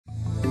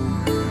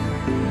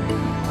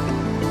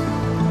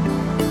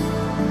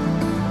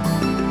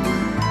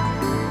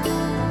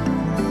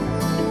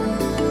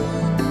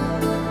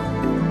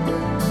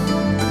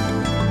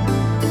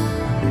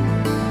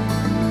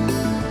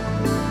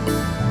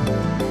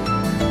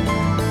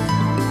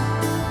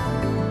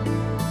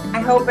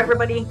hope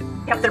everybody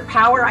kept their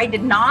power. I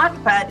did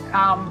not, but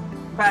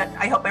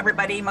I hope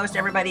most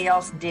everybody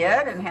else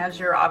did, and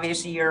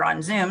obviously you're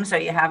on Zoom, so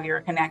you have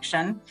your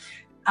connection.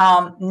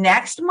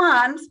 Next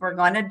month, we're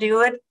going to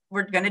do it.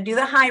 We're going to do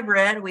the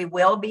hybrid. We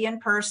will be in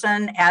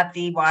person at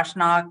the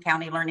Washtenaw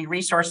County Learning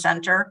Resource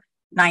Center,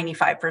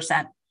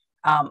 95%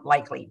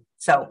 likely.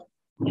 So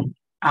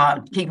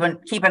keep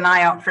an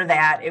eye out for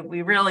that.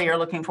 We really are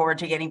looking forward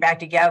to getting back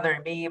together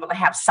and being able to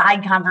have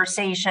side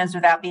conversations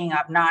without being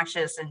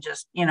obnoxious, and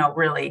just,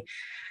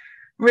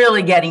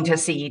 really getting to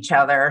see each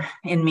other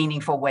in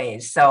meaningful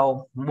ways.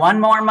 So one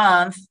more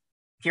month,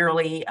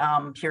 purely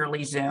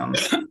Zoom.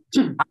 So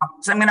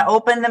I'm going to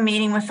open the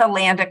meeting with a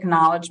land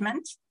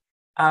acknowledgement.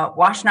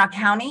 Washtenaw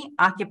County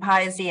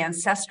occupies the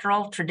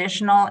ancestral,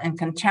 traditional, and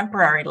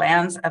contemporary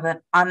lands of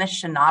the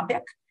Anishinaabe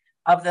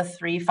of the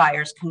Three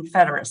Fires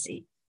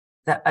Confederacy,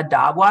 the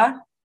Odawa,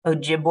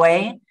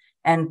 Ojibwe,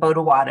 and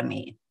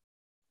Potawatomi.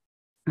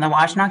 The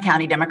Washtenaw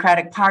County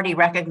Democratic Party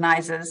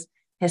recognizes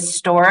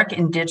historic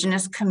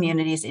Indigenous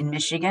communities in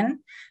Michigan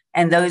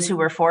and those who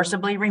were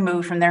forcibly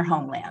removed from their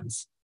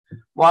homelands.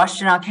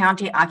 Washtenaw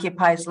County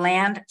occupies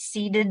land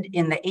ceded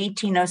in the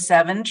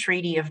 1807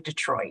 Treaty of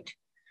Detroit.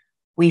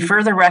 We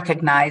further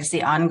recognize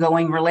the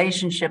ongoing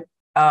relationship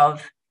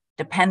of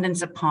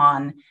dependence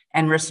upon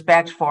and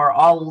respect for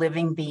all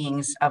living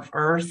beings of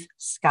earth,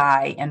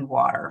 sky, and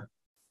water.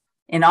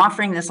 In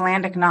offering this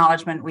land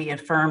acknowledgement, we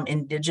affirm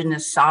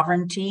Indigenous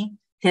sovereignty,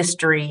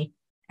 history,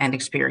 and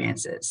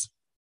experiences.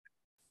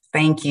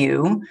 Thank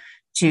you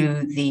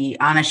to the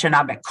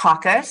Anishinaabe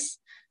Caucus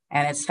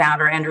and its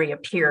founder, Andrea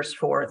Pierce,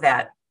 for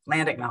that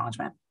land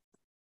acknowledgement.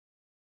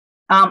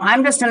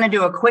 I'm just going to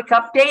do a quick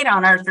update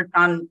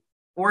on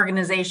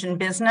organization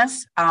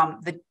business.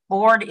 The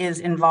board is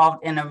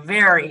involved in a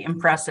very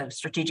impressive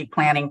strategic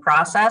planning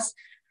process.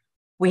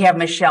 We have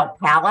Michelle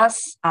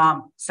Pallas.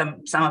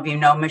 Some of you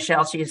know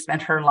Michelle. She has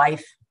spent her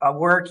life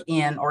work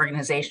in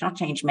organizational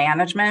change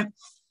management.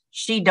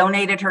 She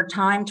donated her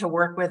time to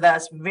work with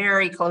us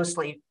very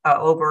closely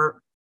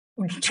over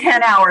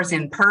 10 hours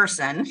in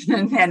person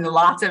and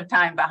lots of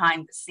time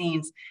behind the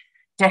scenes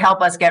to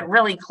help us get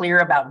really clear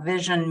about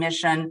vision,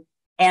 mission,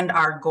 and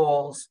our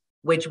goals,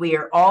 which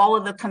all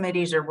of the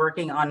committees are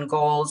working on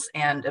goals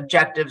and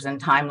objectives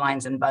and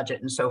timelines and budget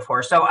and so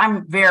forth. So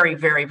I'm very,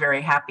 very,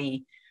 very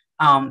happy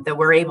that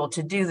we're able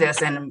to do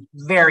this, and I'm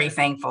very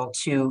thankful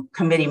to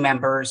committee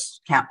members,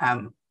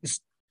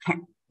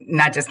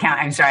 not just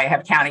county, I'm sorry, I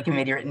have county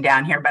committee written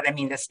down here, but I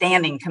mean the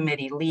standing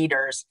committee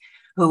leaders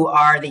who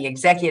are the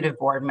executive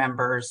board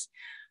members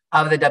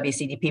of the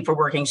WCDP for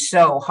working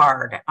so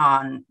hard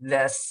on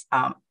this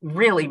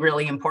really,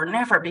 really important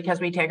effort,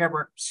 because we take our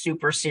work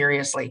super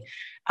seriously.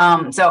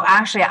 So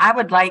actually, I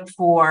would like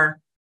for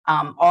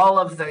all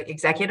of the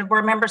executive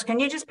board members, can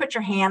you just put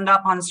your hand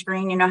up on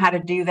screen? You know how to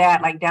do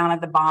that, like down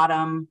at the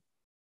bottom.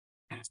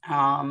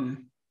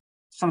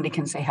 Somebody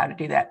can say how to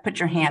do that. Put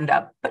your hand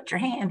up. Put your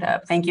hand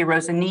up. Thank you,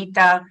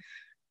 Rosanita,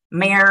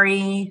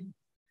 Mary.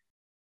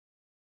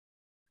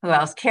 Who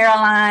else?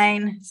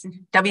 Caroline,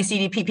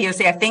 WCDP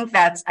POC. I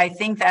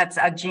think that's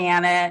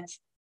Janet,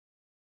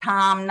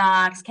 Tom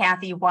Knox,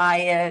 Kathy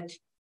Wyatt.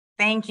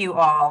 Thank you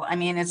all. I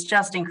mean, it's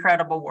just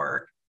incredible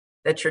work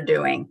that you're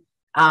doing.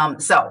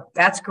 So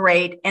that's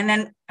great. And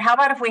then how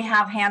about if we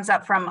have hands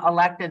up from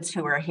electeds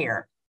who are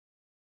here?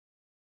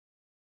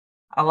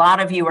 A lot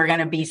of you are going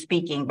to be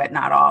speaking, but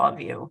not all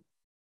of you.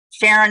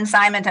 Sharon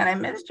Simonton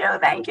and Ms. Joe,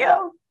 thank you.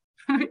 All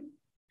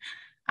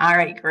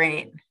right,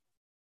 great.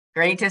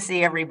 Great to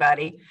see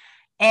everybody.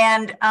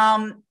 And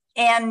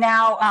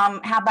now,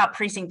 how about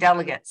precinct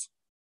delegates?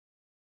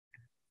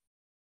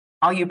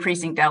 All you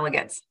precinct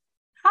delegates.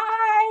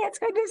 Hi, it's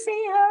good to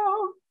see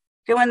you.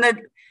 Doing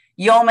the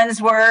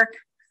yeoman's work.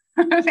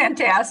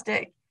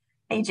 Fantastic.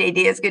 Hey, JD,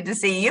 it's good to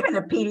see you. You've been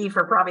a PD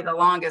for probably the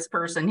longest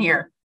person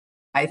here,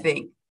 I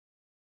think.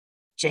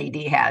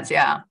 JD has,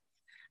 yeah.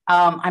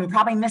 I'm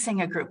probably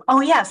missing a group. Oh,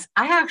 yes,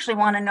 I actually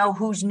want to know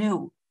who's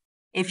new.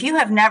 If you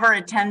have never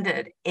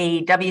attended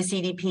a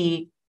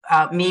WCDP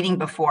meeting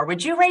before,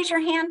 would you raise your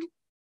hand?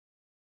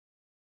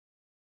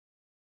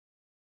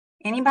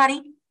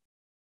 Anybody?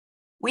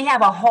 We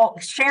have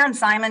Sharon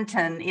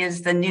Simonton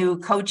is the new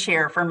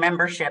co-chair for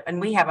membership,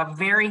 and we have a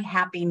very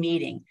happy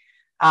meeting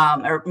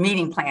or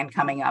meeting plan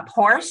coming up.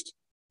 Horst,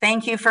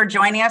 thank you for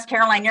joining us.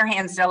 Caroline, your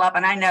hand's still up,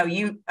 and I know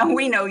you,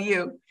 we know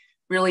you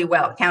really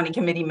well, county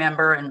committee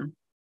member and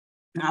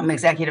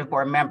executive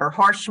board member.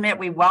 Horst Schmidt,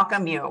 we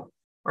welcome you.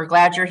 We're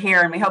glad you're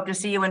here, and we hope to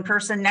see you in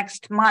person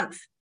next month.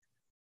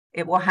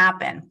 It will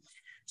happen.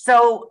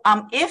 So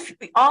if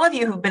all of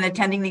you who've been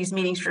attending these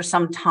meetings for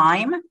some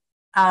time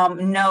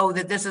know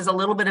that this is a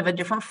little bit of a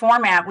different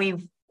format,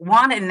 we've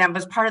wanted, and that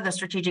was part of the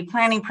strategic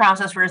planning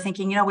process, we were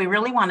thinking, we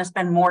really want to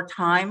spend more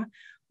time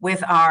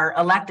with our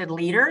elected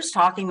leaders,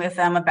 talking with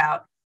them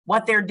about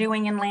what they're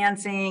doing in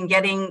Lansing,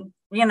 getting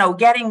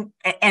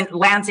and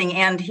Lansing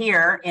and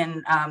here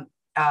in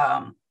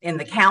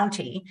the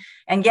county,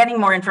 and getting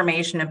more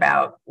information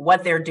about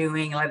what they're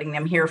doing, letting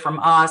them hear from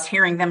us,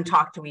 hearing them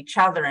talk to each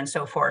other and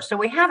so forth. So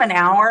we have an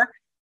hour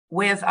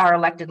with our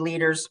elected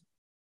leaders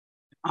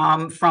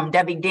from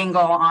Debbie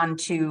Dingle on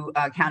to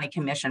county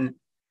commissioners.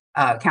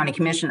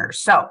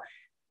 So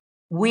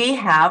we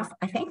have,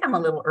 I think I'm a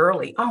little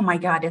early. Oh my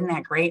God, isn't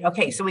that great?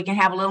 Okay, so we can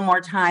have a little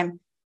more time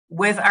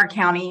with our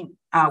county,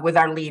 with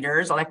our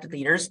leaders, elected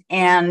leaders.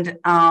 And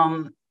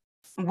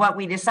what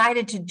we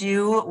decided to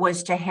do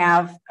was to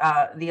have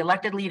the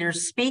elected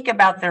leaders speak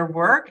about their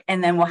work,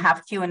 and then we'll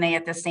have Q&A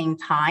at the same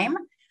time.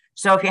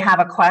 So if you have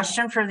a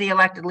question for the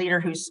elected leader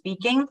who's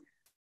speaking,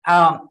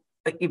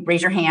 you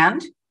raise your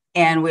hand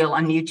and we'll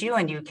unmute you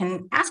and you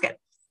can ask it.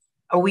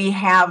 We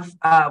have,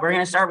 we're going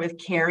to start with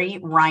Carrie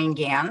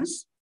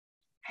Rheingans.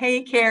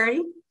 Hey,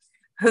 Carrie,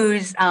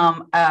 who's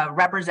a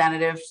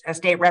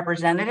state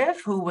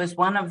representative who was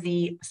one of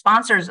the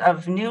sponsors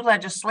of new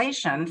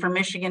legislation for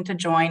Michigan to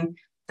join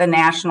the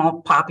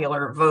National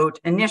Popular Vote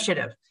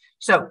Initiative.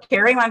 So,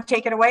 Carrie, want to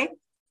take it away?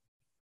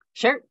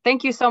 Sure.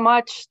 Thank you so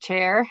much,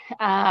 Chair.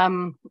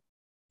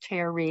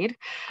 Chair Reed.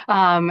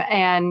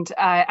 And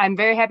I'm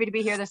very happy to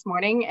be here this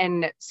morning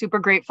and super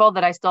grateful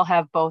that I still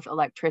have both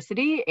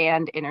electricity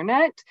and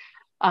internet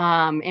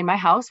in my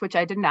house, which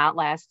I did not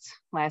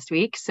last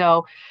week.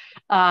 So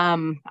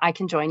I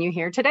can join you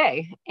here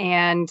today.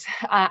 And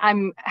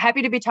I'm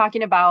happy to be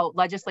talking about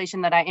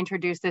legislation that I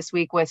introduced this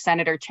week with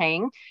Senator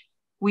Chang.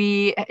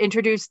 We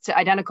introduced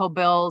identical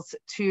bills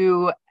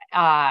to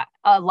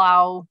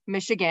allow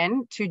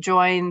Michigan to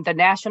join the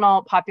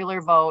National Popular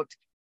Vote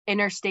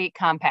Interstate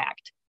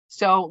Compact.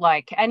 So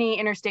like any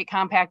interstate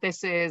compact,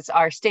 this is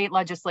our state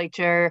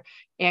legislature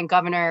and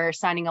governor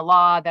signing a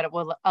law that it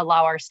will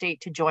allow our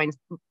state to join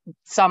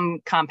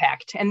some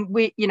compact. And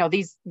we,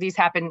 these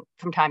happen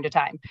from time to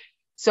time.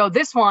 So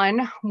this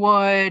one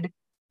would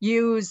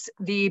use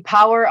the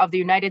power of the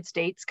United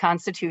States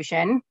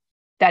Constitution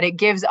that it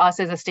gives us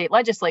as a state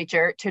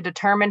legislature to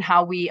determine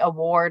how we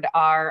award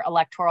our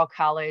electoral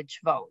college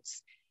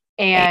votes.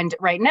 And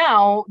right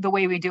now, the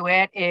way we do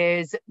it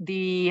is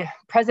the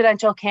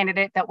presidential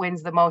candidate that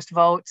wins the most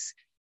votes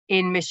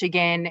in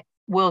Michigan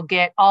will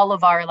get all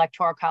of our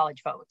electoral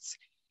college votes.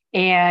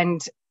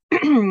 And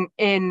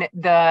in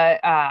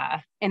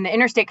the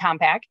interstate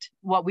compact,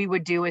 what we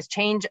would do is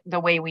change the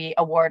way we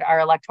award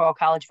our electoral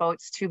college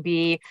votes to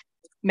be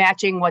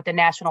matching what the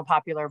national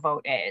popular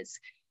vote is.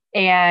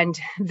 And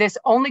this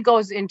only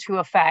goes into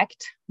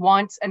effect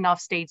once enough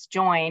states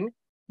join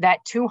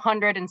that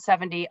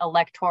 270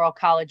 electoral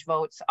college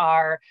votes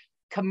are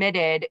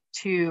committed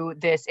to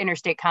this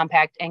interstate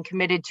compact and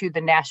committed to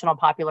the national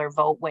popular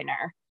vote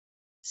winner.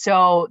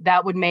 So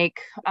that would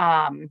make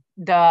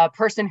the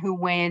person who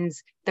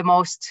wins the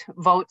most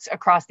votes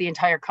across the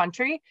entire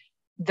country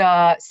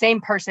the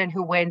same person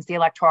who wins the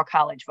electoral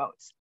college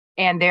votes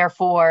and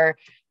therefore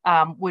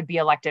would be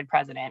elected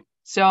president.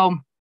 So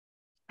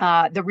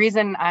the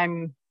reason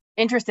I'm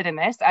interested in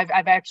this,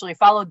 I've actually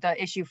followed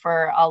the issue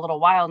for a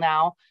little while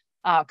now,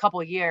 a couple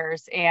of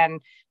years,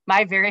 and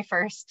my very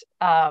first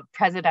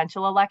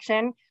presidential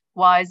election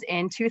was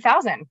in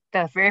 2000,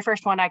 the very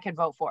first one I could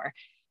vote for.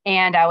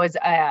 And I was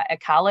a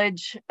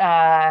college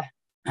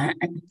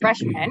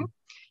freshman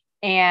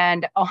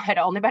and had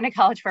only been in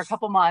college for a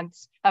couple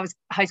months. I was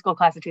high school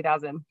class of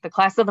 2000, the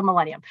class of the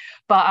millennium.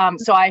 But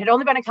so I had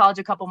only been in college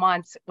a couple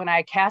months when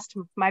I cast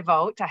my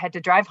vote. I had to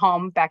drive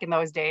home back in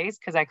those days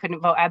because I couldn't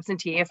vote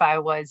absentee if I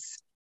was,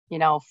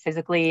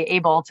 physically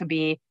able to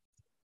be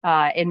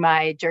in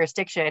my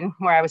jurisdiction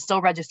where I was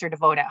still registered to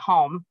vote at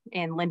home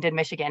in Linden,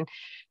 Michigan.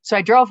 So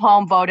I drove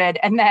home, voted,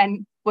 and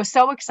then was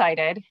so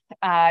excited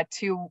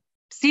to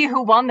see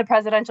who won the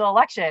presidential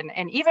election.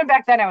 And even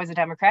back then I was a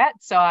Democrat.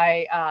 So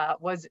I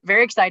was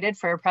very excited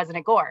for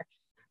President Gore.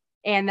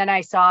 And then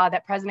I saw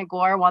that President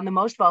Gore won the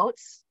most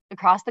votes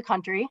across the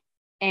country.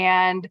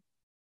 And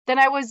then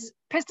I was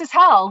pissed as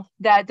hell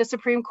that the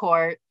Supreme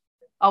Court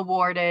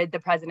awarded the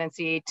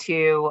presidency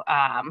to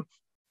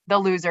the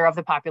loser of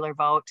the popular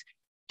vote,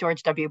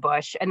 George W.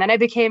 Bush. And then I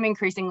became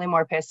increasingly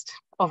more pissed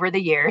over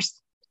the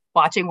years,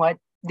 watching what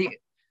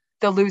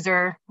the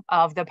loser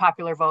of the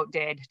popular vote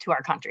did to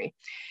our country,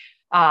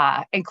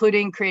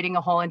 including creating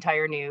a whole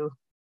entire new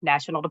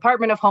National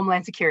Department of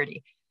Homeland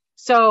Security.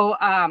 So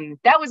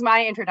that was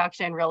my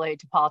introduction really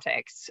to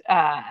politics,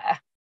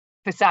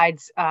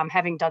 besides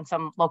having done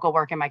some local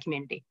work in my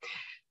community.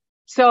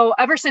 So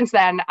ever since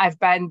then, I've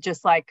been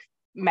just like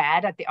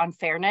mad at the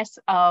unfairness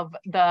of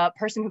the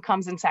person who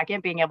comes in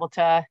second being able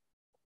to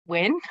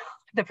win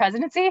the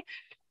presidency.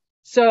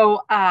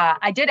 So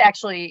I did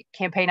actually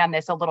campaign on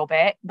this a little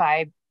bit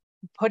by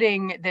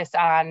putting this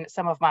on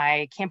some of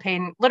my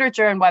campaign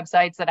literature and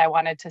websites that I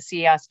wanted to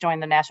see us join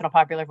the National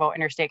Popular Vote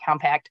Interstate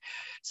Compact.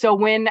 So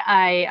when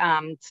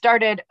I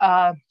started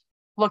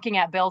looking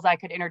at bills I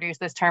could introduce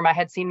this term, I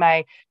had seen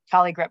my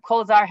colleague Rep.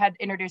 Kolazar had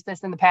introduced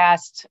this in the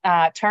past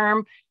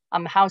term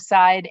on the House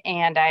side,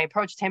 and I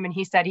approached him and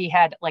he said he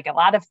had like a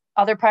lot of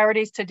other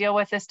priorities to deal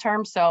with this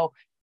term. So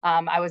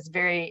I was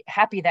very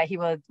happy that he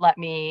would let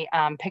me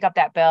pick up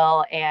that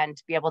bill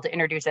and be able to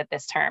introduce it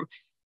this term.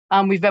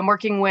 We've been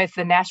working with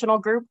the national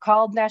group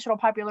called National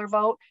Popular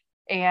Vote,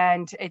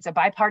 and it's a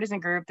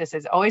bipartisan group. This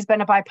has always been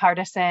a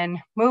bipartisan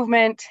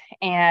movement,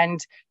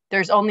 and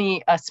There's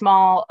only a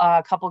small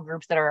couple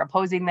groups that are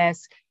opposing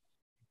this.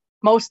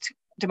 Most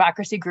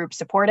democracy groups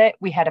support it.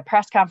 We had a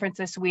press conference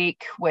this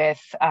week with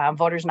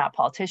Voters Not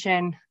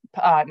Politicians.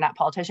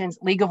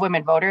 League of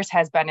Women Voters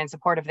has been in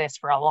support of this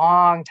for a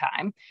long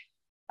time.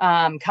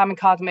 Common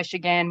Cause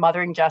Michigan,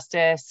 Mothering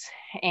Justice,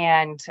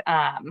 and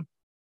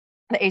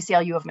the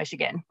ACLU of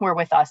Michigan were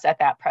with us at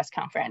that press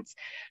conference.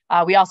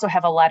 We also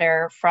have a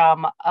letter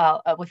from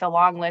with a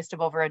long list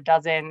of over a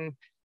dozen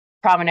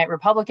prominent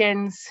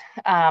Republicans,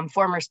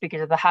 former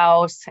speakers of the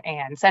House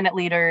and Senate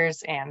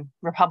leaders and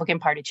Republican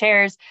Party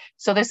chairs.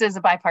 So this is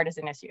a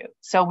bipartisan issue.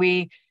 So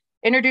we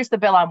introduced the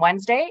bill on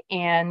Wednesday,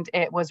 and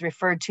it was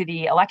referred to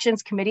the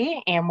Elections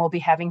Committee, and we'll be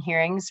having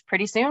hearings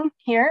pretty soon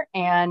here.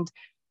 And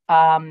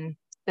the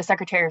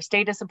Secretary of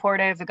State is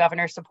supportive, the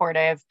governor is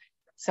supportive.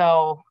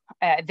 So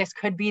this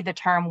could be the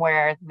term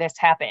where this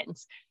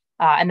happens.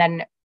 And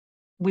then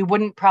we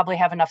wouldn't probably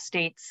have enough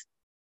states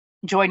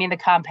joining the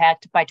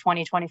compact by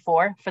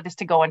 2024 for this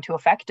to go into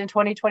effect in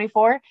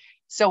 2024.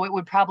 So it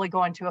would probably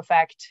go into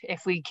effect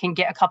if we can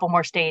get a couple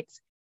more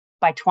states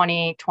by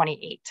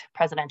 2028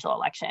 presidential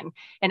election.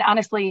 And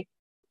honestly,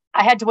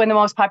 I had to win the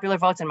most popular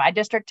votes in my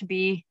district to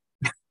be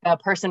a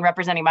person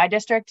representing my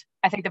district.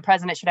 I think the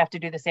president should have to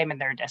do the same in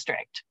their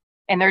district.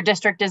 And their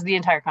district is the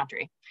entire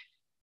country.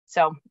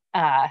 So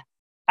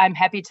I'm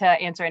happy to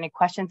answer any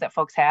questions that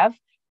folks have.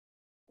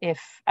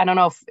 I don't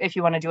know if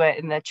you want to do it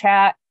in the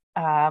chat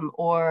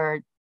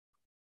or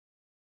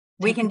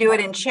we can do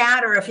it in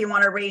chat, or if you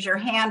want to raise your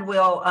hand,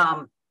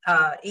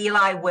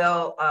 Eli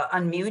will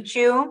unmute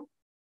you.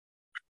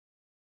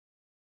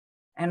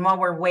 And while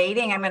we're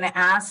waiting, I'm going to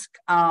ask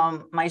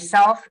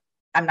myself.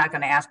 I'm not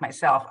going to ask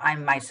myself.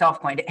 I'm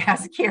myself going to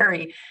ask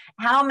Carrie.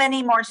 How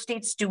many more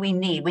states do we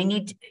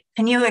need?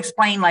 Can you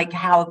explain like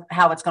how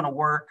it's going to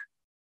work?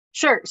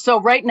 Sure. So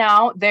right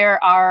now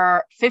there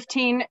are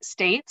 15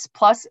 states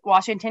plus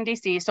Washington,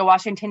 D.C. So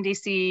Washington,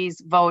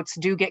 D.C.'s votes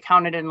do get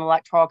counted in the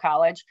Electoral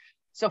College.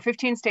 So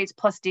 15 states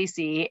plus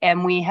D.C.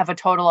 And we have a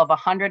total of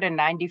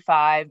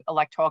 195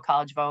 Electoral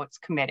College votes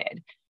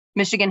committed.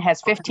 Michigan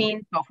has 15.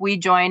 Okay. So if we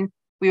join,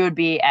 we would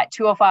be at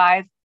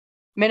 205.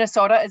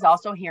 Minnesota is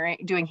also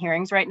doing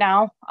hearings right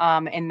now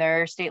in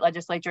their state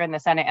legislature in the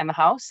Senate and the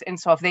House. And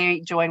so if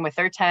they join with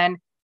their 10,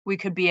 we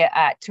could be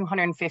at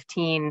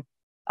 215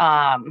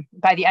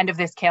 by the end of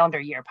this calendar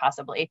year,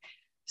 possibly.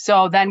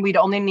 So then we'd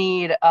only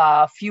need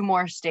a few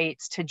more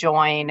states to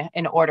join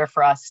in order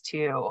for us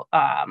to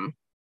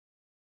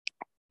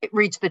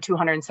reach the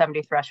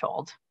 270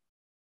 threshold.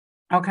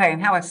 Okay,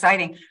 how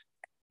exciting.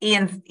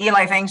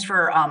 Eli, thanks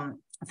for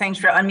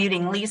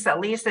unmuting Lisa.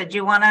 Lisa, do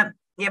you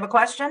have a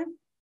question?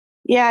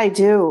 Yeah, I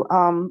do.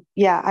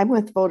 I'm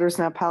with Voters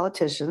Not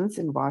Politicians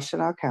in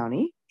Washtenaw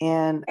County.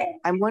 And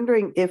I'm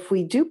wondering if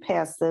we do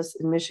pass this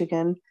in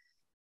Michigan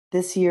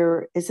this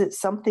year, is it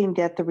something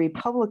that the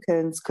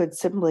Republicans could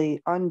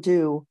simply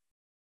undo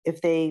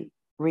if they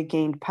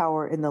regained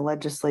power in the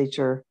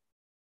legislature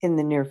in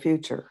the near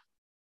future?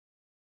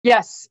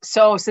 Yes.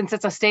 So since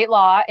it's a state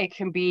law, it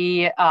can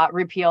be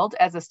repealed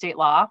as a state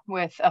law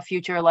with a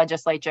future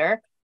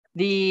legislature.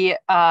 The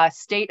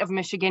state of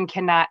Michigan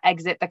cannot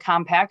exit the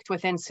compact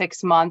within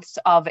 6 months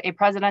of a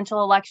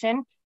presidential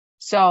election.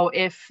 So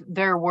if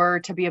there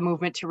were to be a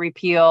movement to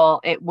repeal,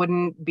 it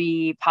wouldn't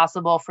be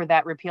possible for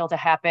that repeal to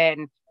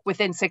happen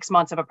within 6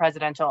 months of a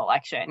presidential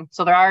election.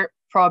 So there are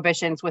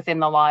prohibitions within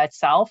the law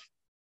itself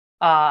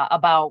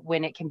about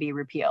when it can be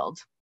repealed,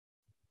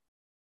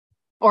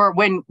 or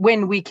when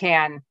we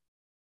can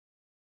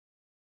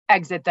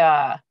exit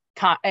the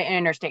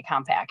interstate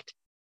compact.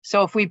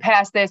 So if we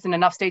pass this and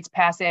enough states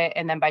pass it,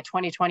 and then by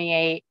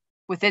 2028,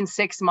 within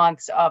 6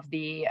 months of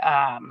the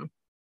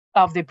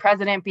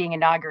president being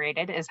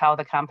inaugurated is how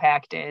the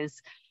compact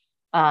is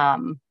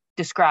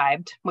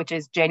described, which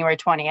is January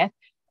 20th.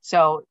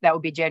 So that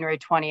would be January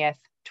 20th,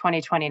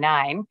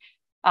 2029.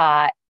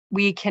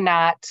 We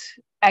cannot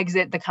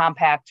exit the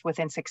compact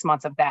within 6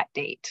 months of that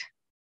date.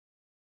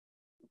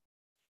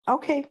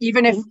 Okay.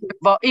 Even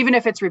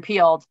if it's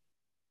repealed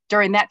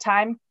during that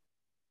time,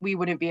 we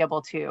wouldn't be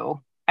able to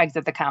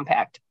exit the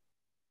compact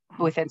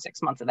within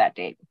 6 months of that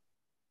date.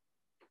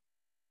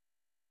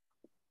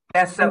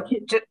 That's so.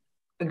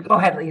 Go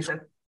ahead, Lisa.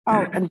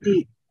 Oh, and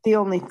the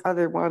only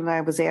other one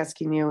I was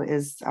asking you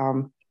is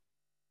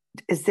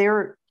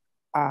there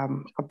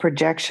a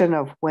projection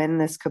of when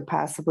this could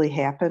possibly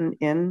happen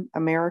in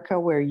America,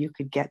 where you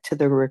could get to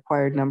the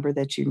required number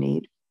that you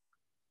need?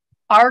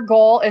 Our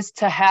goal is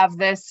to have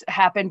this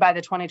happen by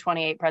the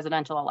 2028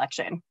 presidential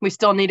election. We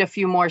still need a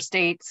few more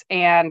states,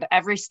 and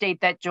every state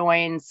that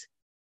joins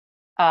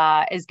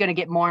is going to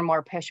get more and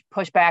more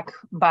pushback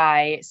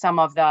by some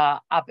of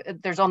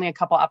there's only a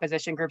couple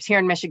opposition groups. Here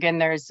in Michigan,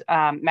 there's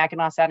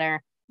Mackinac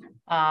Center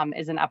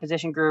is an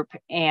opposition group,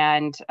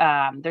 and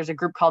there's a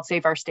group called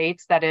Save Our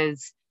States that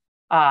is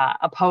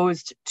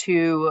opposed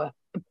to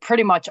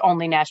pretty much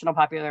only national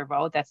popular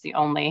vote. That's the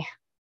only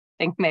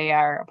thing they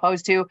are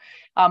opposed to.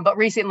 But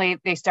recently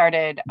they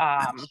started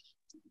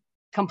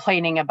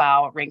complaining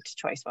about ranked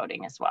choice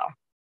voting as well.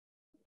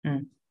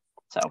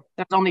 So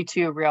there's only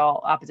two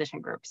real opposition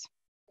groups.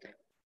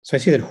 So I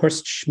see that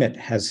Horst Schmidt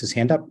has his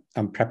hand up.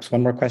 Perhaps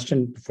one more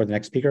question before the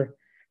next speaker.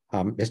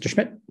 Mr.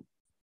 Schmidt?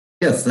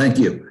 Yes, thank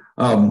you.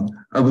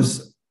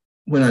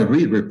 When I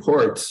read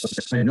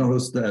reports, I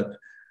noticed that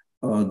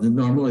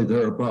normally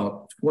there are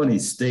about 20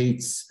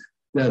 states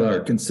that are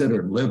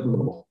considered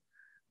liberal.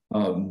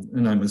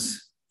 And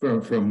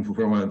from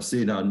what I've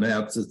seen on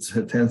maps,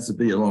 it tends to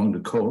be along the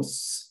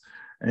coasts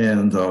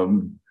and,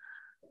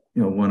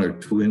 one or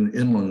two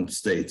inland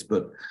states.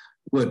 But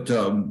with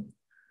 20,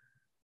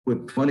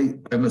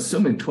 I'm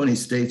assuming 20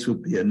 states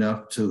would be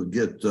enough to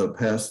get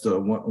past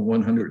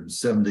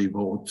 170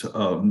 vote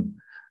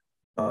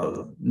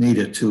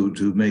needed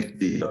to make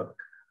the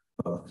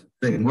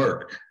thing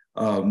work.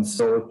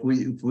 So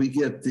if we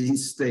get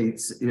these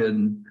states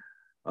in,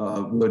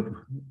 would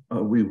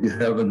we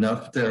have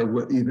enough there,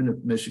 even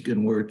if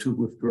Michigan were to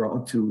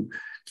withdraw, to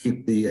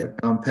keep the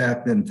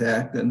compact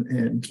intact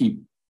and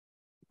keep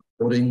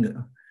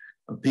voting,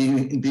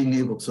 being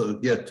able to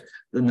get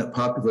the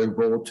popular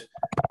vote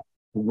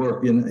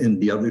work in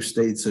the other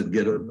states and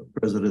get a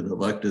president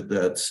elected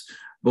that's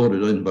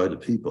voted in by the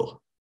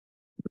people?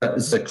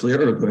 Is that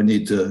clear, or do I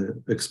need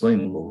to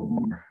explain a little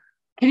more?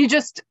 Can you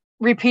just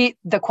repeat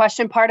the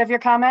question part of your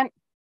comment?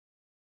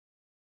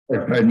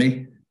 Pardon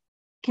me?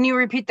 Can you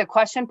repeat the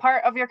question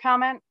part of your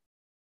comment?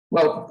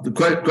 Well, the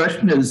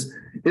question is,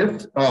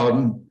 if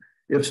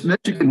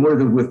Michigan were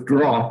to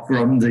withdraw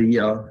from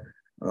the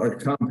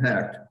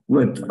compact,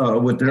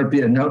 would there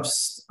be enough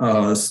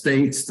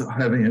states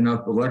having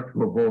enough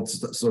electoral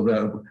votes so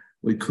that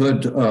we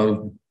could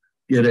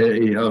get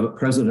a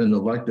president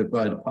elected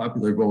by the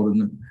popular vote?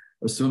 And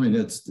assuming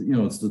it's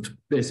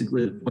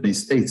basically the 20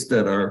 states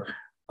that are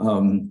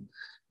more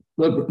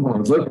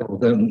liberal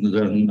than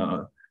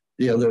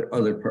the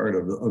other part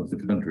of the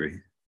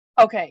country.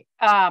 Okay,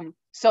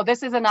 so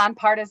this is a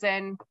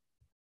nonpartisan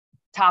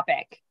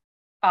topic,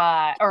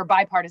 or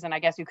bipartisan, I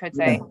guess you could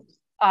say.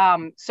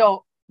 Yeah.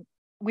 So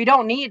we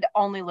don't need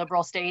only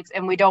liberal states,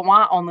 and we don't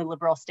want only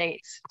liberal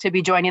states to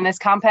be joining this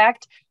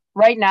compact.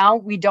 Right now,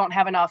 we don't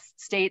have enough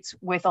states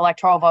with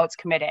electoral votes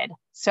committed.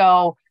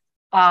 So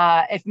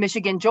if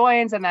Michigan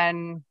joins and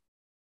then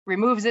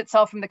removes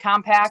itself from the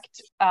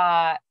compact,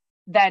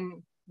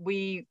 then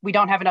we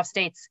don't have enough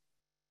states.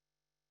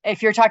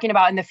 If you're talking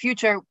about in the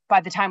future, by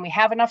the time we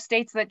have enough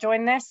states that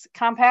join this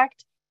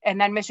compact and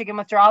then Michigan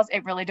withdraws,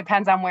 it really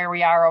depends on where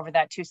we are over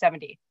that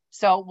 270.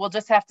 So we'll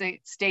just have to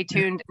stay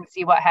tuned and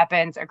see what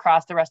happens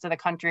across the rest of the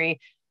country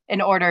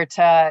in order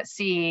to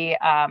see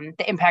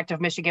the impact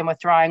of Michigan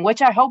withdrawing,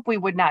 which I hope we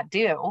would not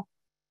do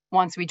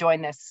once we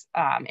join this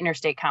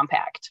interstate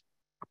compact.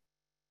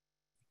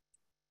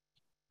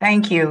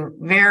 Thank you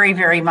very,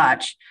 very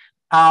much.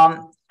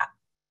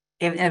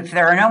 If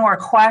there are no more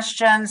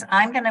questions,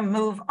 I'm going to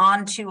move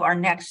on to our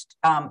next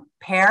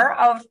pair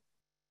of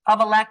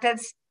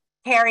electeds.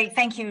 Carrie,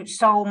 thank you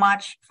so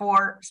much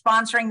for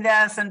sponsoring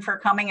this and for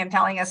coming and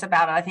telling us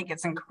about it. I think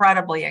it's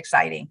incredibly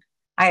exciting.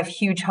 I have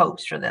huge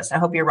hopes for this. I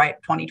hope you're right,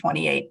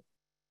 2028.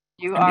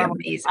 You are.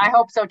 I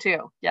hope so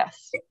too.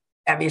 Yes.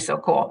 That'd be so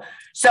cool.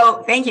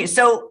 So thank you.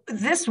 So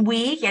this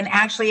week, and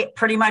actually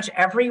pretty much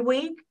every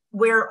week,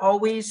 we're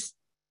traumatized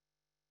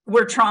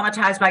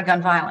by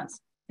gun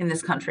violence in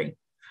this country.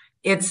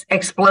 It's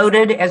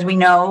exploded, as we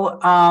know,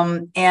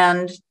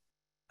 and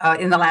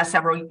in the last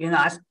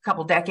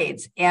couple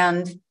decades.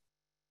 And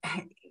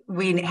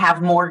we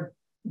have more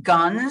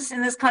guns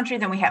in this country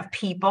than we have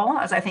people,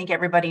 as I think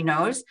everybody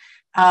knows.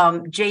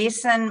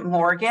 Jason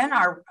Morgan,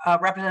 our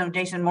Representative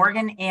Jason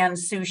Morgan, and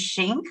Sue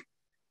Shink,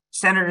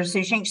 Senator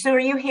Sue Shink. Sue, are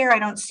you here? I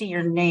don't see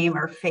your name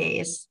or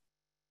face.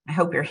 I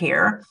hope you're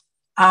here.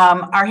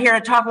 Are here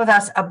to talk with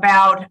us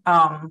about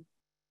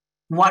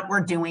what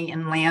we're doing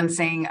in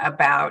Lansing,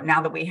 about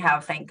now that we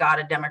have, thank God,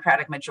 a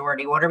Democratic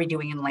majority. What are we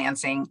doing in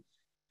Lansing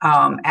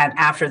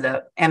after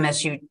the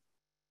MSU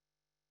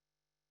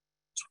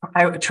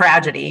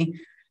tragedy?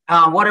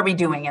 What are we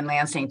doing in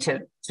Lansing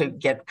to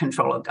get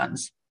control of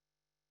guns?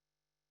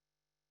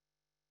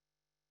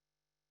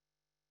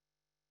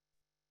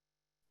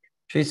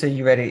 Teresa,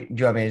 you ready? Do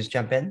you want me to just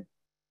jump in?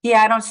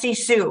 Yeah, I don't see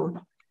Sue.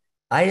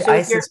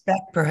 I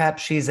suspect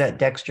perhaps she's at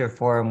Dexter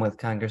Forum with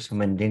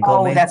Congresswoman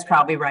Dinkelman. Oh, that's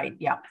probably right.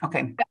 Yeah.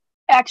 Okay.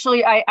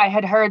 Actually, I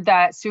had heard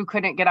that Sue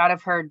couldn't get out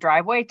of her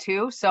driveway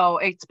too, so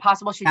it's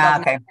possible she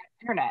doesn't have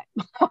internet.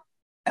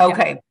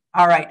 Okay. Yeah.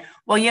 All right.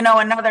 Well,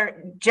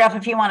 Jeff,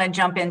 if you want to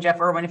jump in,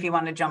 Jeff Irwin, if you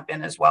want to jump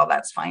in as well,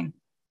 that's fine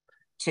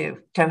to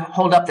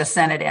hold up the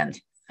Senate end.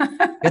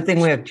 Good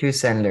thing we have two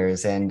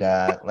senators and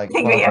I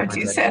think we have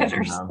two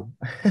senators.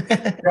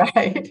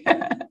 Right.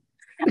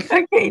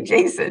 Okay,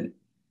 Jason.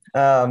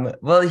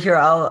 Well, here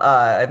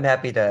I'm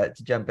happy to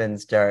jump in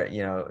and start,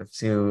 if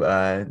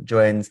Sue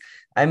joins.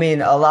 I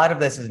mean, a lot of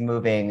this is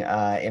moving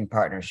in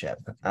partnership.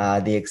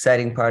 The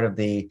exciting part of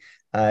the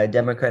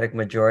Democratic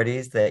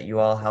majorities that you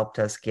all helped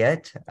us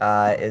get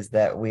is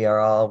that we are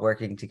all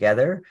working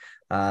together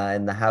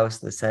in the House,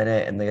 the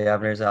Senate, and the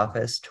governor's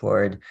office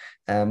toward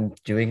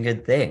doing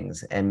good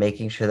things and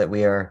making sure that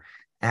we are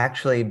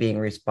actually being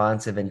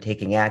responsive and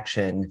taking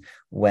action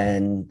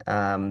when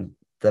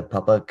the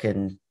public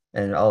and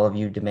and all of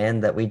you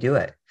demand that we do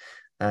it.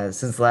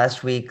 Since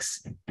last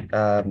week's,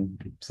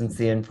 since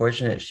the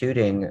unfortunate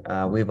shooting,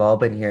 we've all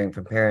been hearing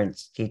from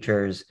parents,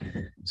 teachers,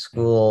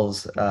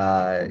 schools,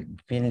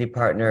 community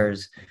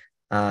partners,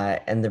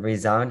 and the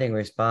resounding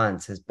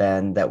response has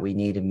been that we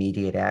need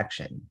immediate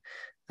action.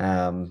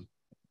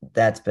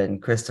 That's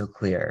been crystal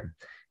clear.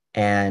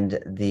 And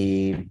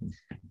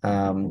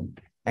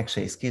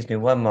actually, excuse me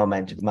one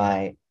moment,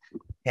 my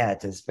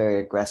cat is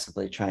very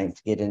aggressively trying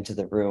to get into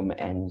the room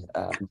and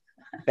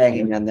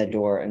banging on the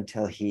door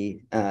until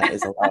he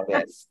is allowed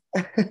in.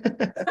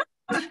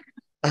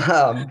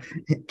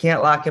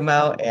 Can't lock him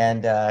out,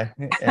 and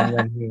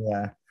then he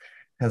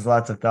has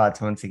lots of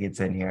thoughts once he gets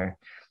in here.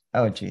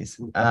 Oh, geez.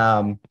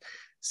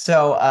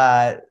 So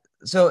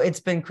it's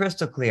been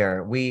crystal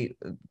clear.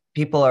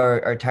 People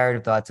are tired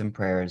of thoughts and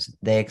prayers.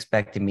 They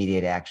expect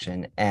immediate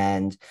action,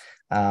 and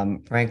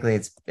frankly,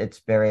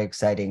 it's very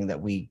exciting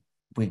that we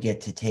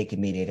get to take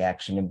immediate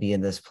action and be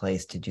in this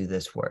place to do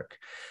this work.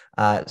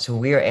 So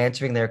we are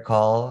answering their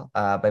call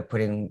by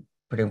putting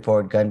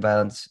forward a gun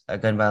violence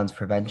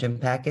prevention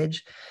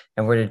package,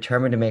 and we're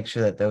determined to make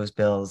sure that those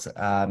bills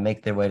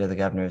make their way to the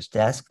governor's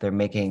desk. They're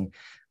making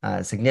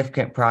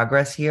significant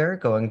progress here,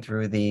 going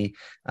through the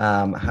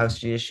House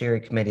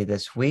Judiciary Committee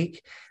this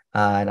week,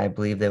 and I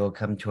believe they will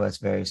come to us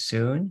very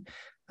soon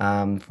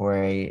for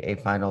a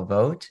final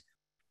vote.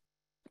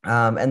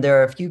 And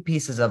there are a few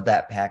pieces of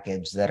that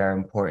package that are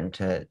important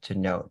to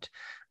note.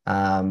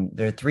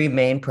 There are three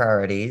main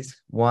priorities.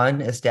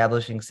 One,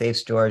 establishing safe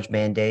storage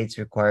mandates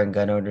requiring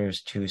gun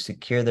owners to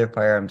secure their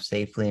firearms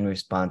safely and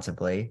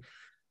responsibly.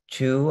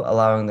 Two,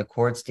 allowing the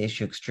courts to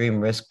issue extreme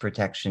risk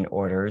protection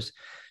orders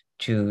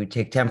to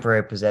take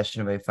temporary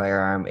possession of a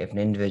firearm if an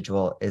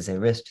individual is a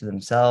risk to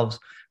themselves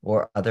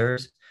or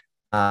others.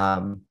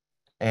 And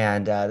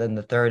then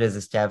the third is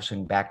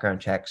establishing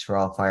background checks for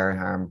all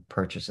firearm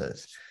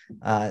purchases.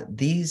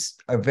 These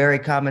are very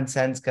common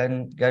sense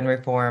gun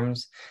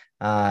reforms.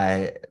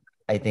 I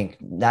think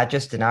not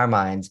just in our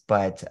minds,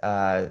 but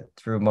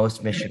through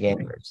most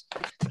Michiganders.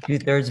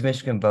 2/3 of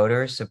Michigan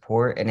voters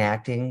support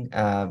enacting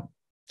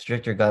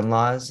stricter gun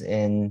laws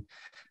in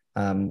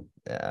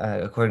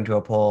according to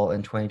a poll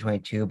in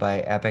 2022 by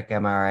Epic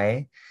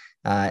MRA.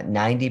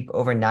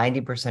 Over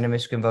 90% of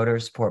Michigan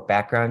voters support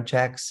background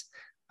checks.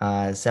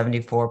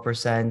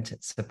 74%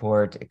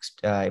 support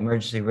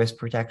emergency risk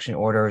protection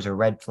orders or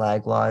red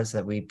flag laws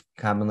that we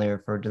commonly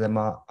refer to them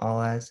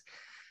all as.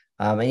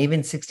 And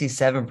even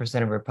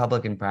 67% of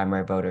Republican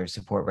primary voters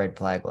support red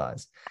flag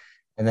laws.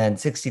 And then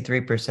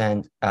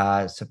 63%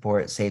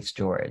 support safe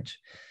storage.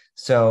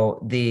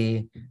 So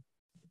the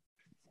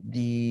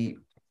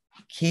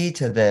key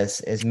to this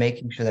is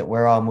making sure that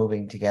we're all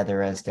moving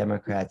together as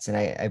Democrats. And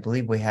I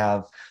believe we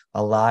have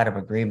a lot of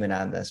agreement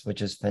on this,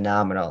 which is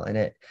phenomenal. And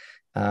it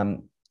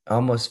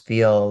almost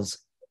feels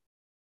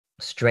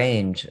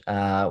strange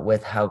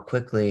with how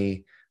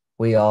quickly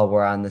we all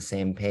were on the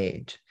same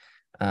page.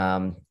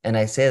 And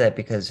I say that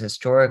because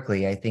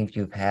historically, I think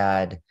you've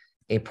had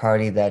a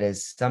party that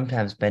has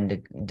sometimes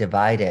been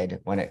divided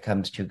when it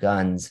comes to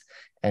guns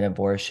and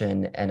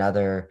abortion and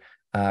other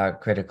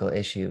critical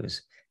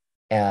issues,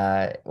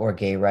 or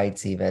gay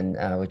rights even,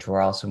 which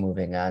we're also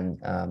moving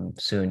on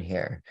soon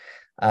here.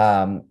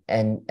 And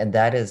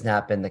that has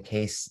not been the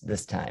case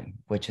this time,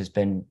 which has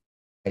been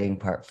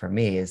part for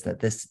me is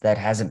that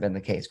hasn't been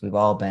the case. We've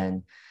all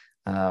been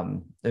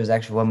there was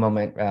actually one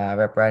moment,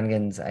 Rep.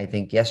 Rheingans, I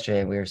think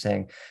yesterday we were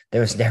saying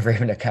there was never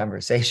even a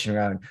conversation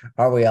around,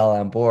 are we all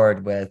on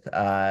board with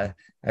I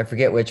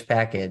forget which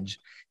package.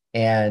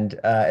 And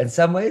in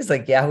some ways,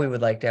 like, yeah, we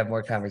would like to have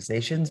more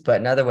conversations, but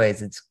in other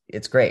ways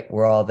it's great,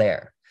 we're all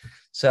there.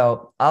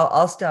 So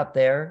I'll stop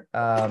there.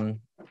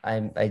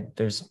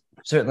 There's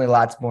certainly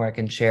lots more I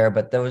can share,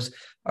 but those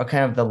are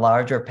kind of the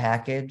larger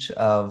package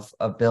of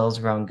bills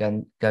around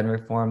gun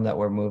reform that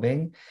we're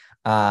moving.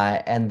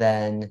 And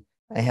then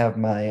I have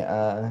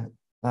my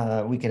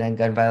We Can End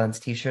Gun Violence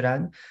t-shirt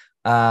on.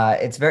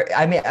 It's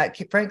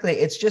frankly,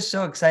 it's just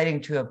so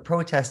exciting to have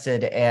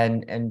protested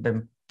and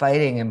been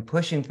fighting and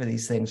pushing for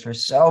these things for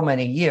so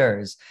many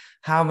years.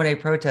 How many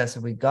protests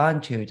have we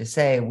gone to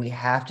say we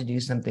have to do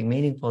something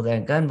meaningful to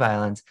end gun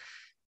violence,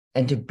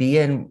 and to be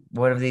in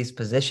one of these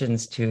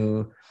positions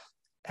to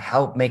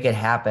help make it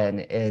happen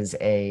is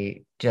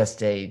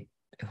just a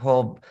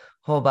whole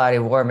body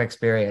warm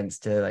experience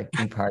to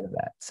be part of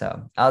that.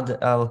 So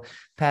I'll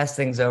pass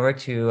things over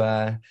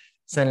to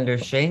Senator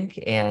Schenck,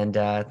 and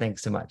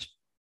thanks so much.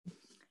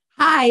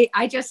 Hi,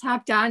 I just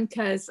hopped on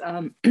because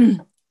on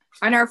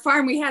our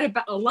farm we had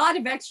a lot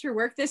of extra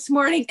work this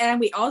morning, and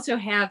we also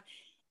have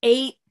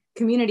 8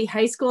 community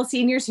high school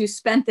seniors who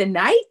spent the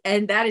night,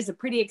 and that is a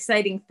pretty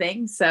exciting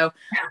thing. So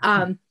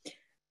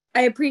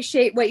I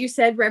appreciate what you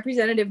said,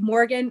 Representative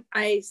Morgan.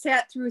 I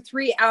sat through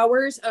 3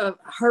 hours of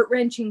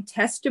heart-wrenching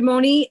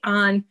testimony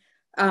on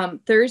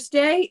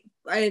Thursday.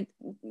 The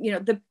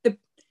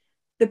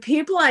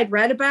people I'd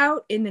read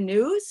about in the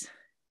news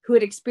who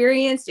had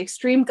experienced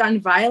extreme gun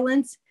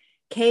violence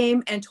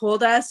came and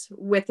told us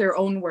with their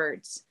own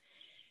words.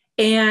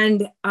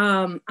 And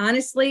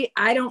honestly,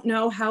 I don't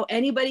know how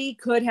anybody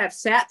could have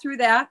sat through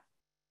that,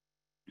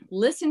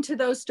 listened to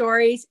those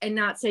stories, and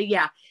not say,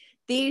 yeah,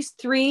 these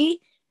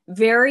three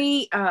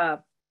very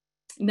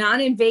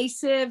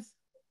non-invasive,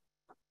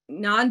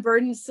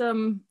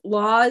 non-burdensome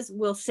laws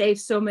will save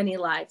so many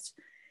lives.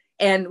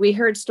 And we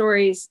heard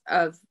stories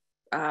of,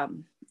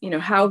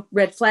 how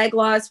red flag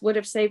laws would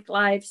have saved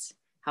lives,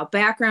 how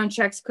background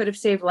checks could have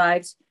saved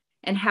lives,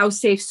 and how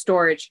safe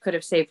storage could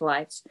have saved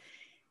lives.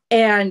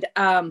 And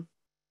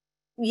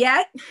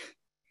yet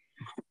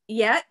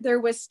there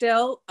was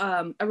still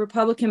a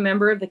Republican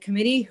member of the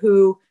committee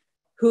who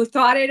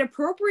thought it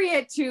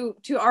appropriate to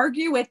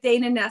argue with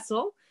Dana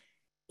Nessel,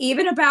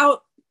 even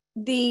about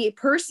the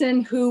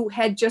person who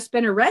had just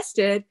been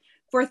arrested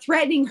for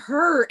threatening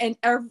her and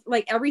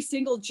every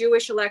single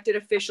Jewish elected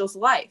official's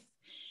life.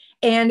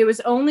 And it was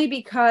only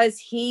because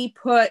he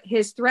put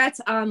his threats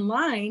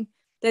online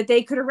that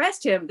they could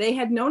arrest him. They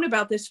had known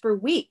about this for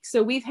weeks.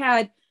 So we've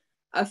had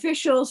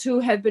officials who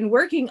have been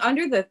working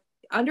under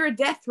a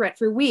death threat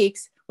for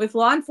weeks with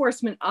law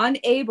enforcement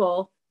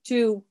unable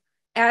to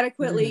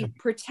adequately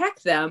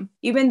protect them,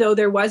 even though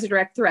there was a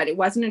direct threat. It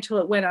wasn't until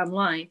it went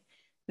online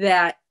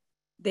that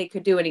they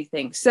could do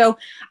anything. So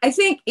I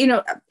think,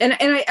 and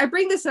I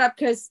bring this up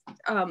because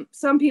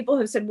some people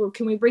have said, well,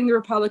 can we bring the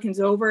Republicans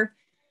over?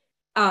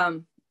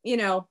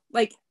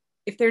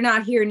 If they're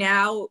not here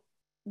now,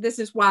 this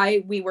is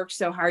why we worked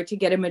so hard to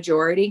get a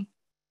majority.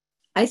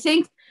 I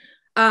think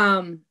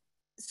some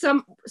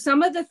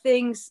of the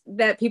things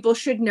that people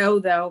should know,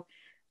 though,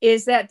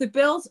 is that the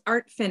bills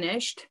aren't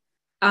finished.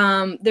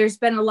 There's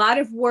been a lot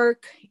of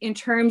work in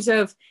terms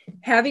of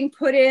having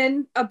put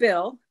in a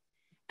bill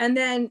and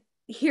then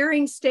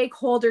hearing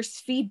stakeholders'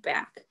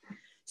 feedback.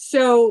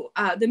 So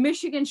the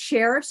Michigan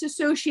Sheriff's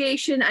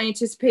Association, I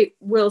anticipate,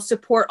 will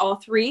support all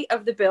three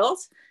of the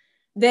bills.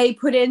 They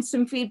put in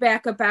some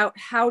feedback about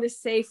how to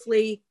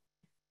safely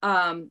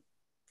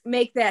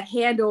make that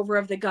handover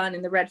of the gun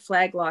in the red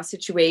flag law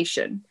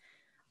situation.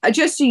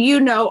 Just so you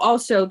know,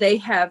 also, they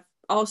have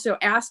also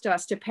asked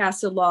us to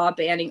pass a law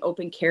banning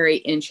open carry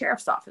in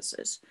sheriff's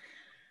offices.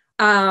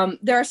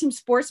 There are some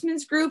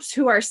sportsmen's groups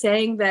who are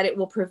saying that it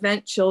will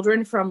prevent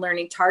children from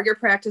learning target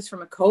practice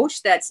from a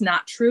coach. That's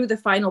not true. The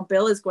final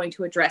bill is going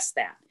to address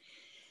that.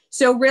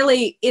 So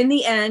really, in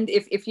the end,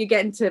 if you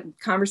get into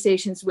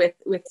conversations with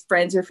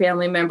friends or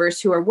family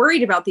members who are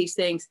worried about these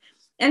things,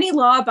 any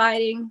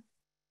law-abiding,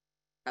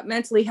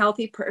 mentally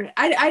healthy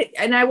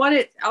I want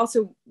to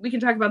also, we can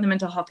talk about the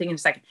mental health thing in a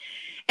second.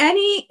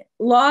 Any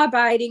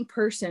law-abiding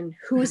person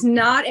who is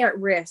not at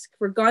risk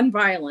for gun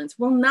violence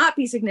will not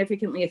be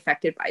significantly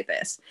affected by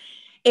this.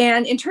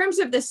 And in terms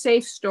of the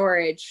safe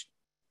storage,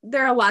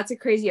 there are lots of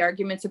crazy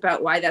arguments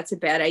about why that's a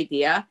bad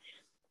idea.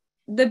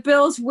 The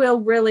bills will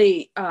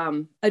really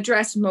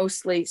address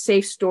mostly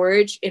safe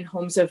storage in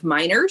homes of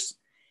minors.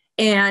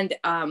 And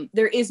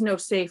there is no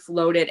safe,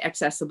 loaded,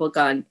 accessible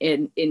gun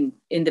in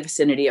the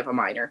vicinity of a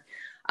minor.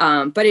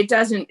 But it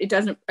doesn't,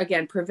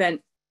 again,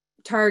 prevent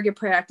target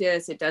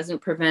practice. It doesn't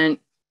prevent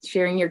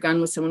sharing your gun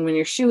with someone when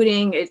you're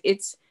shooting.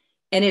 It's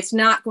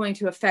not going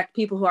to affect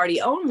people who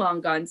already own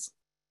long guns.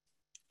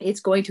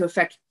 It's going to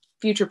affect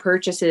future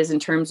purchases in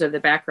terms of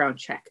the background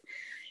check.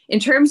 In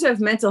terms of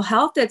mental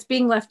health, that's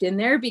being left in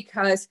there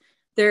because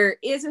there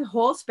is a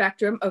whole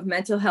spectrum of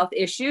mental health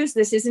issues.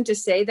 This isn't to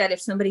say that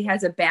if somebody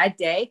has a bad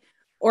day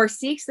or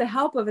seeks the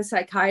help of a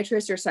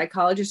psychiatrist or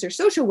psychologist or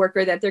social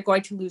worker that they're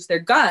going to lose their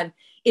gun.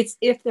 It's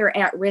if they're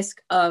at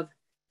risk of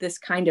this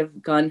kind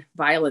of gun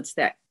violence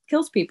that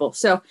kills people.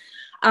 So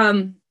we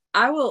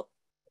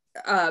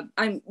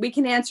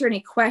can answer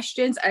any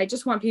questions. I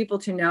just want people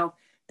to know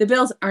the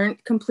bills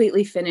aren't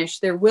completely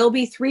finished. There will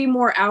be 3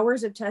 more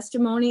hours of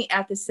testimony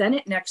at the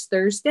Senate next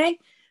Thursday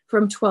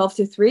from 12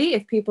 to 3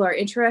 if people are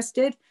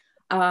interested.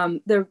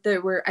 There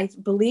were, I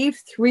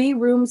believe, 3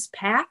 rooms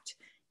packed.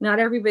 Not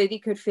everybody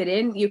could fit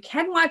in. You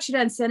can watch it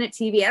on Senate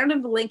TV. I don't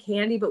have the link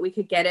handy, but we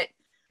could get it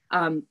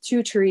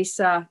to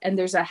Teresa. And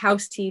there's a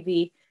House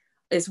TV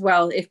as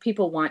well if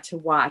people want to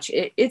watch.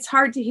 It's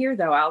hard to hear,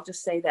 though. I'll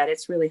just say that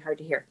it's really hard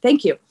to hear.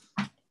 Thank you.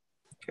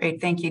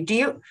 Great, thank you.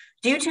 Do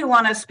you two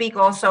want to speak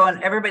also?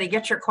 And everybody,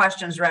 get your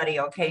questions ready.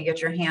 Okay,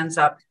 get your hands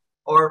up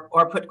or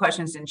put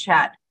questions in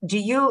chat. Do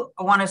you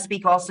want to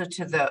speak also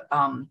to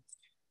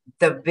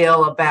the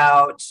bill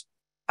about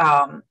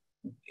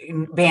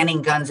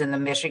banning guns in the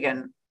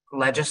Michigan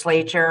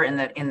legislature in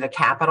the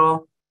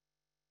Capitol?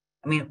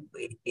 I mean,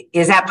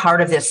 is that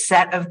part of this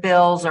set of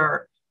bills,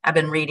 or I've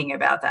been reading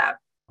about that?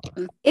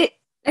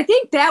 I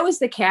think that was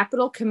the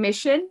Capitol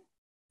Commission.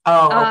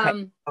 Oh,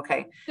 okay.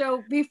 Okay.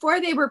 So before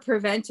they were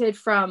prevented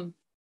from,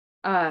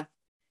 now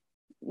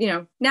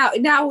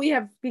we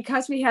have,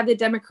 because we have the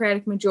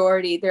Democratic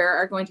majority, there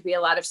are going to be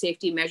a lot of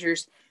safety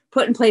measures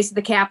put in place at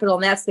the Capitol,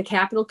 and that's the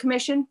Capitol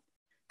Commission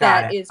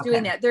that is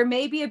doing that. There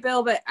may be a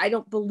bill, but I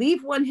don't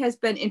believe one has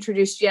been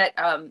introduced yet.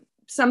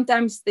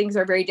 Sometimes things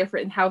are very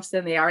different in the House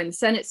than they are in the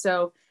Senate.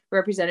 So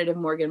Representative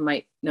Morgan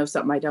might know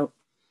something I don't.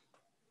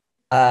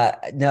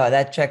 No,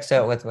 that checks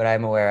out with what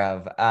I'm aware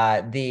of.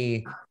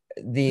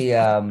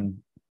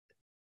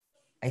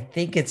 I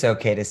think it's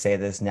okay to say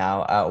this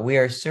now. We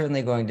are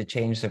certainly going to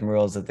change some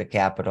rules at the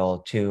Capitol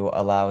to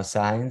allow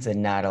signs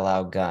and not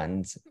allow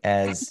guns,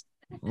 as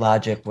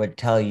logic would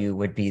tell you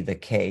would be the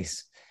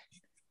case,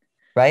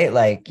 right?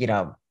 Like,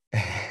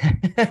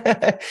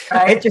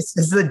 Right. it just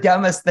is the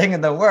dumbest thing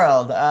in the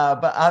world.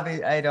 But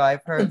obviously, I know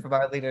I've heard from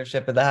our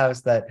leadership in the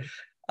House that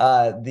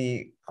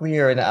the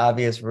clear and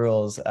obvious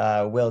rules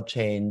will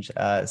change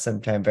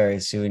sometime very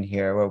soon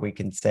here, where we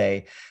can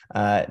say,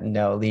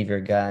 no, leave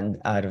your gun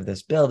out of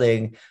this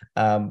building,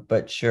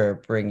 but sure,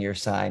 bring your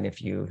sign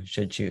if you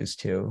should choose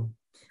to.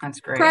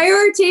 That's great.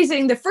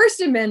 Prioritizing the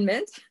First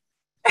Amendment,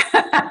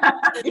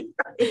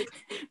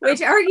 which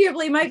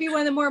arguably might be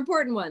one of the more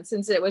important ones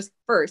since it was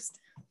first.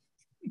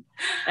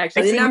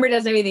 Actually, the number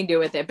doesn't have anything to do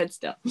with it, but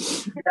still.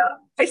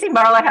 I see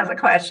Marla has a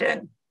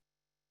question.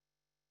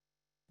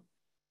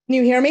 Can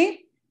you hear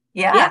me?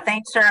 Yeah.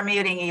 Thanks for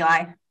unmuting,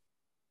 Eli.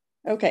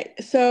 Okay,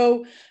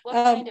 so what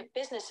kind of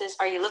businesses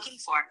are you looking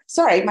for?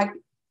 Sorry, my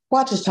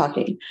watch is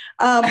talking.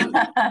 I'm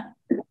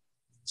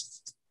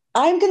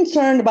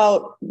concerned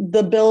about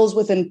the bills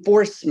with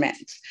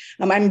enforcement.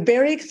 I'm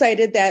very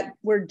excited that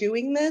we're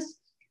doing this,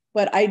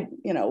 but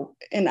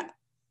and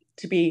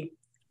to be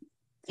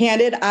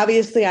candid,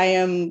 obviously I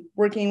am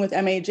working with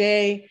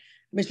MAJ,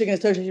 Michigan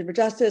Association for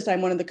Justice.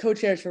 I'm one of the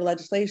co-chairs for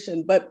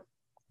legislation, but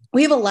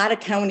we have a lot of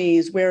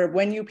counties where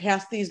when you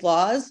pass these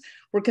laws,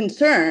 we're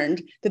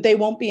concerned that they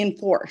won't be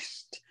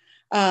enforced.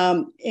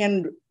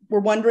 And we're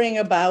wondering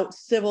about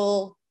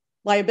civil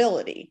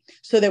liability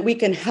so that we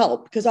can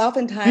help. Because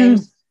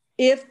oftentimes,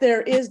 if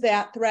there is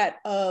that threat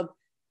of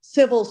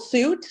civil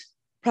suit,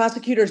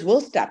 prosecutors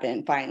will step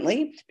in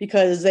finally,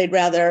 because they'd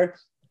rather,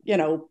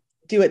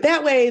 do it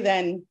that way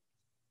than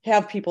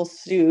have people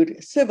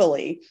sued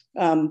civilly.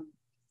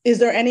 Is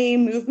there any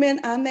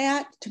movement on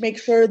that to make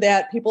sure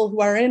that people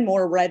who are in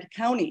more red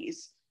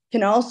counties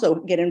can also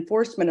get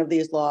enforcement of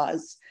these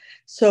laws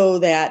so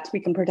that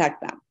we can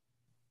protect them?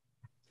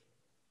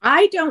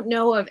 I don't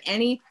know of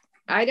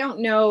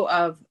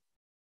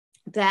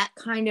that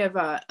kind of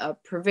a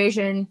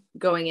provision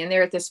going in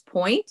there at this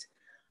point.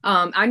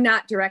 I'm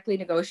not directly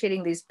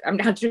negotiating these. I'm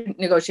not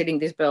negotiating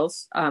these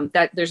bills.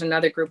 That there's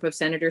another group of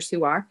senators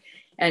who are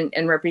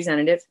and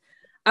representatives.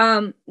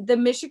 The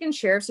Michigan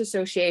Sheriff's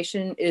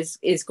Association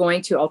is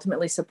going to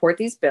ultimately support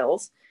these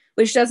bills,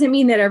 which doesn't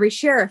mean that every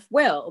sheriff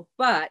will,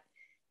 but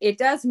it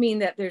does mean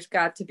that there's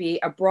got to be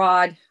a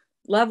broad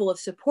level of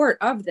support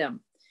of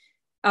them.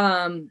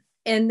 And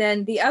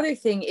then the other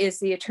thing is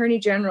the Attorney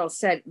General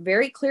said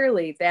very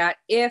clearly that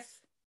if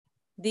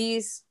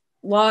these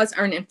laws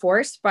aren't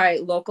enforced by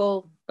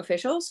local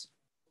officials,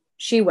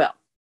 she will.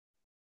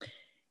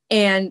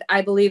 And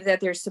I believe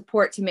that there's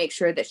support to make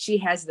sure that she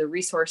has the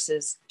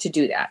resources to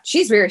do that.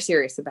 She's very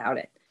serious about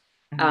it.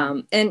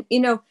 Mm-hmm. And,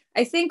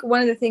 I think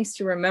one of the things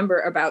to remember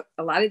about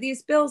a lot of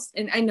these bills,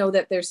 and I know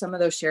that there's some of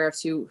those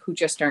sheriffs who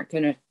just aren't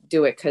going to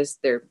do it because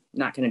they're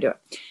not going to do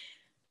it.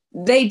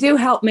 They do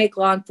help make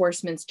law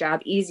enforcement's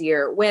job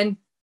easier. When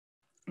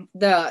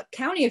the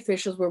county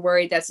officials were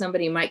worried that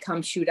somebody might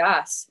come shoot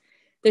us,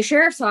 the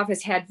sheriff's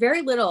office had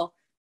very little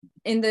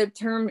in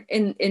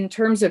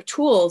terms of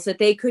tools that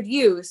they could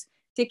use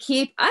to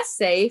keep us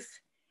safe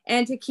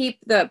and to keep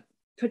the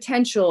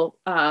potential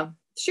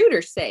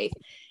shooters safe.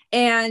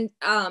 And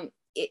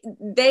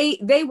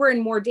they were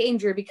in more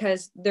danger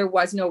because there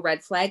was no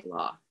red flag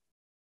law,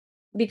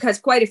 because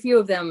quite a few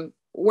of them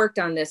worked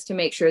on this to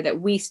make sure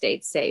that we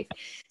stayed safe.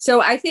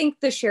 So I think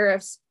the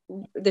sheriffs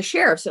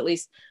at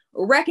least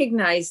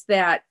recognize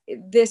that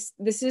this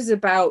is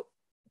about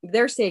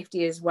their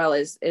safety as well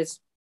as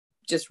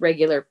just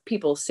regular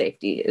people's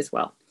safety as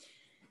well.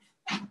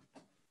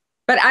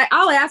 But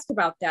I'll ask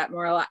about that,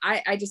 Marla.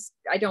 I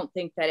don't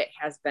think that it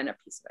has been a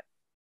piece of it.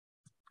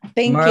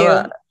 Thank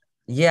you.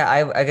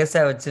 Yeah, I guess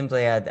I would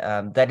simply add,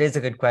 that is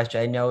a good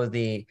question. I know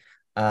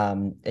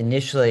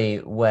initially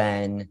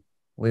when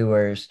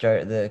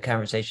the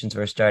conversations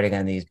were starting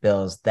on these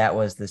bills, that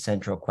was the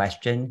central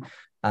question.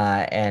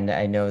 And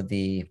I know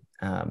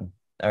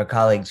our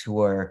colleagues who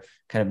were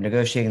kind of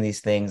negotiating these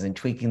things and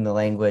tweaking the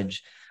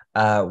language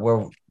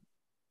were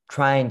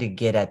trying to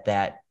get at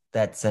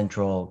that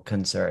central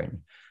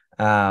concern.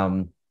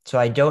 So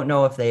I don't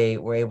know if they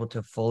were able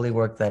to fully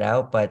work that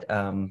out, but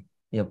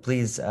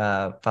please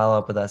follow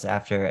up with us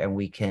after, and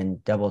we can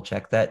double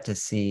check that to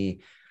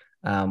see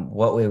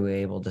what we were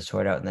able to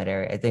sort out in that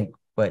area. I think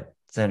what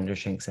Senator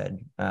Schenck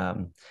said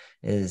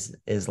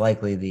is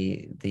likely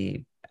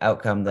the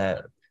outcome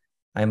that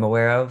I'm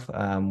aware of,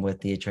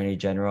 with the Attorney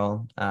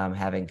General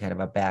having kind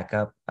of a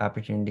backup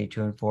opportunity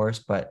to enforce,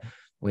 but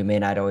we may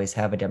not always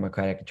have a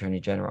Democratic Attorney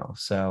General.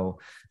 So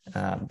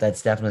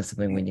that's definitely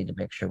something we need to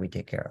make sure we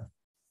take care of.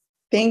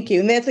 Thank you.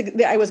 And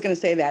I was going to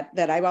say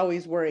that I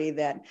always worry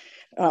that,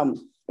 I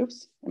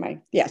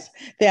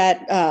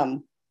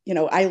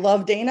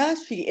love Dana.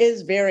 She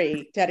is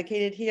very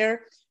dedicated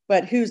here,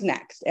 but who's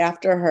next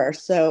after her?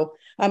 So,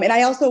 and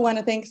I also want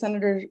to thank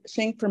Senator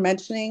Schenck for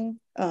mentioning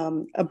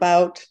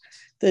about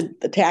the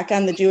attack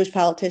on the Jewish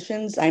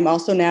politicians. I'm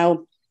also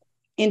now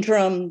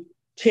interim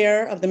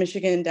chair of the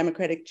Michigan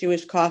Democratic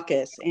Jewish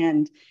Caucus,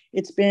 and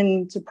it's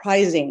been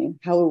surprising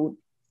how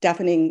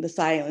deafening the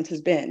silence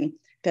has been,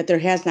 that there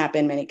has not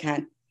been many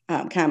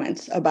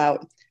comments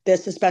about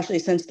this, especially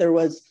since there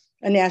was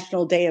a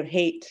National Day of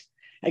Hate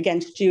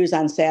against Jews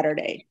on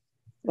Saturday,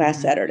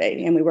 last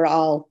Saturday, and we were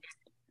all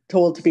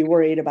told to be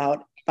worried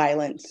about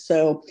violence.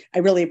 So I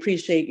really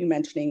appreciate you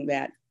mentioning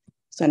that,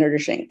 Senator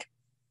Schenck.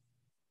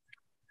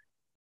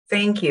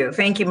 Thank you,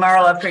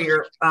 Marla,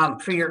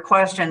 for your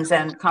questions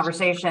and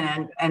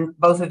conversation, and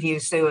both of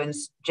you, Sue and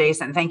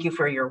Jason. Thank you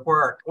for your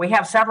work. We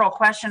have several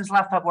questions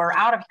left, but we're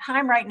out of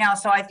time right now.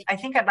 So I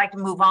think I'd like to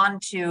move on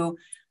to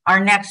our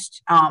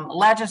next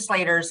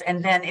legislators,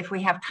 and then if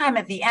we have time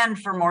at the end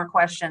for more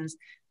questions,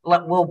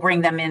 we'll bring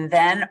them in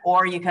then.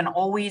 Or you can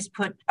always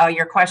put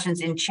your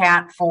questions in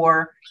chat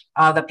for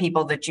the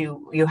people that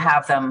you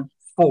have them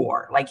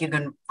for. Like you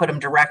can put them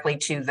directly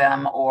to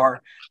them,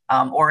 or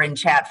in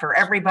chat for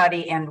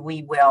everybody, and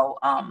we will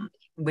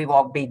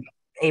be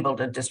able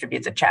to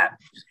distribute the chat.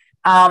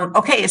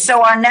 Okay,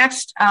 so our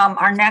next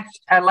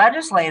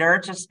legislator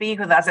to speak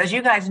with us, as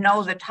you guys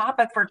know, the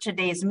topic for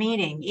today's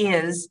meeting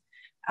is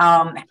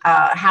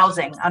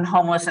housing and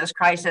homelessness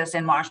crisis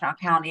in Washtenaw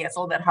County. It's a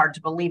little bit hard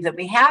to believe that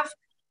we have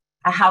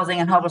a housing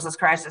and homelessness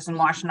crisis in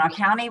Washtenaw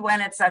County when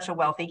it's such a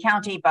wealthy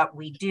county, but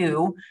we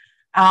do.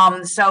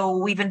 So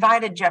we've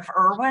invited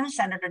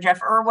Senator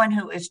Jeff Irwin,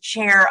 who is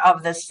chair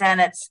of the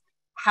Senate's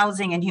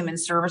Housing and Human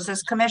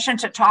Services Commission,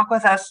 to talk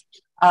with us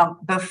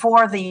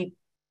before the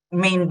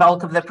main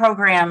bulk of the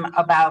program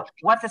about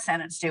what the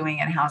Senate's doing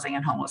in housing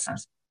and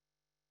homelessness.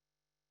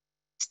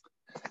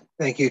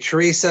 Thank you,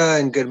 Teresa,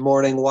 and good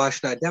morning,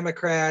 Washtenaw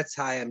Democrats.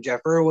 Hi, I'm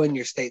Jeff Irwin,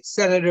 your state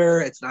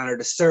senator. It's an honor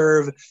to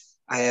serve.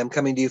 I am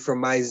coming to you from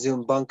my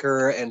Zoom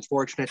bunker and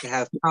fortunate to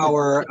have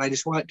power. I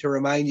just want to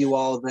remind you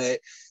all that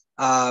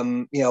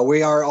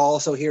we are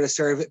also here to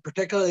serve,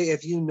 particularly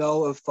if you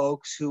know of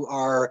folks who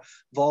are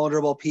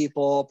vulnerable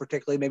people,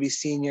 particularly maybe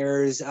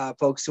seniors,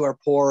 folks who are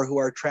poor, who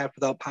are trapped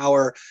without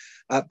power.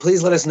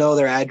 Please let us know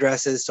their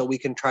addresses so we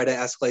can try to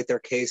escalate their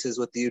cases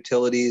with the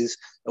utilities.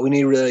 We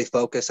need to really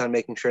focus on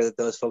making sure that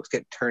those folks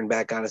get turned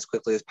back on as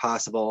quickly as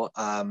possible.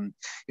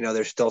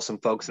 There's still some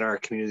folks in our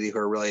community who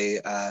are really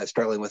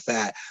struggling with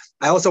that.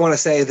 I also want to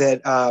say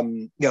that,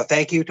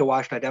 thank you to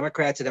Washtenaw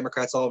Democrats and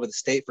Democrats all over the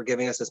state for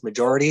giving us this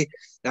majority.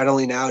 Not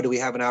only now do we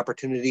have an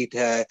opportunity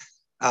to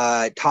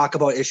talk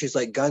about issues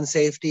like gun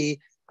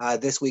safety.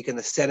 This week in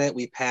the Senate,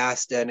 we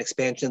passed an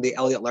expansion of the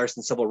Elliott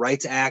Larson Civil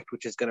Rights Act,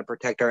 which is going to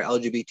protect our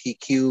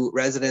LGBTQ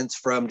residents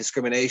from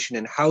discrimination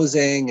in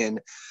housing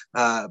and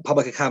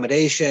public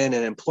accommodation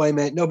and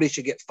employment. Nobody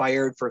should get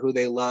fired for who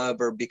they love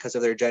or because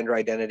of their gender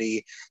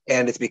identity.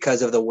 And it's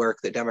because of the work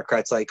that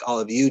Democrats like all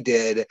of you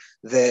did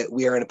that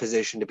we are in a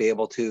position to be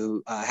able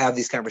to have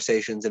these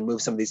conversations and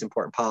move some of these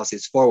important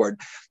policies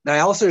forward. Now, I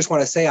also just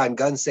want to say on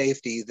gun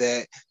safety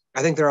that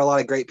I think there are a lot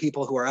of great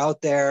people who are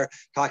out there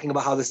talking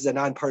about how this is a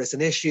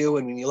nonpartisan issue.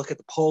 And when you look at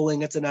the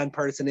polling, it's a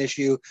nonpartisan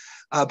issue.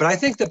 But I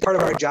think that part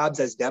of our jobs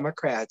as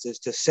Democrats is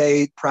to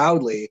say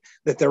proudly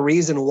that the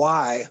reason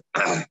why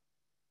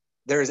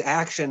there's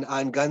action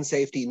on gun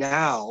safety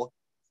now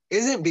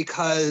isn't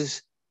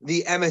because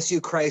the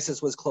MSU crisis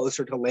was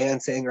closer to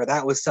Lansing or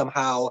that was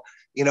somehow,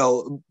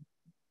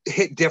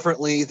 hit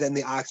differently than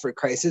the Oxford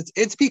crisis.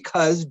 It's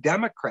because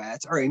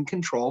Democrats are in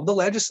control of the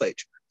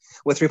legislature.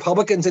 With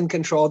Republicans in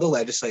control of the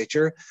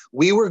legislature,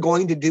 we were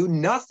going to do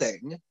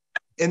nothing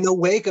in the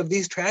wake of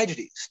these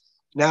tragedies.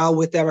 Now,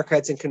 with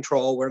Democrats in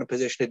control, we're in a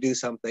position to do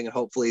something, and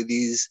hopefully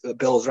these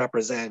bills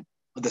represent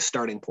the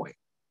starting point.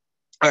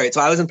 All right,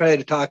 so I was invited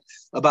to talk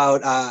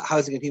about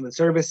housing and human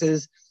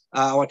services.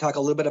 I want to talk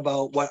a little bit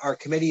about what our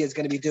committee is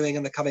going to be doing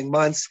in the coming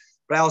months.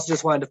 But I also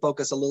just wanted to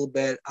focus a little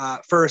bit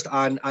first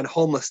on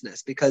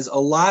homelessness, because a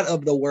lot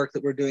of the work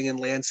that we're doing in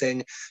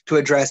Lansing to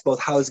address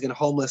both housing and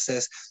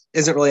homelessness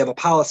isn't really of a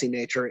policy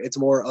nature. It's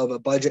more of a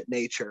budget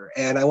nature.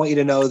 And I want you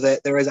to know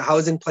that there is a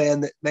housing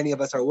plan that many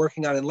of us are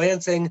working on in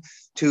Lansing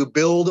to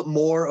build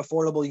more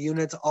affordable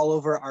units all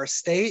over our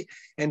state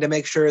and to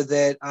make sure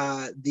that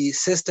the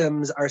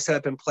systems are set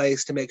up in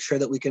place to make sure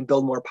that we can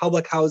build more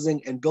public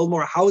housing and build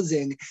more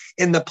housing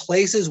in the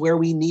places where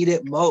we need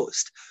it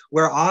most,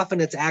 where often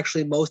it's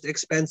actually most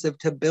expensive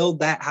to build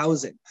that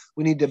housing.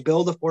 We need to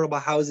build affordable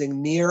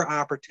housing near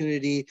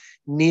opportunity,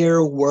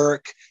 near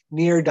work,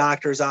 near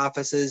doctors'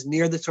 offices,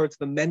 near the sorts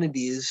of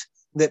amenities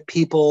that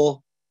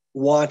people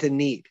want and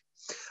need.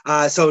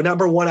 So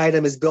number one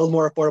item is build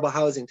more affordable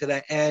housing. To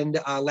that end,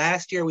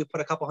 last year we put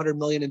a couple $100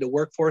 million into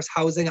workforce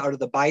housing out of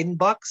the Biden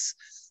bucks.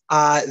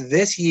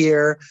 This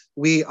year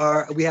we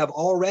have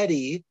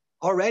already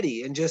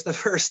in just the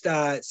first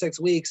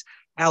 6 weeks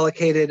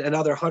allocated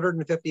another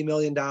 $150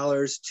 million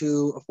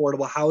to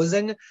affordable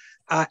housing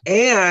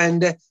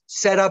and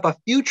set up a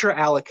future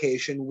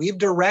allocation. We've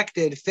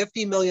directed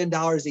 $50 million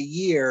a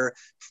year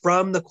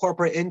from the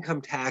corporate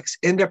income tax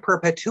into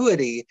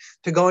perpetuity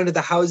to go into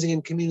the Housing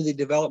and Community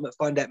Development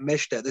Fund at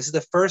MISTA. This is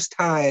the first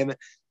time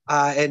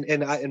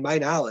in my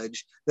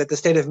knowledge that the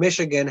state of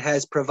Michigan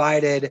has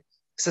provided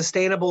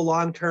sustainable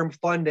long-term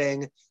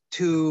funding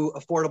to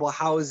affordable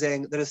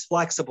housing that is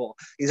flexible.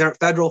 These aren't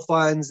federal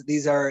funds.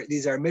 These are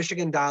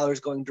Michigan dollars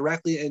going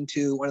directly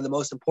into one of the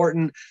most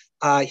important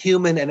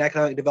human and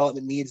economic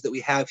development needs that we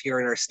have here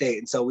in our state.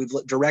 And so we've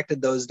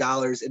directed those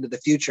dollars into the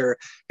future,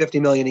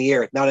 $50 million a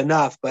year. Not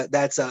enough, but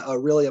that's a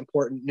really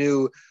important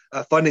new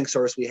funding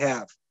source we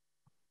have.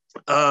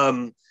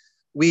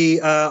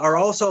 We are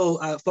also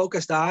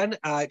focused on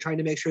trying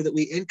to make sure that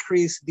we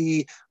increase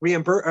the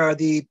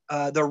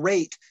the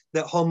rate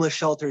that homeless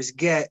shelters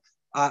get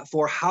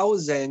for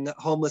housing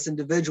homeless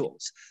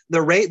individuals.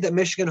 The rate that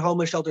Michigan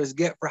homeless shelters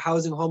get for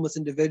housing homeless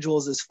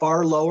individuals is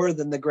far lower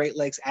than the Great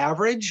Lakes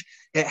average.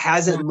 It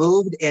hasn't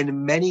moved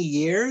in many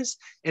years,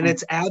 and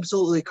it's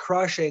absolutely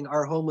crushing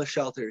our homeless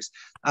shelters.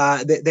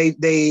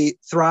 They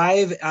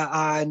thrive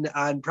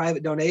on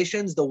private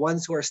donations. The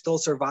ones who are still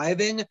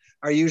surviving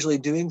are usually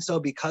doing so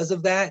because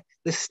of that.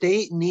 The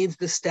state needs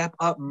to step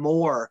up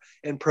more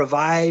and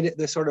provide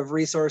the sort of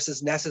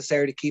resources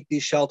necessary to keep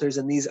these shelters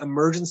and these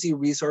emergency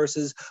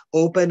resources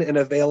open and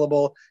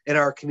available in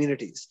our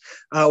communities.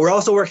 We're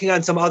also working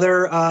on some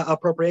other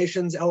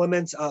appropriations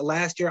elements.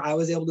 Last year, I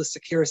was able to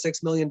secure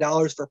 $6 million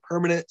for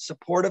permanent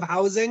supportive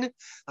housing.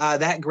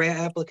 That grant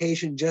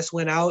application just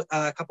went out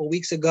a couple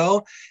weeks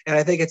ago, and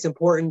I think it's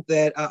important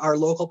that our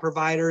local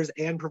providers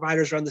and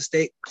providers around the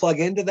state plug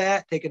into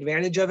that, take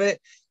advantage of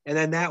it. And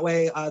then that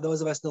way,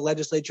 those of us in the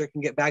legislature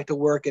can get back to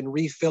work and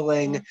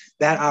refilling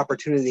that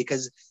opportunity,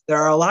 because there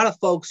are a lot of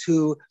folks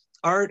who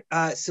aren't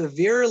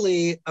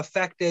severely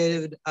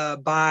affected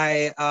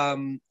by,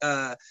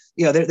 they're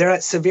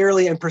not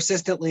severely and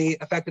persistently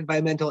affected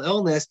by mental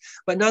illness,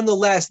 but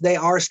nonetheless, they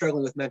are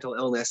struggling with mental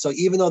illness. So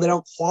even though they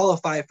don't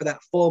qualify for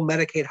that full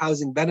Medicaid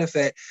housing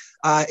benefit,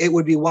 it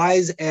would be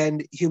wise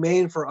and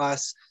humane for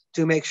us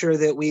to make sure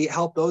that we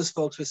help those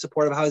folks with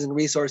supportive housing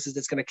resources.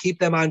 It's going to keep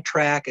them on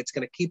track. It's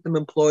going to keep them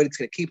employed. It's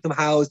going to keep them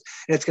housed.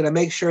 And it's going to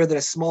make sure that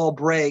a small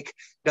break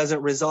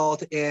doesn't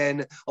result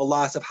in a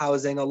loss of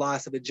housing, a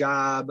loss of a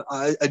job,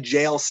 a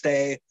jail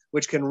stay,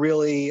 which can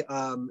really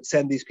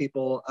send these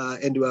people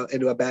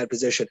into a bad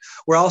position.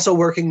 We're also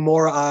working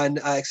more on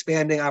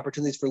expanding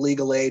opportunities for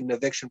legal aid and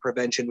eviction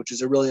prevention, which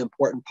is a really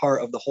important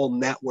part of the whole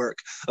network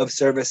of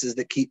services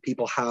that keep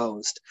people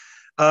housed.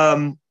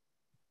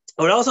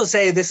 I would also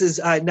say this is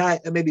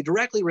not maybe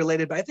directly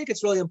related, but I think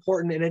it's really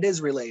important, and it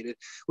is related,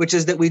 which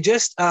is that we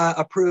just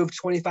approved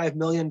 $25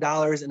 million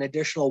in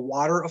additional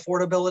water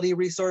affordability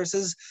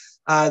resources.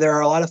 There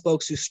are a lot of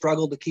folks who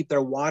struggle to keep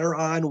their water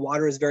on.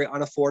 Water is very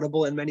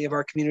unaffordable in many of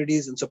our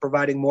communities, and so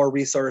providing more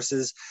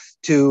resources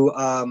to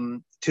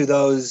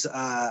those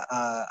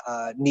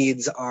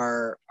needs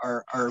are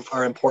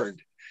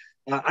important.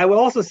 I will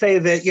also say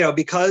that,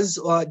 because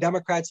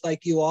Democrats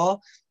like you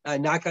all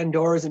knocked on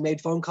doors and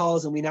made phone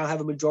calls, and we now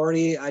have a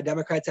majority,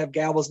 Democrats have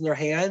gavels in their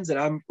hands, and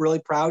I'm really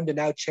proud to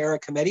now chair a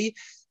committee.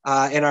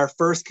 In our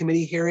first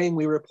committee hearing,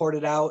 we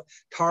reported out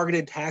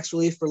targeted tax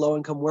relief for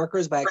low-income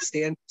workers by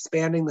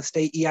expanding the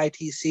state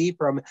EITC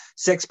from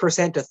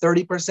 6% to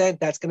 30%.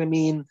 That's going to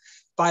mean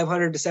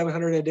 $500 to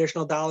 $700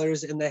 additional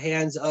dollars in the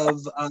hands of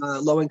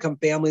low-income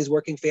families,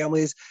 working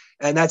families,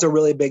 and that's a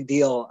really big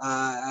deal.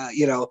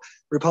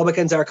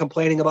 Republicans are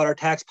complaining about our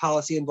tax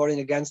policy and voting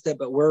against it,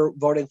 but we're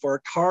voting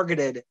for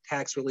targeted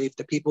tax relief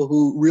to people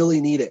who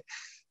really need it.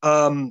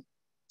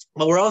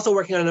 But we're also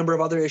working on a number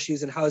of other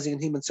issues in housing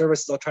and human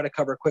services I'll try to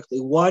cover quickly.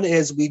 One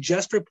is we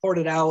just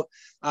reported out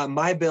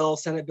my bill,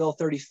 Senate Bill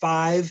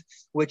 35,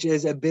 which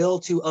is a bill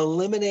to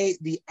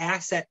eliminate the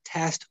asset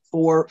test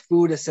for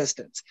food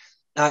assistance.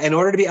 In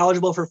order to be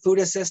eligible for food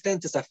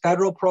assistance, it's a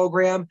federal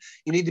program.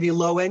 You need to be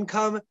low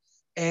income.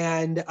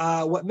 And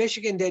what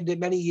Michigan did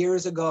many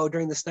years ago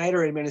during the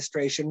Snyder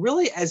administration,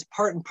 really as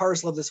part and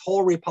parcel of this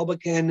whole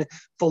Republican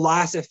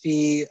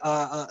philosophy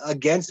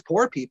against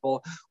poor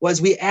people,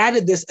 was we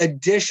added this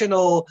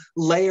additional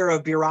layer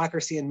of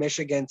bureaucracy in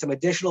Michigan, some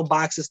additional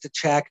boxes to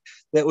check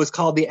that was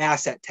called the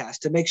asset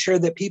test, to make sure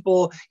that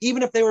people,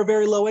 even if they were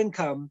very low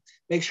income,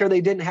 make sure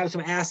they didn't have some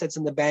assets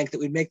in the bank that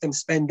would make them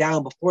spend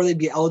down before they'd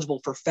be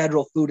eligible for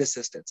federal food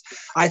assistance.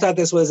 I thought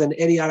this was an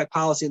idiotic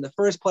policy in the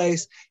first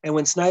place. And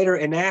when Snyder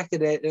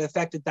enacted it, it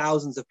affected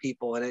thousands of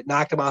people, and it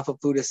knocked them off of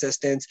food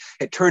assistance.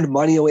 It turned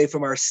money away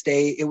from our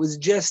state. It was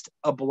just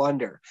a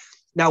blunder.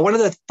 Now, one of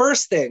the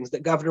first things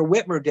that Governor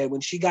Whitmer did when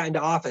she got into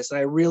office, and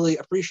I really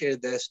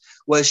appreciated this,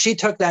 was she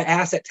took that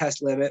asset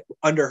test limit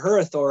under her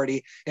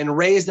authority and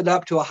raised it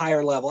up to a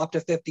higher level, up to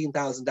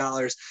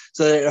 $15,000,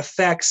 so that it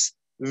affects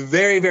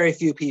very, very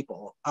few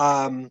people.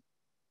 And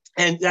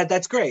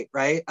that's great,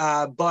 right?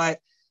 But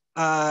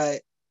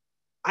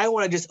I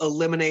want to just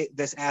eliminate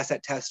this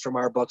asset test from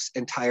our books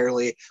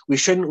entirely. We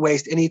shouldn't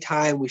waste any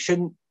time. We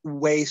shouldn't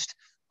waste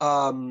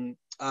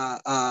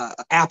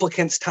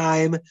applicants'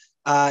 time,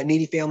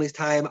 needy families'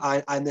 time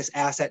on this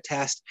asset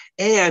test.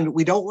 And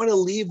we don't want to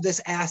leave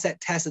this asset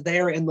test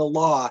there in the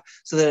law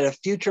so that a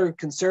future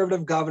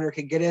conservative governor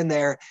can get in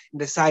there and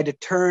decide to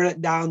turn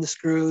down the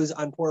screws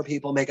on poor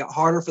people, make it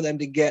harder for them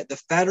to get the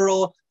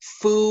federal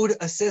food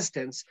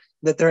assistance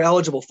that they're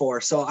eligible for.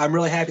 So I'm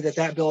really happy that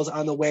that bill is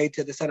on the way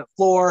to the Senate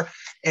floor.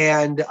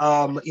 And,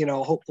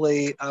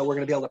 hopefully we're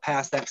going to be able to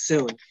pass that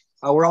soon.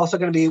 We're also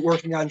going to be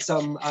working on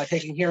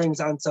taking hearings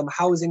on some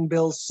housing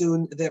bills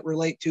soon that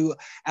relate to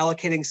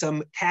allocating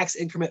some tax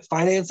increment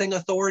financing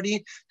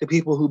authority to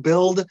people who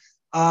build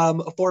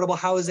affordable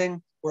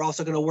housing. We're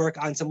also going to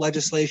work on some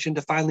legislation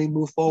to finally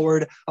move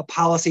forward a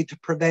policy to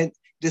prevent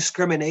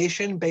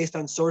discrimination based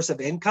on source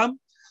of income.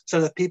 So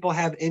that if people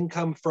have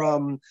income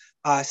from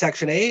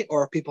Section 8,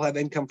 or if people have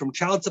income from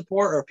child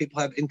support, or if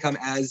people have income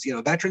as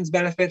veterans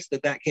benefits,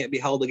 that can't be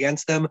held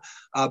against them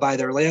by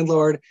their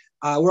landlord.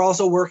 We're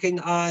also working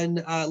on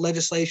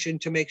legislation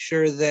to make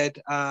sure that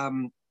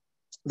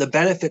the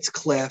benefits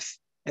cliff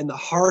and the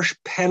harsh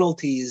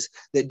penalties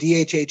that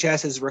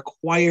DHHS is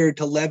required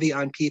to levy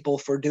on people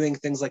for doing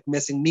things like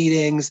missing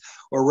meetings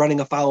or running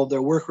afoul of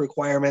their work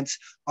requirements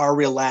are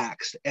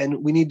relaxed.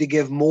 And we need to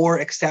give more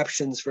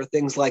exceptions for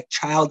things like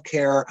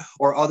childcare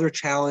or other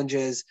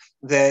challenges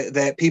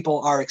that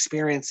people are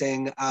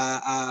experiencing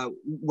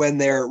when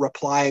they're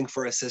applying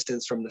for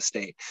assistance from the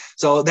state.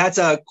 So that's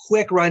a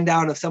quick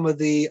rundown of some of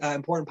the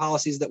important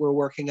policies that we're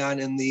working on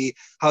in the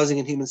Housing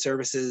and Human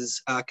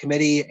Services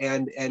Committee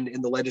and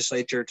in the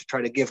legislature to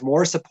try to give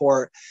more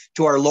support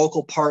to our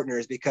local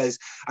partners, because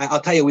I'll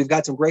tell you, we've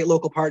got some great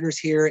local partners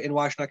here in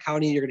Washtenaw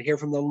County. You're going to hear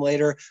from them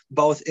later,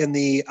 both in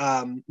the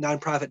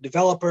nonprofit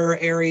developer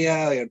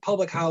area and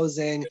public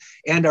housing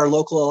and our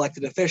local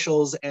elected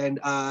officials. And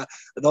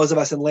those of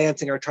us in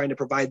Lansing are trying to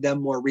provide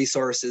them more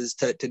resources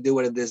to do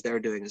what it is they're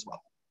doing as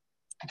well.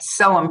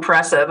 So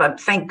impressive.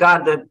 Thank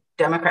God the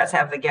Democrats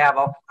have the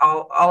gavel.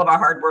 All of our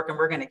hard work, and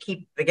we're going to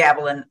keep the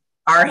gavel in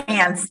our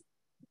hands.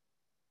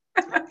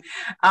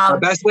 The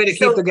best way to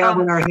keep the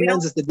gavel in our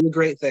hands is to do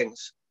great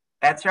things.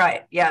 That's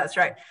right. Yeah, that's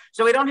right.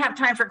 So we don't have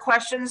time for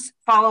questions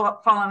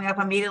following up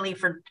immediately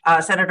for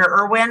Senator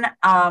Irwin,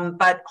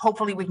 but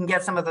hopefully we can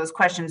get some of those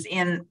questions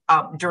in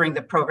during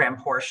the program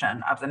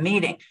portion of the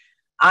meeting.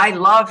 I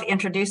love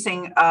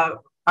introducing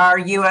our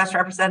U.S.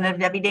 Representative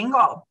Debbie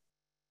Dingell.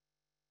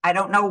 I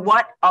don't know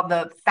what of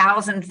the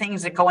 1,000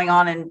 things that are going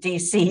on in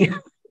D.C.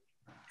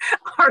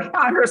 our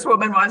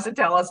Congresswoman wants to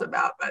tell us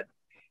about, but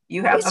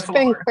you have the floor.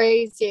 It's been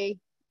crazy.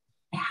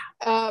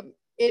 Yeah.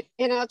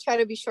 And I'll try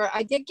to be short.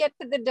 I did get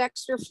to the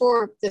Dexter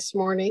Forum this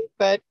morning,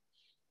 but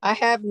I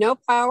have no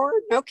power,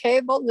 no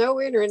cable,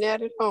 no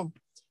internet at home.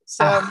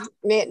 So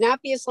may it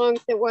not be as long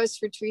as it was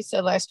for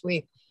Teresa last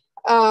week.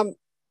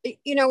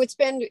 It's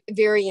been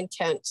very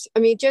intense. I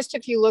mean, just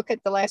if you look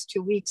at the last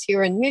 2 weeks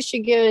here in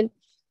Michigan,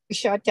 we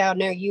shot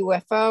down a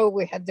UFO.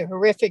 We had the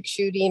horrific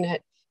shooting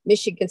at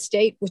Michigan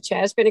State, which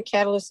has been a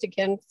catalyst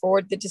again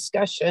for the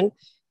discussion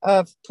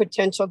of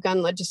potential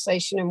gun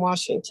legislation in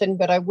Washington,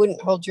 but I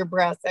wouldn't hold your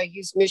breath. I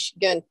use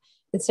Michigan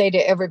and say to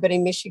everybody,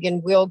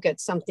 Michigan will get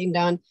something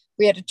done.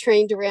 We had a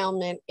train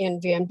derailment in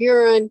Van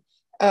Buren.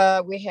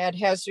 We had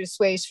hazardous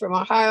waste from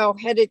Ohio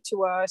headed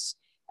to us.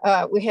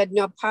 We had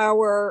no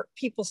power.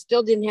 People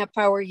still didn't have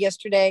power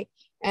yesterday,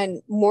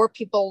 and more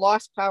people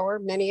lost power,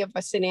 many of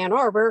us in Ann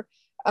Arbor,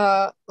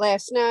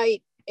 last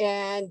night.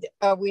 And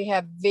we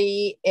have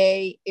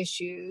VA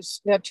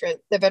issues, the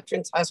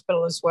Veterans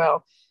Hospital as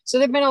well. So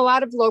there've been a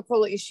lot of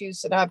local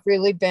issues that I've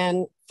really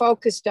been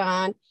focused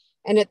on.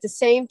 And at the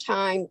same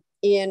time,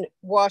 in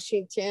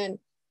Washington,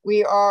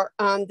 we are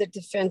on the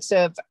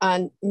defensive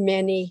on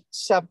many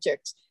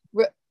subjects.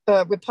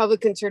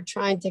 Republicans are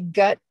trying to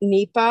gut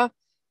NEPA,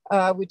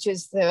 which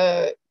is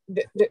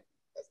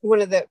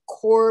one of the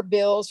core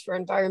bills for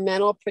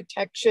environmental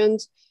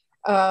protections.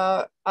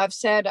 I've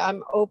said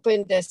I'm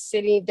open to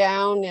sitting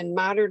down and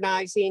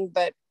modernizing,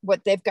 but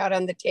what they've got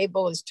on the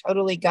table is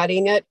totally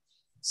gutting it.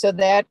 So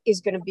that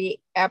is going to be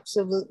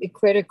absolutely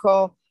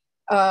critical.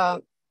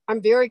 I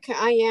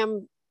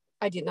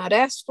did not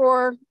ask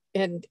for,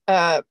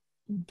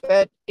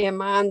 but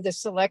am on the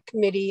select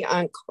committee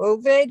on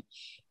COVID,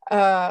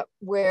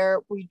 where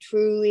we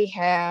truly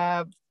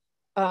have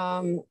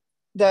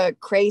the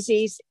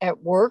crazies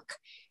at work.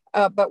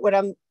 But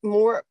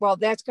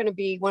that's going to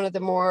be one of the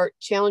more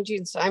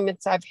challenging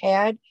assignments I've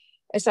had.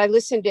 As I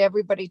listened to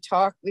everybody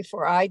talk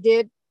before I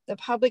did, the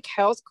public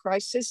health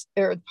crisis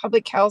or the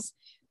public health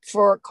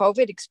for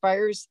COVID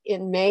expires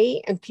in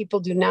May, and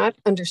people do not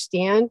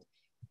understand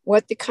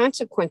what the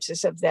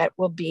consequences of that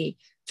will be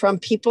from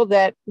people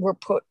that were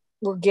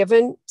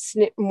given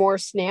more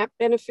SNAP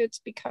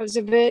benefits because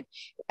of it,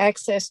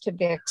 access to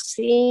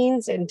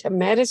vaccines and to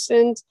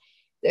medicines.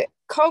 The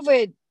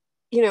COVID,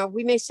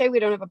 we may say we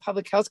don't have a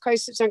public health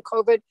crisis on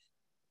COVID.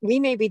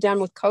 We may be done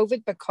with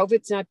COVID, but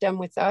COVID's not done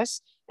with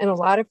us. And a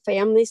lot of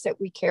families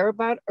that we care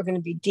about are going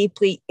to be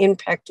deeply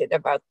impacted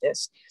about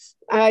this.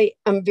 I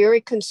am very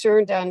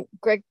concerned on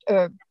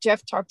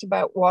Jeff talked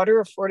about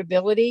water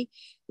affordability.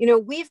 You know,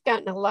 we've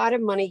gotten a lot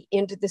of money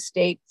into the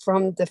state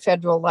from the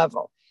federal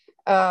level.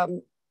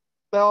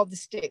 All the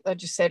state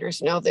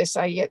legislators know this.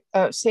 I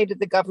say to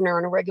the governor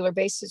on a regular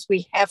basis,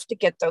 we have to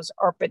get those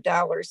ARPA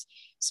dollars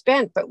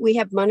spent, but we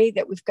have money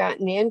that we've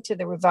gotten into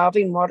the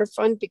revolving water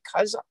fund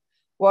because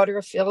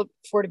water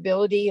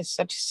affordability is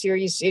such a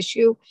serious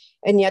issue.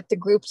 And yet the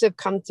groups have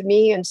come to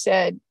me and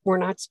said, we're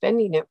not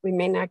spending it. We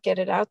may not get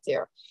it out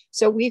there.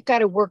 So we've got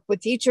to work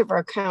with each of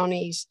our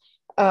counties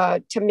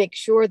to make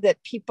sure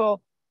that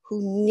people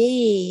who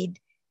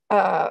need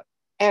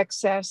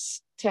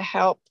access to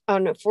help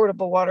on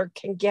affordable water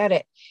can get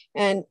it.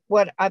 And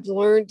what I've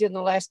learned in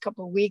the last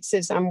couple of weeks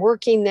is I'm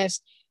working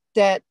this,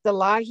 that the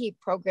LAHI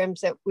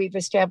programs that we've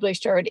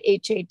established are at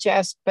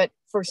HHS, but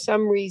for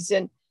some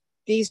reason,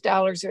 these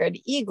dollars are at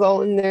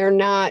Eagle and they're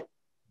not,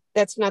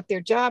 that's not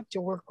their job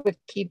to work with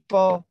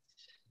people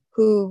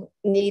who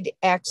need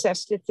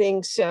access to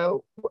things.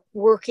 So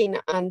working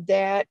on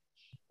that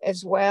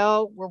as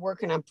well. We're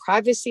working on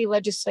privacy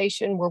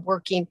legislation.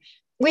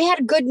 We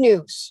had good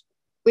news.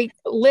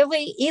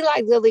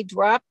 Eli Lilly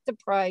dropped the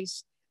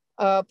price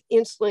of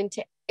insulin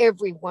to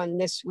everyone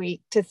this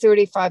week to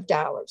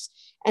 $35.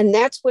 And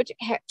that's what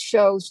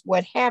shows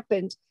what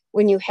happens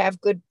when you have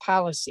good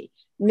policy.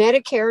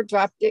 Medicare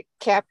dropped it,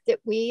 capped it.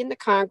 We in the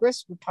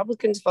Congress,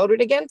 Republicans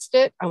voted against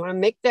it. I want to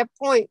make that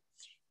point,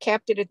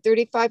 capped it at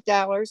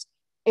 $35.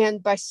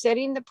 And by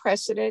setting the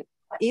precedent,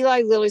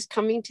 Eli Lilly's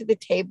coming to the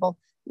table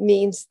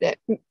means that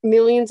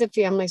millions of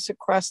families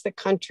across the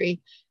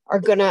country are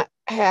going to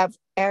have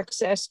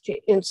access to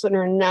insulin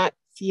or not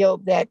feel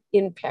that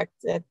impact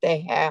that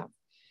they have.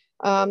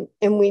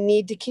 And we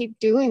need to keep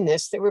doing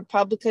this. The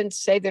Republicans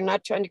say they're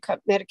not trying to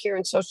cut Medicare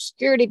and Social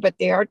Security, but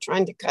they are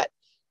trying to cut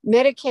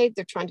Medicaid.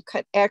 They're trying to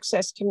cut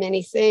access to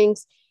many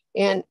things.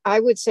 And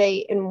I would say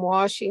in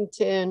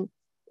Washington,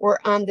 we're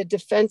on the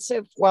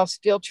defensive while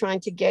still trying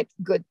to get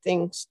good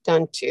things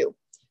done too.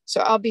 So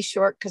I'll be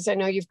short because I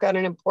know you've got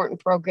an important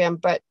program,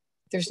 but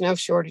there's no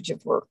shortage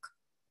of work.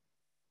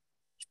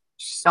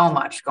 So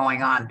much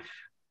going on.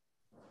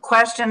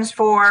 Questions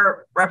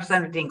for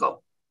Representative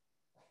Dingell?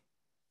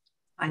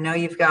 I know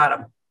you've got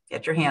them.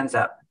 Get your hands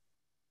up.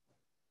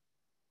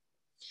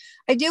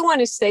 I do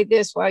want to say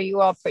this while you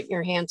all put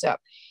your hands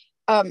up.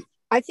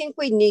 I think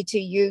we need to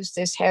use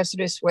this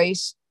hazardous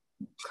waste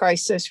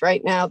crisis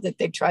right now that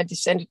they tried to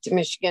send it to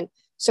Michigan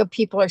so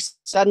people are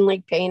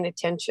suddenly paying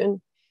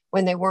attention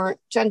when they weren't.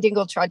 John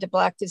Dingell tried to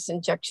block this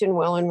injection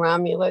well in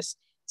Romulus.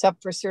 It's up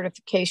for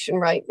certification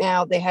right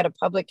now. They had a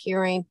public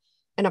hearing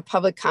and a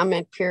public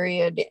comment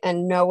period,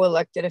 and no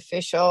elected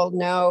official,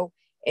 no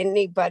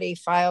anybody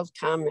filed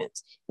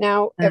comments.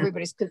 Now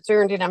everybody's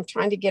concerned and I'm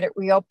trying to get it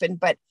reopened,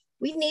 but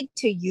we need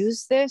to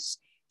use this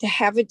to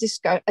have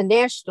a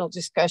national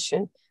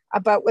discussion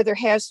about whether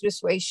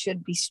hazardous waste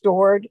should be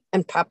stored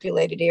in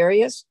populated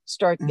areas,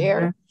 start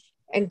there,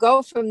 and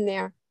go from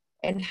there.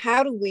 And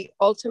how do we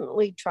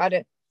ultimately try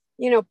to,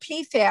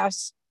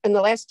 PFAS in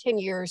the last 10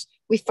 years,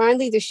 we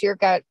finally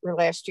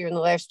last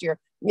year,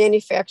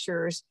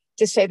 manufacturers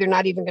to say they're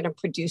not even going to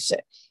produce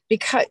it.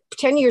 Because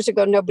 10 years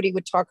ago, nobody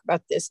would talk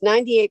about this.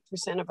 98%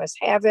 of us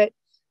have it.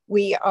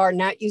 We are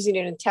not using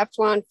it in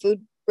Teflon.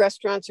 Food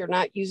restaurants are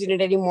not using it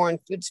anymore in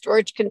food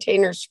storage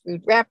containers,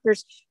 food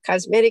wrappers.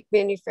 Cosmetic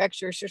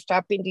manufacturers are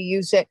stopping to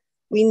use it.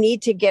 We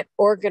need to get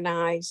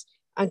organized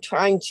on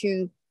trying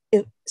to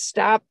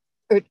stop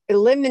or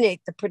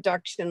eliminate the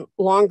production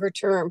longer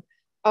term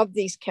of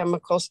these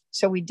chemicals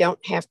so we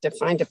don't have to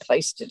find a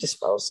place to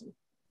dispose them.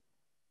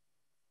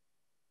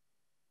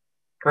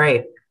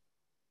 Great.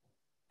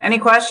 Any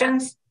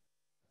questions?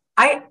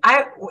 I,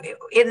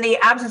 in the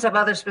absence of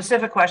other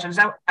specific questions,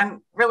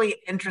 I'm really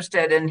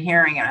interested in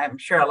hearing, and I'm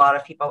sure a lot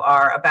of people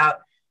are, about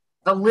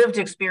the lived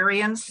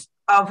experience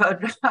of a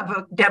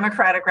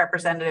Democratic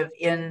representative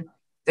in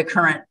the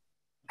current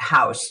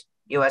House,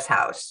 U.S.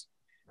 House.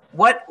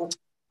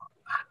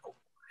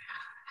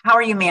 How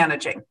are you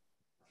managing?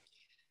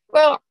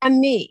 Well, I'm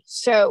me.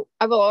 So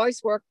I will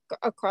always work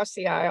across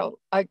the aisle.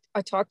 I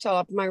talk to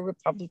all of my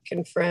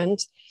Republican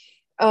friends.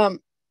 I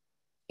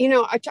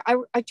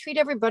treat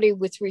everybody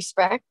with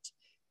respect.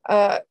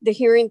 The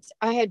hearings,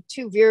 I had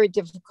two very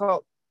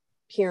difficult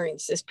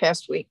hearings this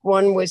past week.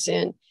 One was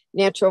in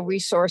natural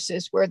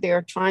resources where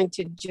they're trying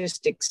to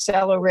just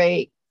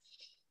accelerate.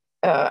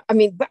 Joe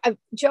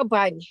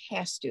Biden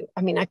has to.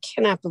 I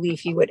cannot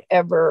believe he would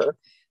ever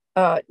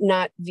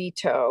not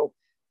veto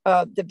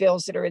the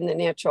bills that are in the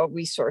Natural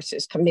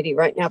Resources Committee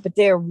right now, but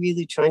they are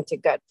really trying to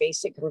gut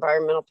basic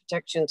environmental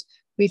protections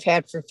we've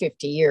had for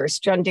 50 years.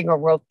 John Dingell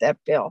wrote that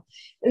bill.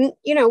 And,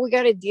 we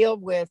got to deal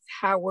with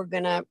how we're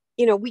going to,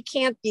 we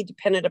can't be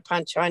dependent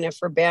upon China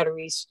for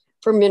batteries,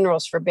 for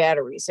minerals for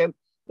batteries. So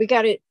we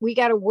got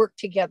to work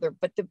together,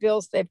 but the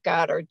bills they've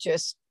got are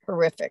just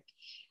horrific.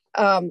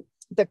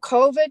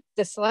 The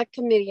select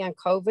committee on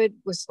COVID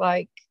was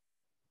like,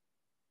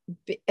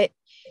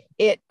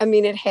 it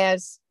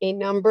has a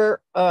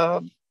number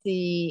of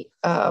the,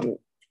 I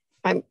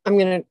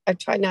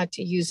try not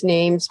to use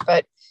names,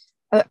 but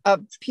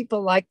of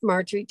people like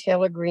Marjorie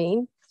Taylor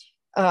Greene,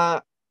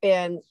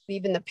 and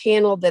even the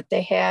panel that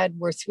they had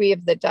were three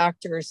of the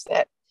doctors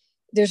that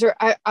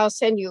I'll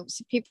send you,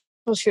 people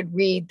should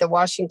read the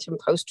Washington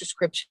Post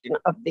description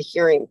of the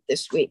hearing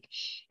this week.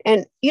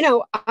 And, you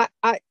know,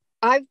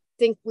 I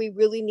think we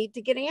really need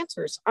to get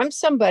answers. I'm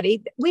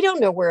somebody, we don't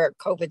know where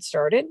COVID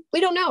started. We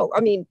don't know.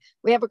 I mean,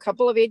 we have a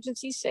couple of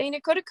agencies saying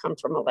it could have come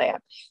from a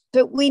lab,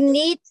 but we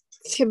need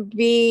to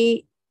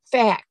be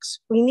facts.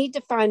 We need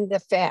to find the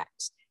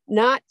facts,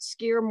 not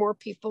scare more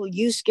people,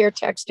 use scare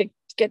text to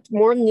get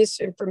more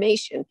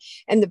misinformation.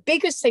 And the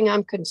biggest thing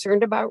I'm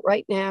concerned about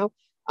right now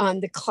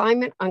on the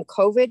climate on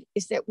COVID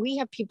is that we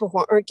have people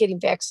who aren't getting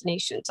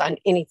vaccinations on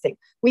anything.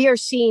 We are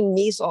seeing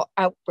measles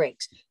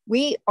outbreaks.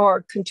 We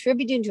are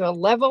contributing to a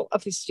level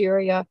of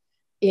hysteria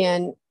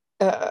in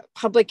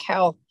public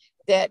health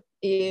that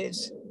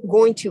is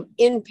going to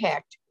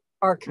impact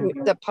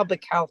the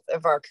public health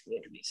of our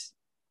communities.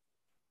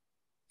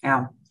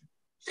 Yeah.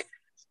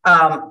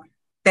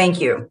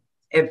 Thank you.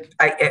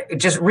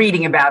 Just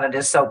reading about it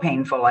is so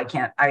painful.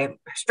 I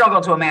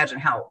struggle to imagine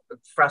how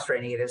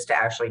frustrating it is to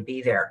actually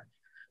be there.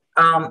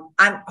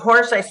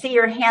 Horace, I see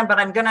your hand, but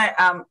I'm going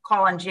to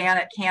call on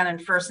Janet Cannon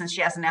first since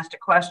she hasn't asked a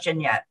question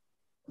yet.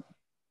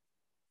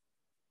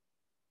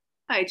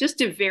 Hi,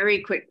 just a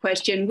very quick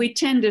question. We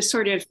tend to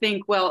sort of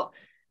think, well,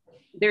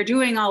 they're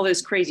doing all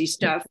this crazy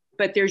stuff,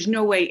 but there's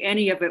no way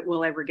any of it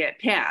will ever get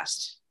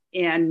passed.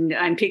 And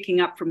I'm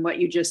picking up from what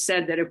you just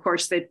said that, of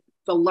course, that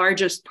the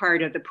largest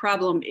part of the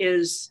problem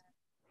is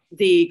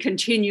the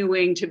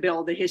continuing to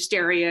build the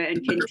hysteria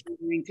and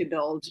continuing to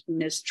build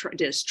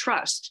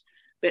distrust.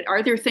 But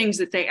are there things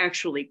that they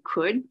actually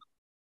could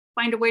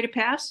find a way to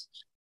pass?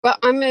 Well,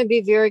 I'm going to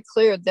be very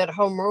clear that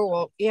home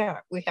rule, yeah,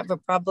 we have a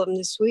problem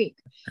this week.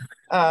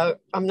 I'm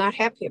not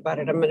happy about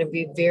it. I'm going to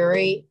be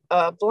very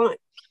blunt.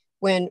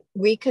 When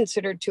we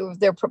considered two of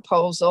their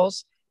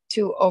proposals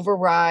to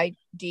override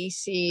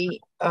DC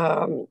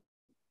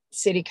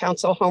City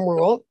Council home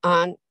rule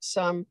on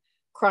some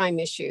crime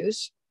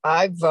issues,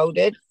 I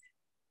voted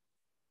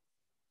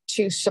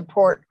to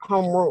support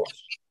home rule.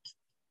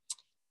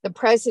 The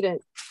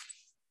president,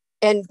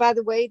 and by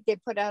the way, they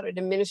put out an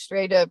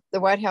administrative,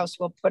 the White House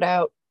will put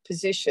out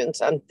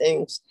positions on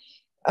things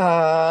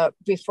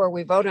before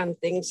we vote on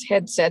things,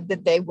 had said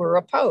that they were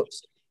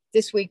opposed.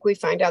 This week, we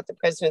find out the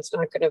president's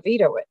not going to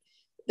veto it.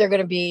 There are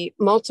going to be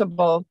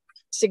multiple,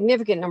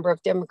 significant number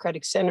of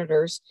Democratic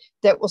senators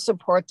that will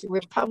support the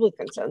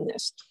Republicans on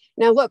this.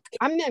 Now, look,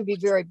 I'm going to be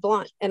very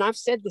blunt, and I've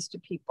said this to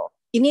people.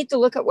 You need to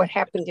look at what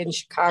happened in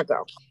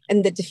Chicago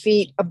and the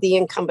defeat of the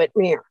incumbent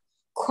mayor.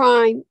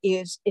 Crime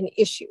is an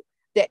issue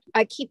that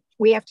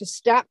we have to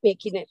stop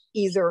making it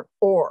either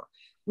or.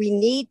 We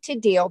need to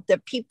deal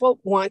that people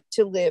want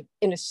to live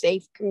in a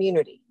safe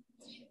community.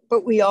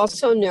 But we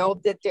also know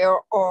that there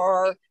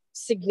are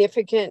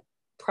significant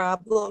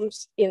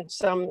problems in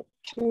some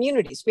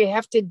communities. We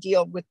have to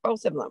deal with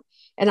both of them.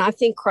 And I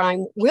think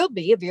crime will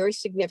be a very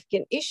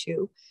significant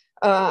issue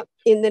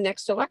in the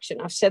next election.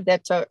 I've said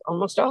that to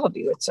almost all of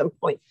you at some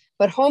point.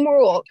 But home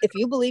rule, if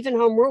you believe in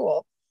home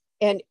rule,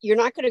 and you're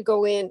not going to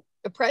go in,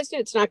 the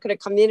president's not going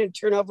to come in and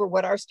turn over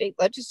what our state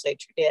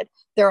legislature did.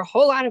 There are a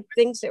whole lot of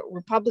things that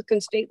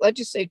Republican state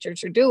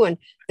legislatures are doing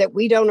that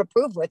we don't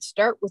approve with.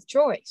 Start with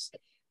choice.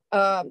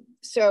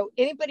 So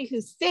anybody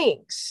who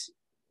thinks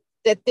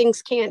that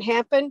things can't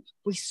happen,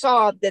 we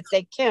saw that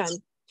they can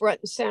front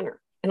and center.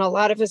 And a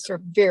lot of us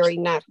are very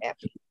not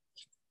happy.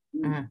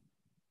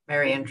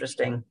 Very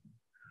interesting.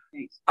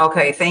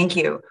 Okay, thank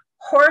you.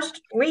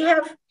 Horst,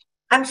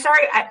 I'm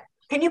sorry,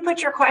 can you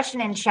put your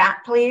question in chat,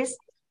 please?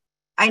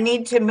 I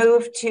need to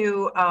move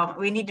to,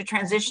 we need to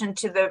transition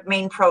to the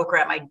main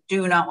program. I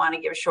do not want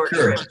to give short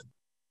shrift.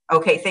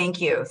 Okay,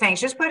 thank you. Thanks.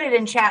 Just put it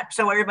in chat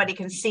so everybody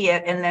can see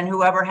it, and then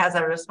whoever has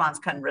a response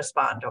can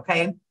respond,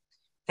 okay?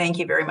 Thank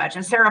you very much.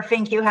 And Sarah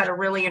Fink, you had a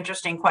really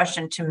interesting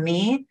question to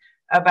me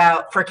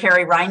for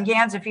Carrie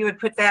Rheingans. If you would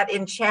put that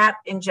in chat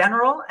in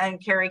general,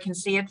 and Carrie can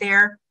see it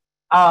there.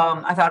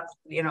 I thought,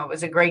 it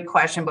was a great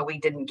question, but we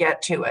didn't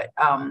get to it.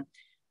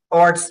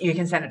 Or you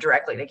can send it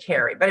directly to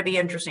Carrie, but it'd be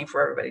interesting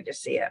for everybody to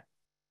see it.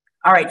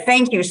 All right,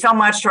 thank you so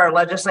much to our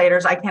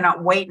legislators. I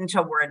cannot wait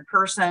until we're in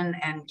person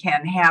and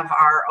can have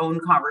our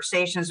own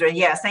conversations.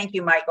 Yes, thank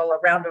you, Michael. A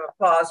round of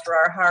applause for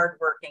our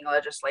hardworking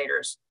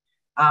legislators.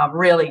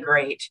 Really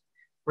great.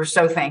 We're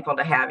so thankful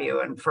to have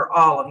you and for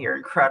all of your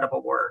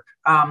incredible work.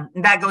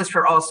 And that goes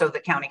for also the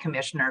county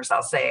commissioners,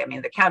 I'll say. I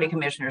mean, the county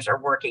commissioners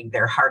are working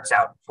their hearts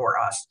out for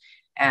us.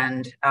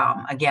 And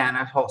again,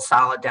 a whole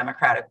solid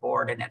Democratic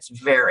board, and it's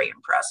very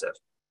impressive.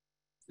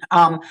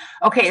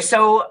 Okay,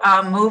 so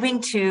moving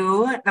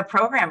to the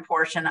program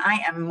portion,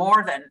 I am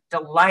more than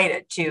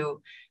delighted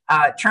to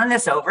turn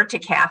this over to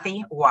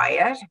Kathy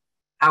Wyatt,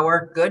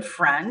 our good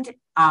friend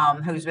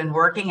who's been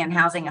working in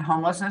housing and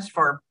homelessness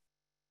for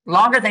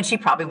longer than she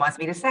probably wants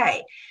me to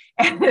say,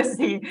 and is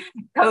the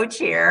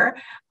co-chair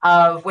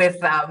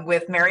with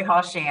Mary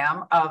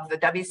Hall-Sham of the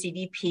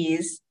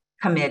WCDP's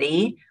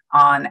Committee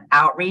on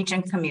Outreach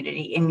and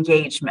Community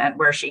Engagement,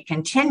 where she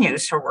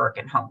continues her work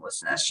in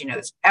homelessness. She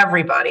knows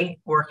everybody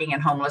working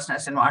in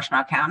homelessness in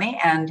Washtenaw County,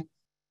 and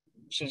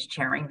she's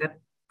chairing the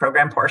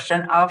program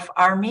portion of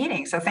our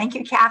meeting. So thank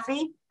you,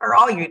 Kathy, for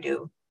all you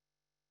do.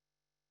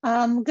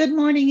 Good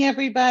morning,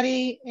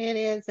 everybody. It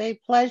is a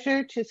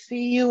pleasure to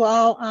see you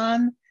all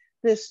on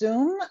this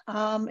Zoom.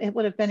 It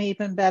would have been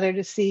even better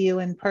to see you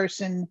in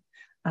person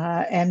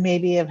and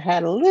maybe have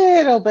had a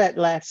little bit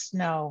less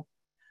snow.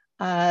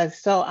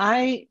 So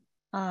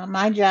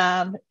my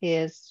job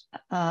is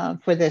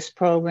for this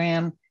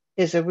program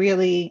is a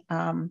really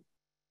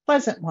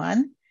pleasant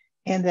one,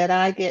 in that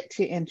I get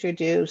to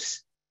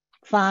introduce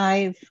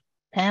 5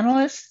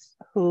 panelists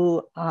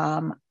who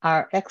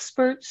are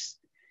experts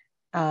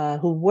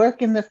who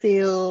work in the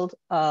field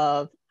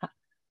of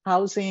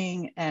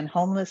housing and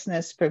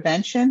homelessness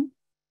prevention,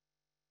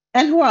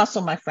 and who are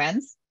also my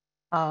friends.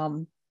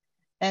 And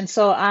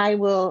so I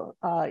will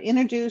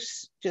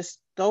introduce, just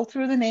go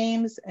through the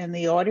names in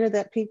the order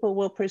that people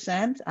will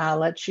present. I'll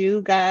let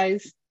you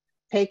guys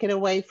take it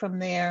away from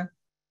there.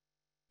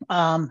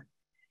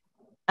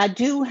 I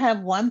do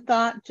have one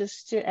thought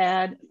just to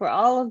add for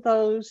all of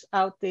those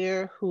out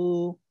there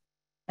who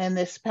in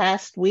this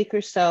past week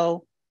or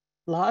so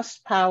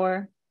lost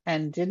power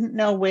and didn't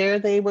know where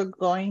they were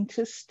going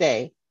to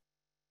stay,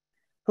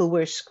 who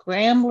were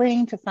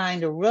scrambling to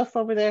find a roof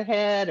over their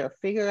head or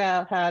figure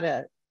out how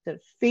to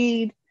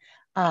feed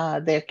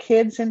their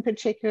kids in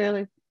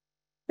particular.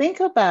 Think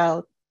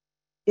about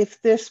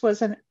if this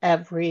was an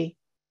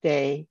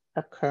everyday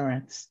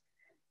occurrence,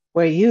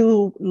 where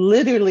you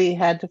literally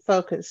had to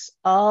focus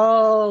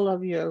all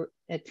of your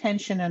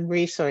attention and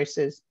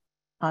resources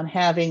on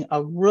having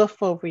a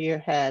roof over your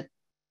head,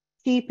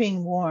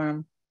 keeping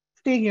warm,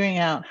 figuring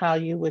out how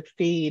you would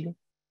feed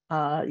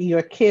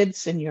your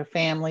kids and your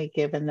family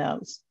given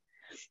those.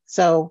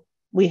 So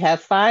we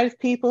have 5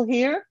 people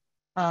here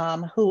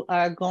who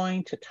are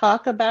going to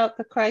talk about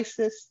the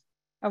crisis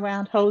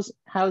around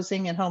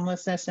housing and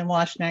homelessness in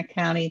Washtenaw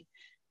County,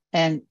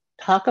 and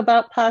talk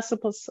about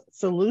possible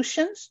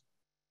solutions,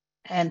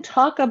 and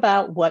talk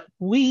about what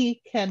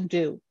we can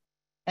do.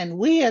 And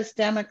we as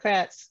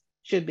Democrats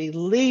should be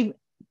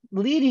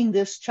leading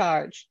this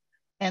charge.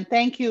 And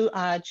thank you,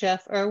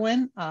 Jeff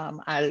Irwin. I'm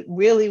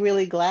really,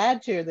 really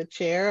glad you're the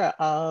chair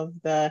of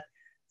the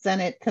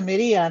Senate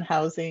Committee on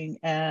Housing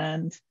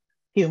and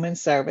Human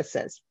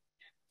Services.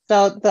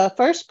 So the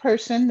first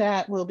person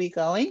that will be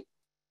going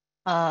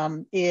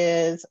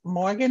is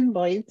Morgan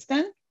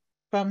Boydston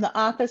from the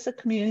Office of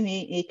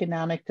Community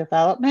Economic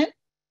Development.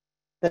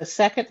 The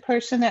second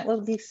person that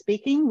will be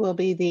speaking will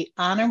be the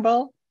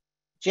Honorable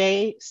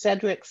J.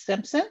 Cedric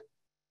Simpson.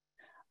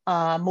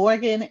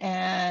 Morgan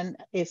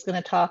is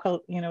going to talk,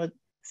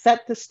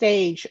 set the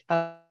stage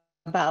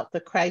about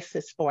the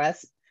crisis for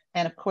us.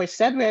 And of course,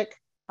 Cedric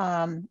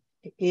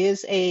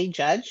is a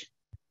judge,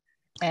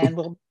 and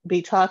we'll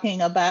be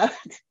talking about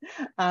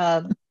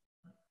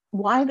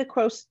why the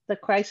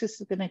crisis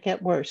is going to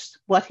get worse,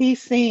 what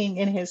he's seeing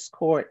in his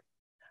court.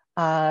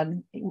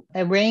 Judge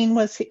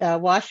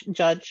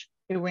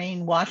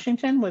Irene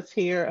Washington was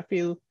here a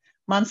few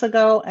months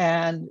ago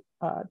and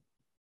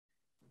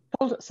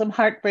told some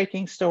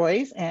heartbreaking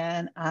stories,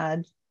 and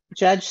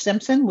Judge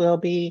Simpson will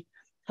be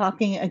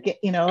talking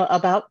again,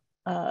 about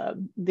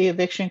the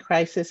eviction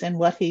crisis and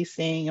what he's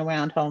seeing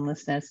around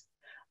homelessness.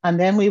 And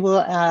then we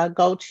will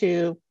go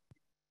to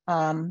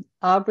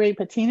Aubrey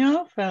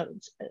Patino,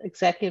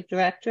 Executive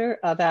Director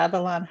of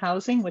Avalon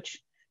Housing, which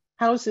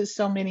houses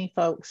so many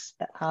folks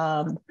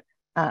and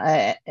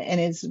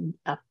is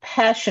a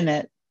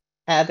passionate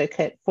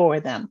advocate for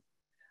them.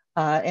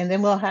 And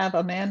then we'll have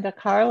Amanda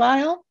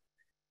Carlisle,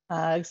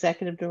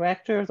 Executive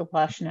Director of the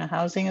Washtenaw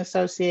Housing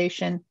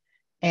Association,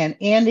 and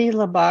Andy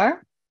Labar,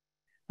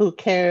 who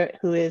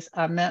is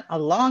a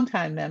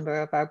longtime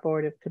member of our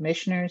Board of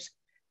Commissioners,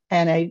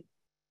 and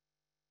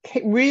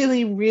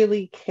really,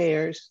 really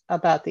cares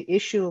about the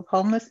issue of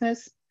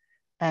homelessness,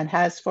 and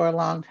has for a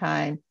long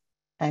time,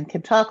 and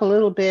can talk a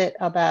little bit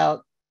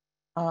about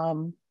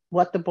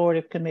what the Board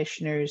of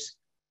Commissioners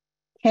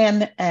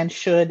can and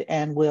should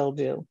and will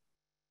do.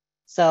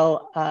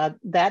 So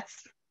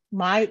that's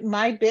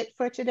my bit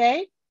for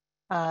today.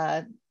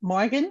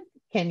 Morgan,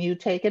 can you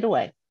take it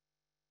away?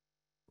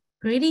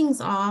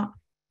 Greetings all.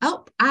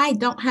 Oh, I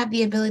don't have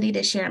the ability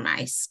to share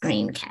my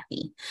screen,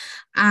 Kathy.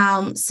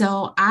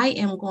 So I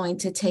am going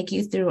to take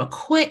you through a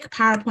quick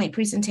PowerPoint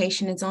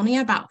presentation. It's only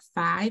about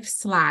 5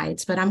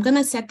 slides, but I'm going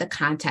to set the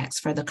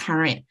context for the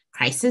current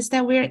crisis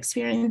that we're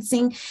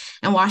experiencing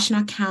in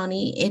Washtenaw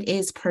County. It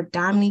is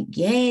predominantly,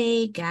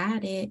 yay,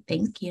 got it,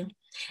 thank you.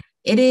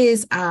 It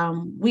is,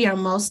 we are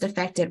most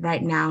affected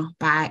right now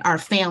by our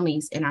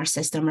families in our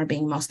system are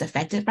being most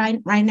affected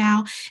right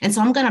now. And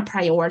so I'm going to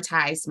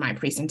prioritize my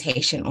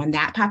presentation on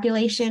that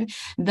population,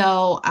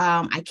 though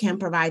I can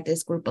provide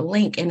this group a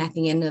link. And at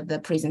the end of the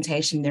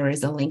presentation, there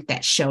is a link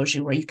that shows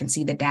you where you can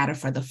see the data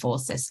for the full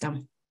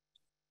system.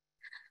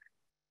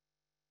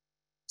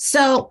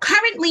 So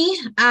currently,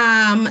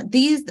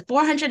 these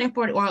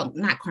 440, well,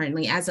 not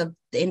currently, as of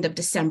the end of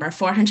December,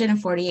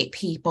 448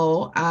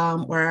 people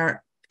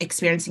were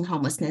experiencing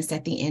homelessness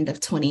at the end of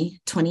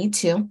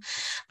 2022.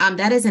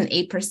 That is an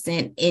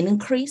 8%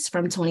 increase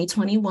from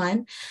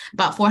 2021.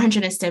 About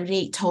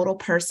 478 total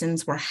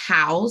persons were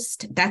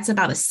housed. That's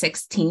about a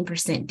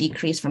 16%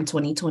 decrease from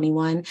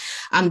 2021.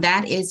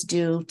 That is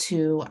due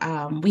to,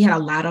 we had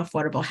a lot of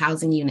affordable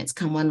housing units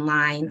come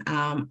online.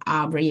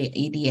 Aubrey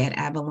ED at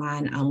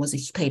Avalon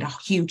played a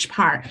huge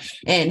part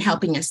in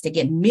helping us to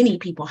get many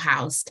people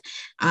housed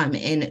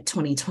in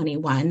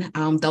 2021.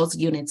 Those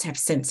units have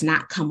since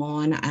not come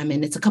on,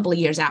 and it's a couple of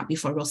years out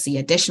before we'll see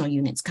additional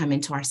units come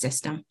into our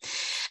system.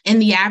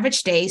 And the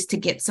average days to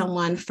get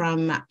someone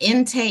from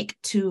intake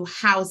to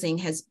housing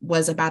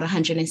was about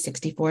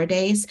 164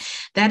 days.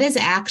 That is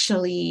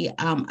actually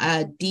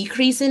a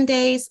decrease in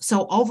days.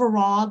 So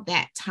overall,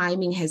 that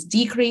timing has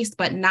decreased,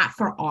 but not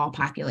for all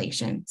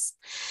populations.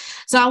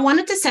 So I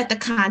wanted to set the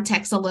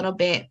context a little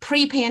bit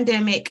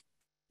pre-pandemic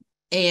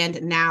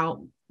and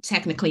now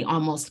technically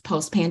almost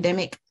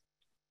post-pandemic.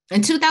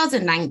 In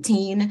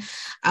 2019,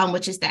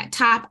 which is that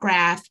top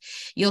graph,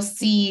 you'll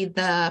see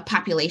the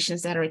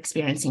populations that are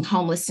experiencing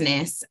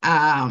homelessness.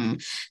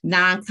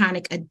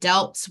 Non-chronic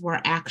adults were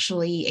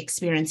actually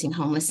experiencing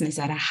homelessness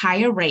at a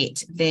higher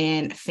rate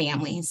than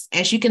families.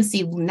 As you can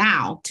see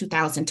now,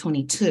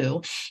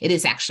 2022, it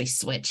is actually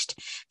switched.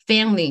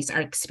 Families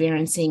are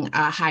experiencing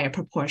a higher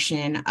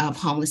proportion of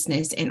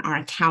homelessness in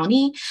our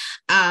county.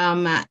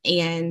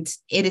 And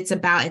it's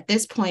about, at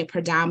this point,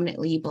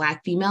 predominantly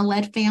Black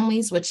female-led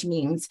families, which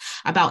means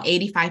about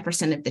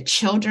 85% of the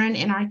children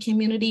in our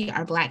community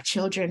are Black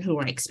children who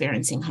are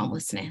experiencing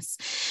homelessness.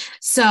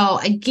 So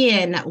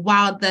again,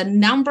 while the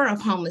number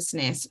of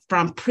homelessness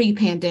from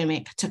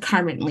pre-pandemic to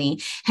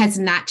currently has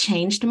not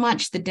changed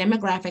much, the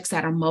demographics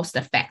that are most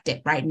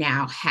affected right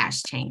now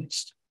has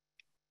changed.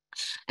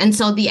 And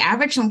so the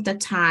average length of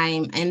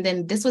time, and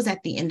then this was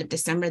at the end of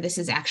December, this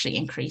has actually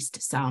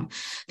increased some.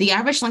 The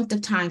average length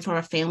of time for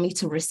a family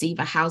to receive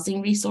a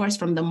housing resource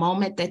from the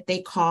moment that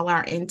they call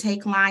our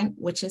intake line,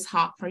 which is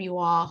HAWK for you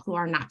all who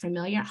are not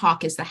familiar.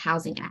 HAWK is the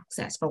housing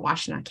access for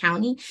Washtenaw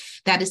County.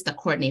 That is the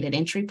coordinated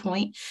entry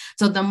point.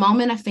 So the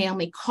moment a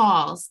family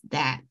calls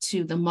that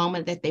to the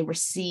moment that they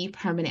receive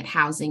permanent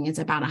housing is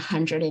about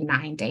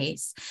 109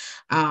 days.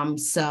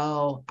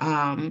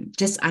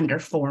 Just under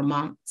 4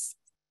 months.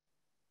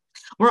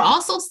 We're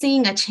also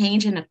seeing a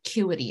change in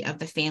acuity of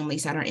the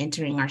families that are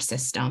entering our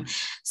system.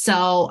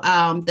 So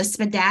the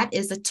SPDAT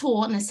is a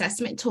tool, an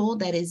assessment tool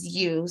that is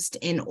used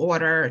in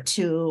order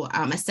to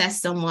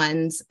assess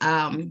someone's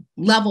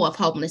level of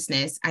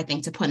homelessness, I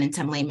think, to put in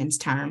some layman's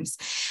terms.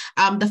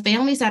 The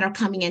families that are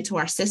coming into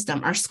our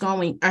system are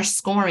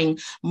scoring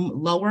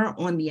lower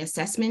on the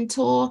assessment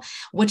tool,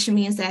 which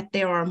means that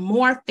there are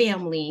more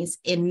families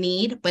in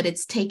need, but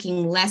it's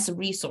taking less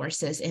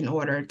resources in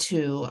order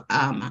to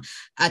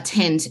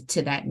attend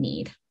to that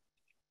need.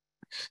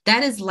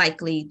 That is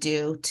likely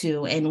due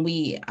to, and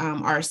we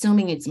are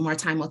assuming it's more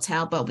time will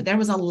tell, but there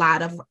was a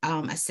lot of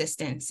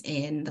assistance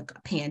in the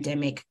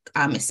pandemic,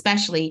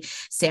 especially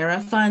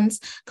SARA funds,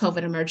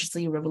 COVID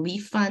emergency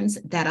relief funds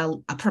that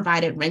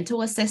provided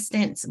rental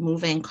assistance,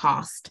 move-in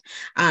cost,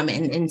 and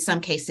in some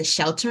cases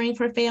sheltering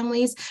for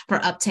families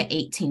for up to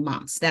 18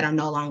 months that are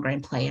no longer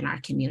in play in our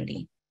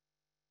community.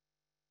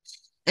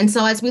 And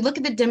so as we look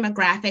at the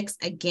demographics,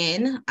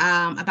 again,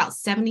 about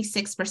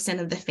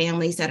 76% of the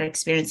families that are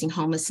experiencing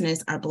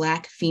homelessness are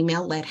Black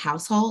female-led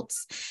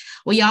households.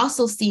 We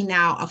also see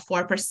now a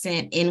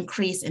 4%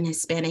 increase in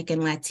Hispanic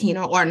and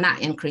Latino, or not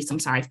increase, I'm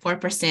sorry,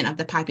 4% of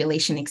the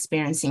population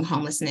experiencing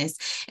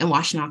homelessness in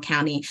Washtenaw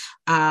County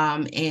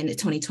in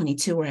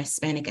 2022 were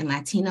Hispanic and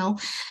Latino.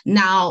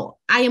 Now,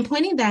 I am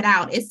pointing that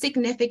out. It's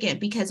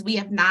significant because we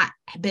have not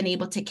been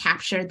able to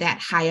capture that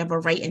high of a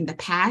rate in the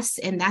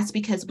past. And that's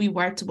because we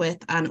worked with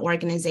an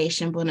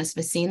organization, Buenos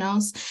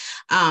Vecinos,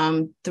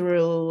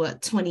 through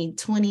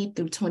 2020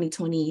 through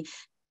 2020,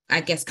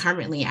 I guess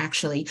currently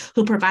actually,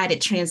 who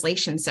provided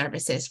translation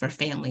services for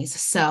families.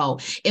 So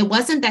it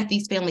wasn't that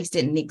these families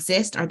didn't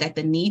exist or that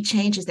the need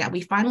changed, is that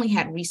we finally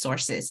had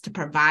resources to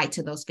provide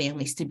to those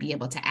families to be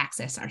able to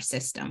access our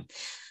system.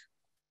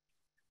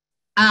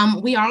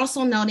 We are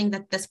also noting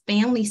that the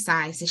family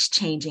size is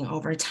changing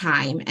over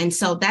time. And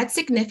so that's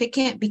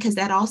significant because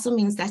that also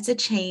means that's a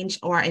change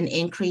or an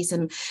increase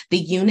in the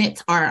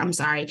units, or I'm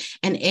sorry,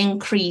 an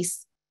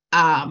increase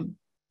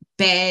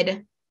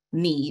bed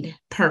need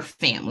per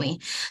family.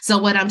 So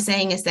what I'm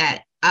saying is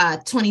that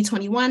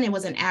 2021, it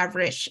was an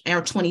average,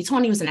 or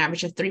 2020 was an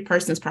average of 3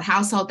 persons per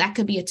household. That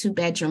could be a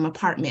 2-bedroom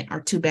apartment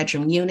or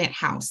 2-bedroom unit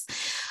house.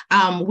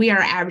 We are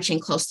averaging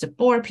close to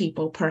 4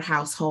 people per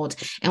household.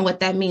 And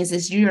what that means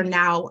is you are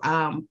now,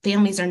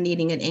 families are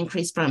needing an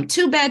increase from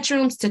 2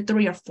 bedrooms to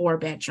 3 or 4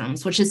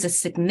 bedrooms, which is a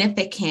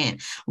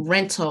significant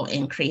rental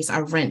increase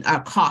or rent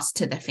cost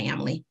to the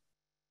family.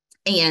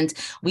 And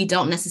we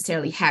don't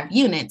necessarily have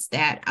units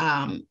that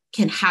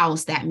can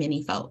house that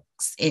many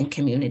folks in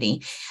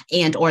community,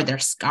 and or they're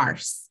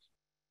scarce.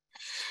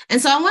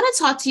 And so I want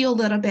to talk to you a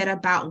little bit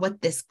about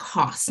what this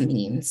cost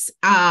means.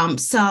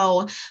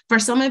 So for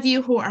some of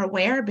you who are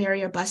aware,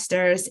 Barrier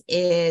Busters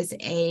is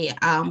a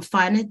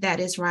fund that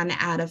is run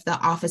out of the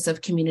Office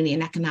of Community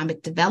and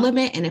Economic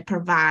Development, and it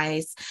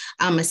provides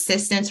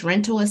assistance,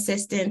 rental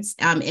assistance,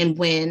 and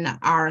when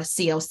our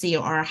COC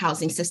or our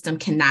housing system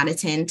cannot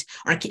attend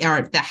or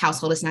the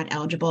household is not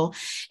eligible,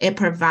 it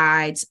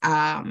provides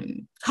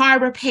car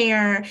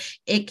repair.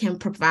 It can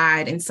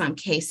provide, in some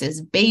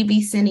cases,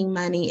 babysitting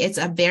money. It's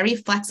a very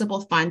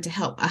flexible fund to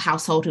help a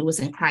household who was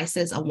in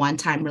crisis, a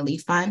one-time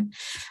relief fund.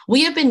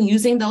 We have been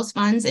using those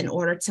funds in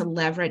order to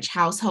leverage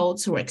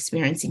households who are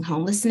experiencing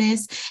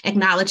homelessness,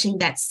 acknowledging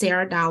that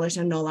SARA dollars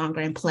are no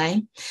longer in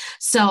play.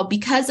 So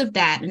because of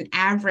that,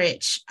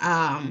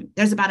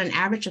 there's about an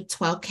average of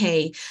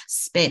 $12,000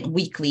 spent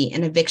weekly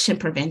in eviction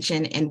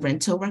prevention and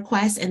rental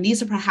requests. And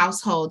these are for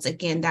households,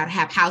 again, that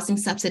have housing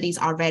subsidies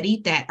already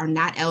that are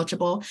not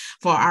eligible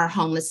for our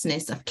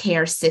homelessness of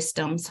care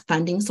systems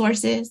funding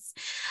sources.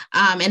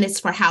 And it's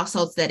for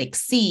households that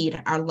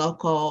exceed our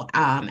local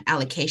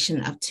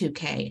allocation of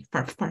 $2,000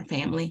 per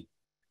family.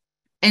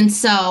 And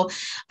so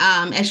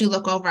as you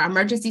look over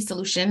emergency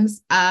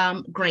solutions,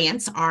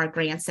 grants are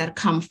grants that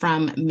come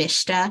from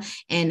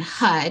MSHDA and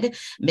HUD.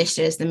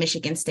 MSHDA is the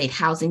Michigan State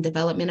Housing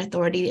Development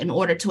Authority, in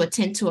order to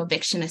attend to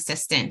eviction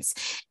assistance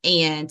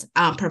and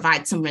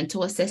provide some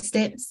rental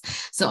assistance.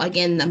 So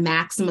again,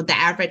 the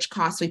average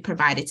cost we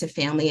provided to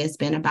family has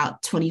been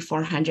about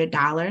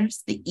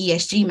 $2,400. The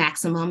ESG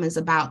maximum is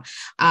about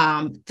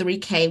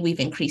 $3,000. We've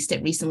increased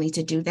it recently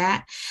to do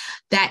that.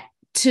 That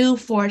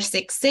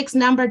 2466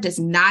 number does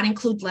not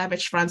include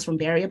leverage funds from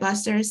Barrier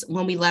Busters.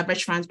 When we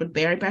leverage funds with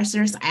Barrier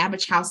Busters,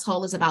 average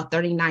household is about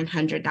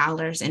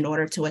 $3,900 in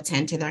order to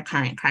attend to their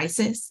current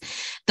crisis.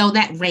 Though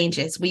that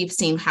ranges, we've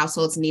seen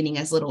households needing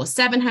as little as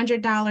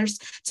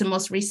 $700 to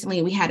most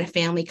recently, we had a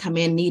family come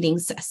in needing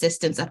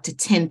assistance up to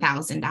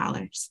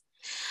 $10,000.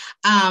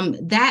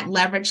 That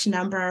leverage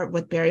number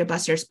with Barrier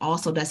Busters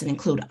also doesn't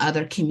include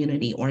other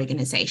community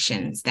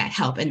organizations that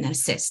help and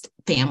assist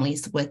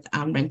families with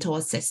rental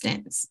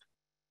assistance.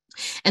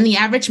 And the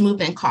average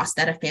move-in cost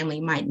that a family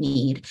might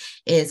need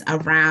is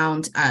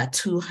around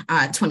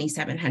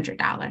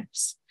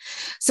 $2,700.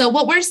 So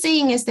what we're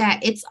seeing is that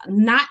it's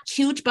not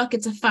huge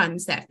buckets of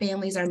funds that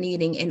families are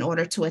needing in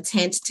order to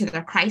attend to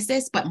their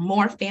crisis, but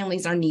more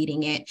families are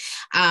needing it.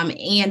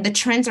 And the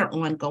trends are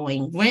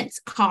ongoing. Rent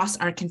costs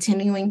are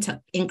continuing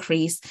to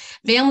increase.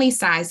 Family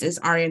sizes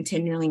are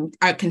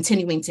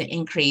continuing to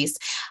increase,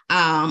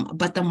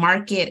 but the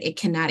market,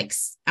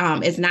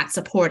 is not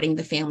supporting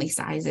the family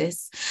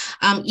sizes.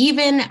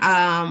 Even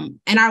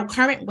in our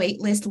current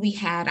wait list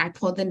I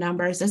pulled the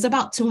numbers, there's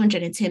about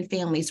 210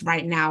 families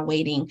right now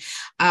waiting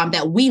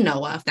that we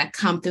know of that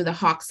come through the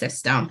HAWK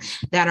system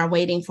that are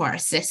waiting for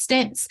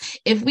assistance.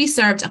 If we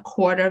served a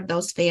quarter of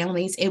those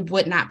families, it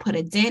would not put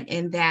a dent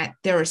in that.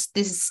 We're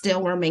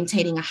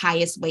maintaining a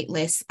highest wait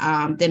list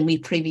than we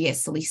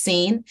previously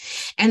seen.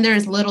 And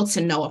there's little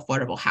to no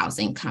affordable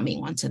housing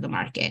coming onto the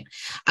market.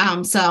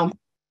 So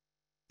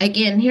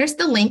again, here's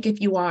the link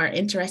if you are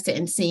interested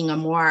in seeing a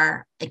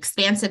more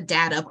expansive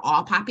data of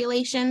all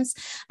populations,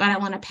 but I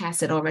want to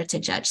pass it over to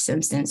Judge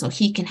Simpson so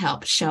he can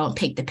help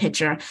paint the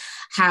picture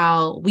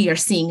how we are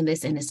seeing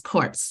this in his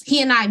courts.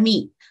 He and I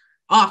meet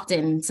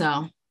often,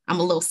 so I'm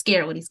a little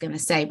scared what he's going to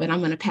say, but I'm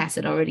going to pass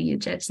it over to you,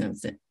 Judge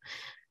Simpson.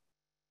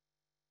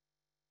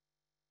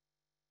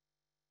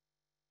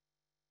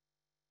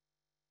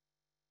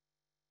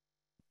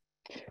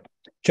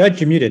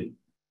 Judge, you're muted.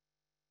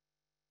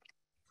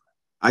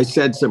 I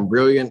said some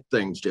brilliant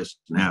things just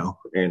now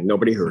and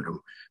nobody heard them.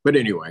 But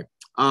anyway,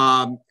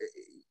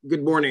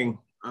 good morning.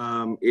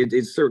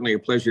 It's certainly a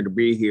pleasure to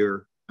be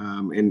here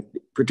and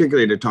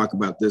particularly to talk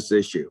about this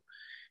issue.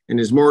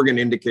 And as Morgan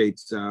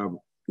indicates,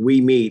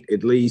 we meet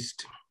at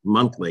least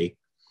monthly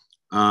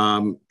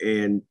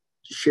and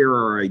share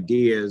our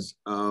ideas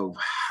of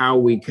how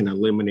we can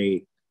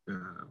eliminate,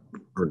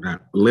 or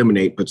not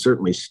eliminate, but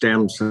certainly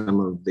stem some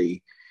of the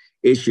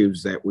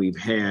issues that we've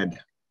had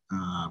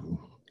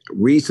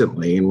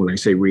recently, and when I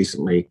say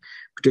recently,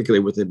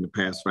 particularly within the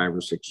past 5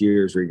 or 6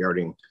 years,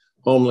 regarding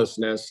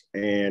homelessness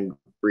and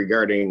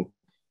regarding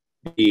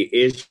the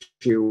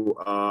issue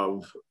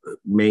of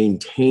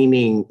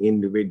maintaining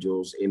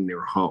individuals in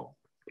their home.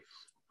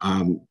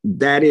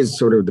 That is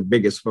sort of the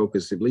biggest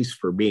focus, at least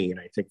for me, and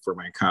I think for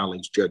my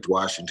colleagues, Judge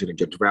Washington and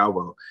Judge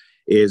Valvo,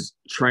 is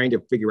trying to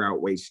figure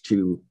out ways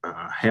to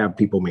have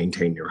people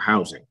maintain their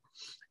housing.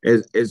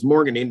 As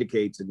Morgan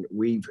indicates, and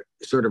we've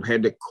sort of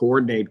had to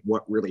coordinate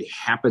what really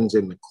happens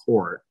in the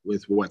court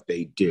with what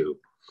they do.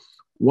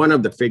 One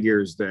of the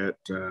figures that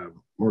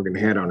Morgan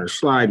had on her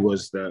slide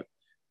was the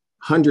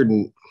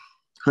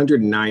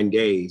 109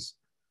 days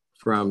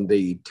from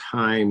the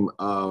time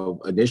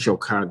of initial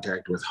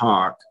contact with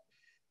HAWK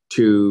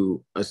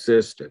to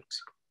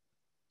assistance.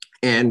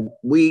 And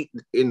we,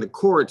 in the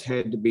courts,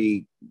 had to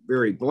be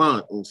very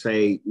blunt and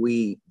say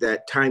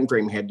that time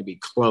frame had to be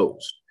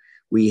closed.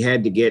 We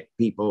had to get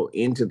people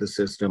into the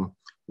system.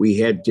 We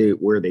had to,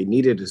 where they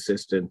needed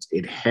assistance,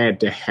 it had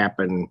to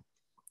happen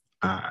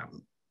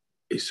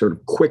sort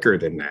of quicker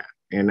than that.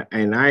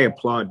 And I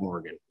applaud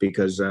Morgan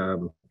because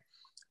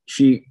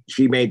she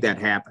made that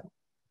happen.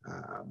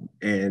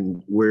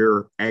 And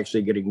we're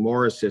actually getting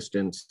more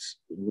assistance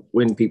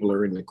when people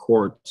are in the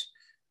courts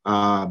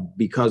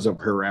because of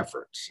her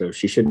efforts. So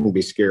she shouldn't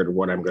be scared of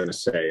what I'm going to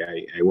say.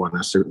 I want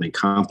to certainly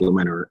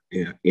compliment her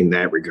in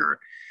that regard.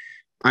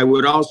 I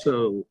would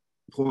also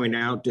point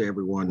out to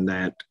everyone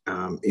that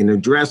in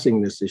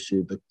addressing this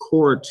issue, the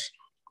courts,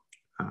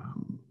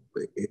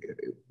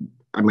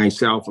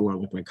 myself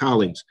along with my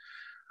colleagues,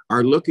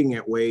 are looking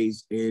at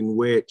ways in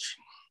which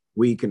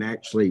we can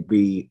actually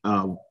be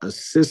of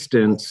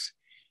assistance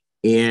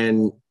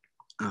in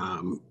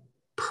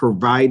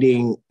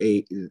providing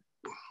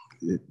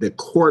the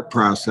court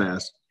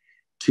process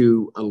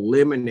to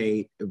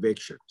eliminate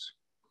evictions.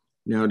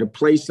 Now, to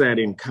place that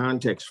in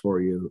context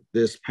for you,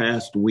 this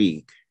past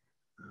week,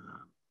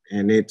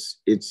 and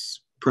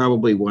it's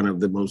probably one of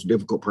the most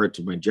difficult parts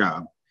of my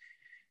job,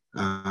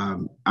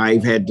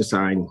 I've had to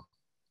sign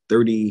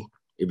 30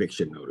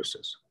 eviction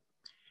notices.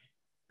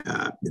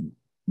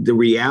 The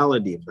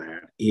reality of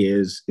that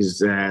is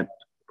that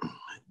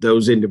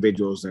those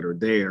individuals that are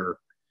there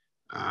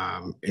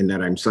and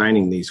that I'm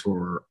signing these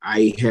for,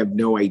 I have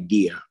no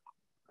idea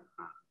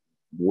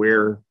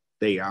where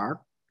they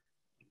are.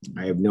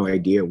 I have no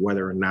idea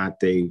whether or not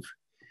they've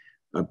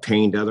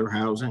obtained other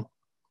housing.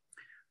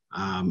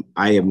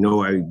 I have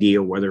no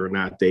idea whether or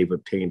not they've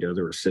obtained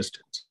other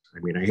assistance. I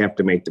mean, I have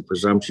to make the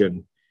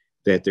presumption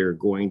that they're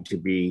going to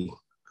be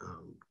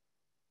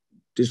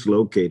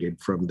dislocated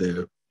from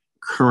the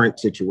current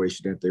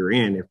situation that they're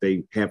in if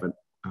they haven't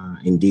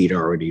indeed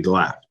already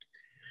left.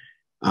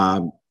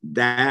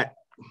 That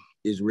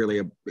is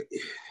really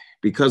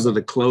because of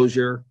the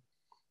closure,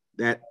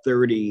 that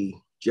 30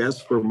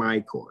 just for my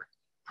court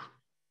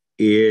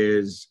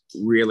is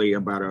really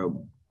about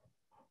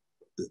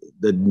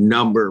the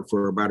number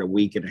for about a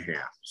week and a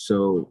half.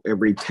 So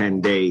every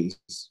 10 days,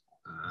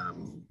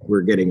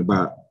 we're getting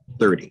about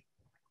 30.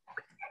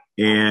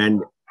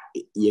 And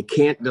you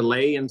can't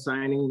delay in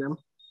signing them.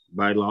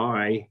 By law,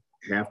 I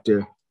have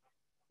to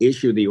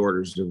issue the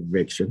orders of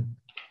eviction.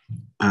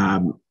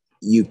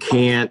 You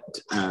can't,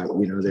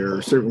 there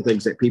are certain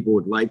things that people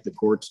would like the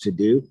courts to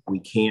do, we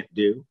can't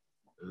do.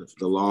 If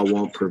the law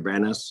won't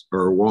prevent us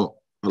or won't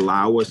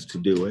allow us to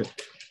do it.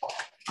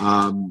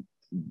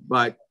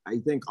 But I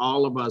think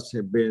all of us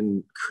have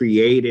been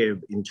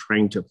creative in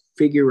trying to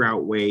figure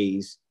out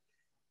ways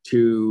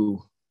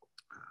to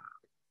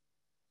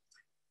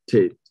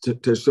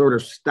sort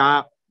of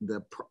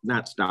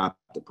not stop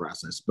the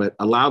process, but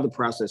allow the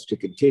process to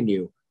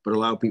continue, but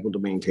allow people to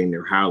maintain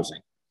their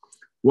housing.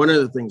 One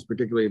of the things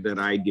particularly that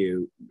I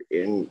do,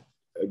 and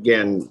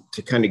again,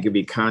 to kind of give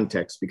you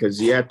context,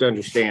 because you have to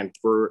understand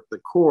for the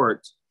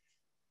courts,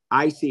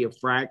 I see a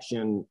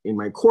fraction in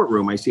my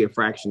courtroom, I see a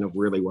fraction of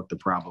really what the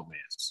problem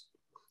is.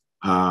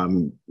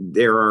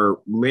 There are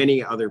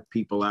many other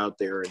people out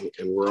there,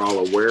 and we're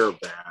all aware of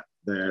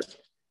that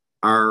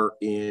are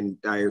in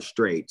dire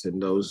straits.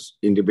 And those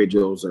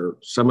individuals are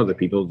some of the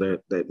people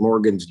that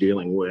Morgan's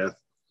dealing with.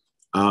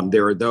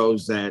 There are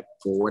those that,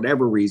 for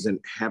whatever reason,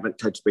 haven't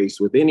touched base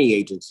with any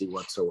agency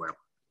whatsoever.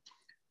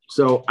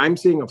 So I'm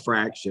seeing a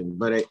fraction,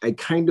 but I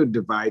kind of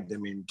divide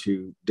them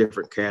into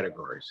different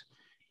categories.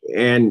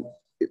 And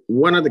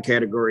one of the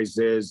categories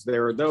is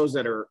there are those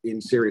that are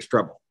in serious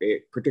trouble,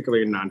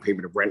 particularly in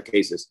non-payment of rent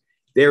cases.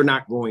 They're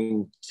not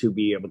going to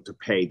be able to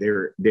pay.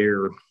 Their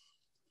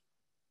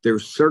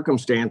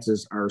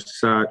circumstances are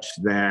such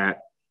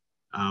that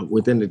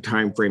within the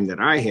time frame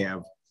that I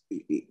have,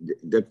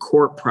 the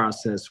court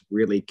process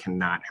really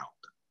cannot help.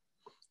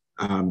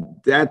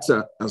 That's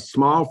a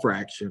small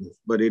fraction,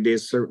 but it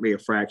is certainly a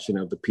fraction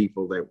of the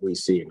people that we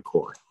see in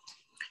court.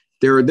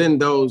 There are then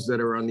those that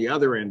are on the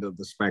other end of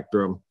the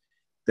spectrum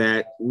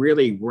that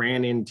really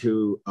ran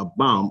into a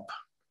bump,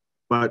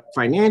 but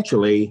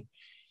financially,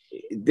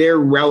 they're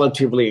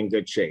relatively in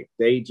good shape.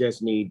 They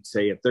just need,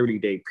 say, a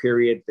 30-day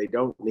period. They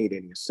don't need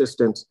any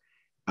assistance.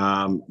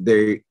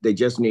 They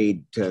just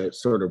need to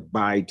sort of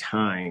buy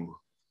time,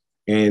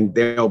 and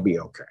they'll be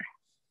okay.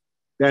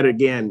 That,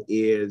 again,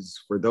 is,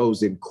 for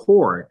those in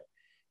court,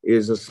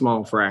 is a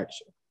small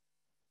fraction.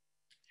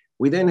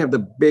 We then have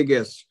the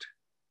biggest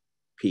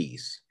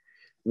piece,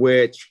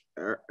 which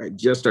are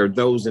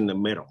those in the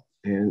middle.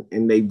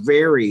 And they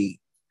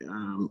vary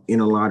in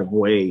a lot of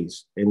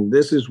ways. And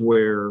this is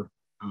where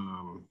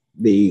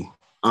the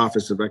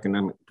Office of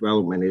Economic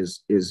Development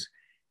is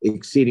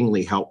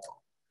exceedingly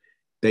helpful.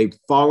 They've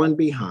fallen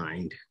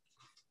behind.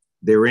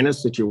 They're in a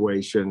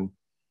situation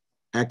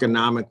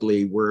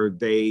economically where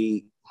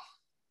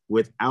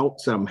without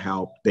some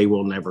help, they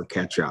will never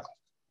catch up.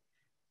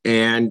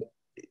 And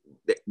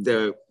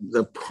the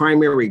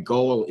primary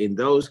goal in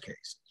those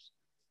cases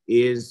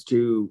is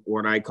to,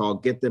 what I call,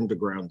 get them to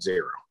ground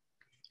zero.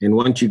 And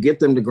once you get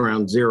them to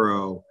ground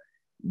zero,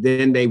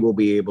 then they will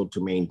be able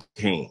to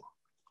maintain.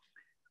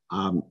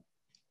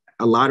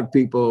 A lot of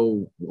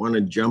people want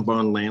to jump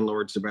on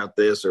landlords about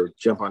this or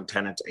jump on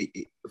tenants.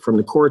 From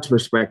the court's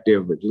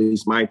perspective, at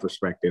least my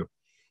perspective,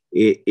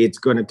 it's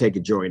going to take a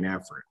joint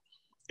effort.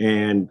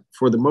 And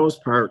for the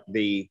most part,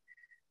 the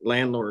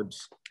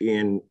landlords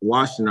in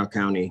Washtenaw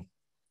County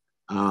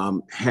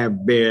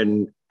have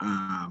been,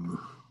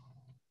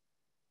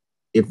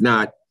 if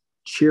not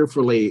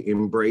cheerfully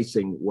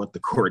embracing what the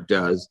court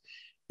does,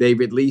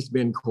 they've at least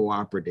been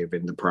cooperative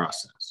in the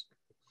process.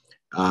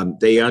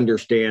 They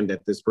understand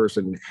that this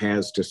person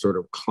has to sort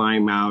of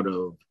climb out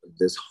of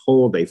this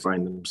hole they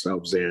find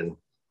themselves in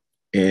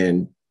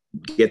and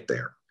get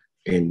there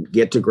and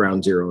get to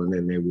ground zero, and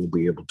then they will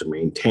be able to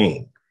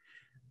maintain.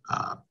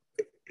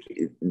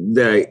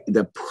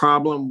 The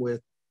problem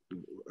with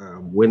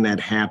when that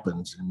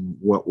happens and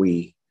what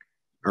we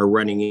are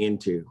running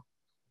into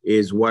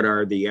is what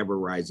are the ever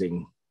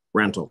rising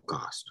rental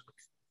costs.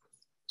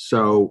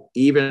 So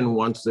even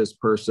once this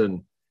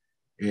person,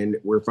 and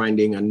we're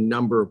finding a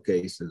number of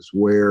cases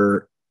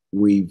where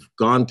we've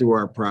gone through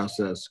our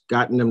process,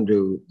 gotten them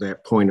to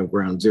that point of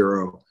ground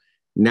zero,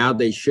 now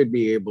they should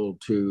be able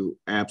to,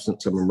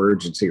 absent some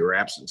emergency or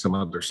absent some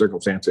other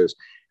circumstances,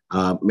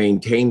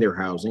 maintain their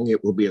housing.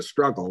 It will be a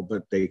struggle,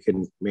 but they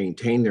can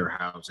maintain their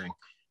housing,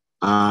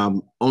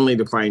 only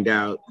to find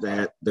out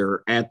that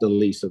they're at the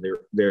lease of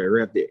they're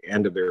at the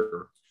end of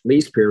their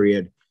lease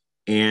period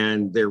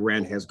and their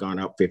rent has gone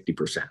up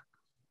 50%.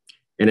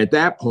 And at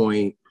that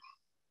point,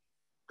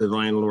 the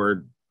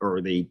landlord or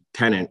the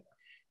tenant,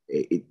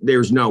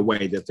 there's no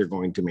way that they're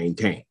going to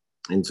maintain.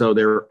 And so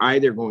they're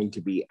either going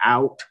to be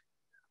out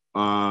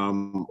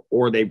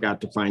or they've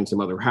got to find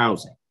some other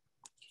housing.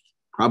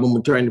 Problem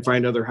with trying to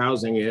find other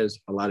housing is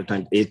a lot of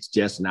times it's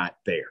just not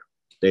there.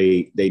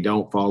 They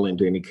don't fall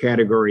into any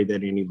category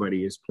that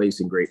anybody is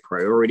placing great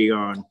priority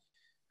on.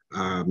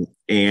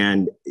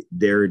 And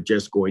they're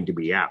just going to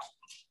be out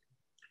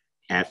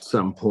at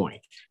some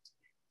point.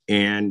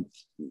 And,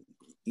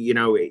 you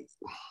know,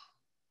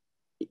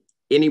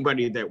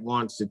 anybody that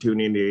wants to tune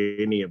into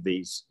any of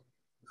these,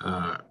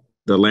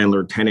 the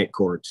landlord tenant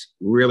courts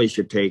really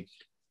should take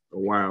a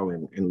while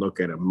and look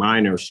at a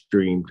minor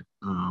streamed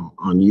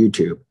on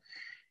YouTube.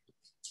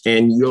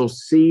 And you'll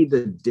see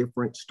the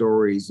different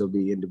stories of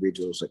the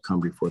individuals that come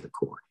before the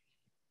court.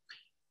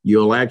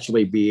 You'll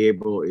actually be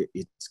able,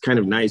 it's kind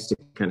of nice to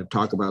kind of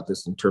talk about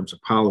this in terms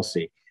of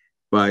policy,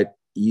 but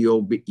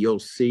you'll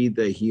see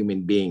the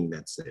human being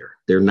that's there.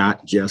 They're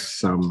not just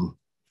some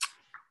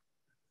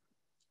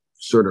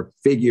sort of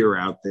figure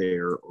out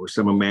there or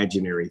some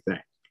imaginary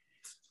thing.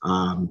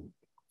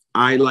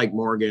 I, like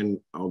Morgan,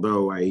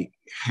 although I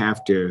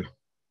have to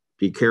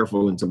be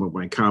careful in some of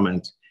my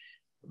comments,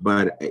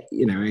 but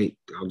you know,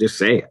 I'll just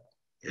say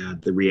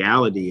it. The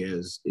reality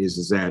is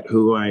that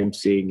who I'm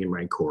seeing in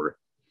my court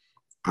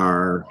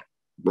are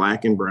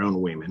Black and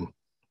brown women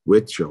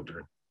with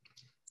children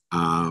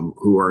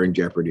who are in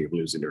jeopardy of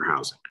losing their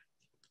housing.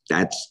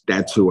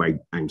 That's who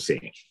I'm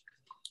seeing,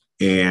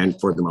 and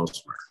for the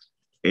most part.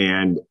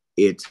 And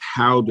it's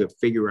how to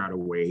figure out a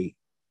way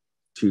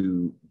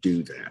to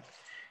do that.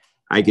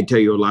 I could tell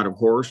you a lot of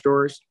horror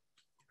stories.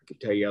 I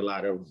could tell you a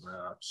lot of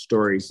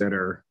stories that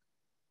are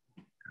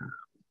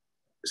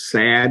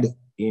sad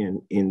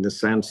in the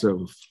sense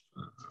of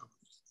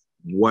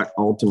what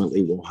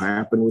ultimately will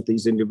happen with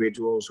these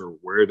individuals or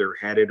where they're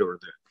headed, or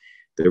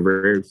the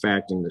very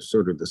fact and the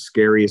sort of the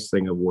scariest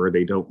thing of where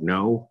they don't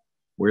know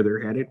where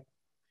they're headed.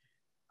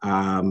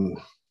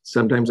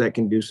 Sometimes that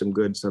can do some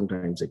good,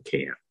 sometimes it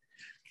can't.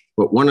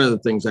 But one of the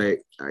things I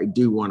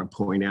do want to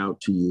point out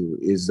to you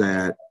is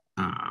that,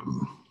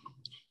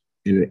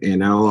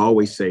 and I'll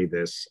always say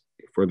this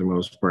for the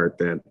most part,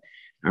 that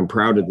I'm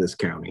proud of this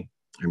county.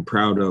 I'm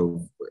proud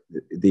of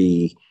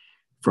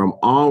from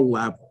all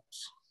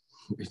levels,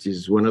 which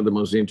is one of the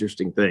most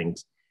interesting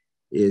things,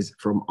 is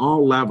from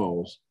all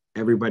levels,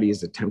 everybody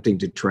is attempting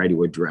to try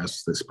to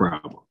address this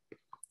problem.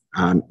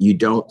 You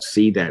don't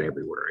see that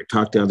everywhere. I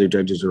talk to other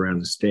judges around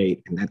the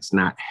state, and that's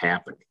not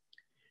happening.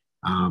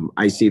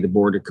 I see the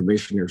Board of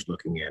Commissioners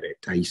looking at it.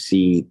 I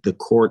see the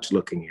courts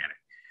looking at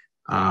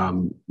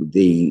it.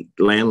 The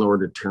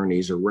landlord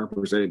attorneys or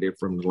representative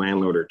from the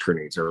landlord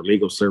attorneys or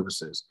legal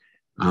services,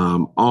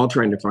 all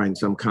trying to find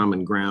some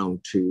common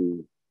ground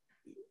to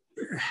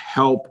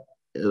help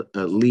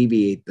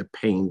alleviate the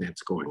pain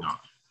that's going on.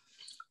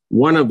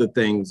 One of the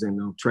things,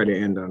 and I'll try to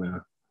end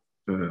on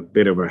a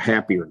bit of a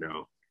happier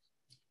note,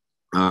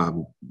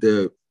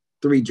 the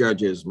three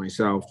judges,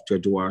 myself,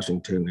 Judge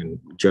Washington, and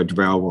Judge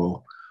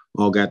Valvo,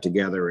 all got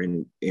together,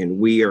 and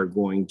we are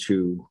going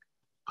to,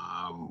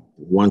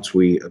 once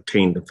we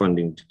obtain the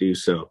funding to do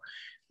so,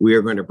 we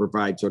are going to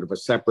provide sort of a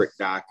separate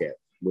docket,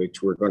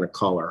 which we're going to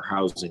call our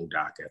housing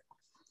docket.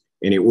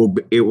 And it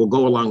will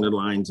go along the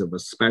lines of a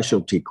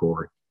specialty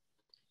court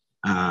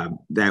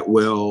that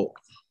will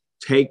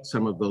take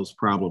some of those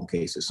problem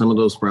cases, some of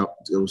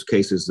those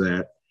cases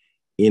that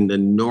in the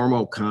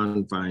normal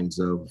confines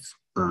of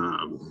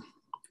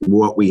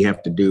what we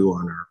have to do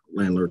on our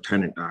landlord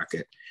tenant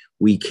docket,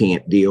 we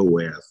can't deal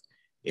with,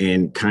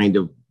 and kind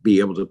of be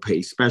able to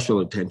pay special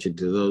attention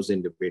to those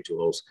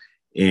individuals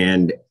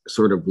and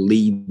sort of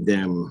lead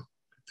them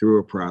through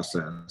a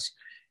process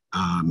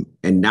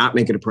and not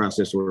make it a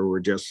process where we're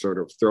just sort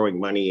of throwing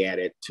money at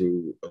it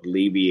to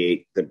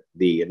alleviate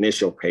the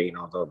initial pain,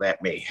 although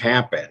that may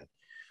happen.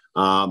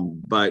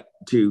 But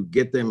to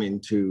get them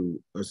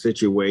into a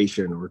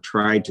situation, or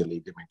try to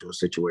lead them into a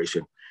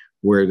situation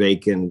where they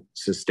can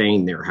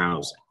sustain their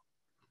housing.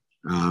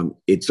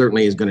 It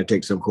certainly is going to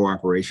take some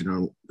cooperation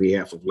on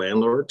behalf of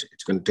landlords.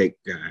 It's going to take,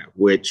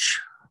 which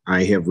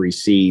I have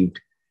received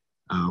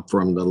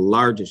from the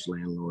largest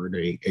landlord,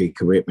 a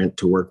commitment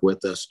to work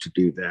with us to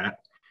do that,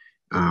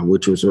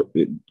 which was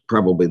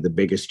probably the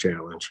biggest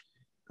challenge.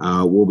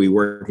 We'll be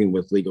working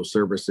with legal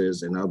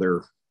services and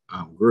other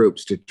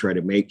groups to try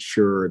to make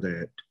sure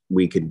that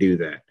we can do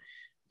that.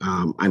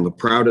 I'm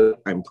proud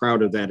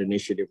of that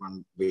initiative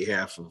on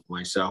behalf of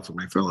myself and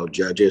my fellow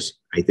judges.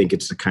 I think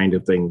it's the kind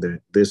of thing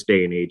that this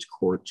day and age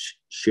courts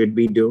should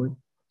be doing.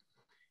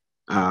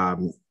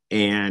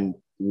 And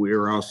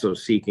we're also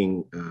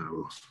seeking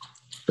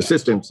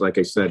assistance, like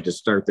I said, to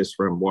start this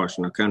from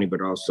Washtenaw County,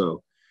 but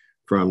also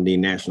from the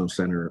National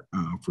Center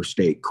for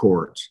State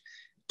Courts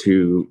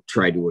to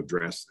try to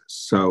address this.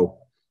 So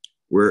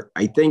we're,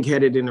 I think,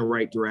 headed in the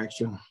right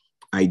direction.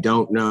 I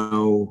don't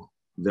know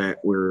that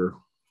we're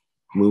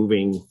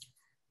moving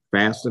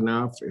fast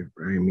enough.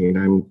 I mean,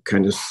 I'm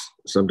kind of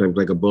sometimes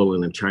like a bull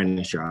in a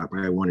china shop.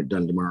 I want it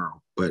done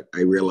tomorrow, but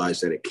I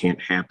realize that it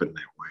can't happen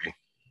that way.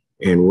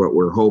 And what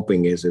we're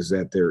hoping is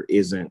that there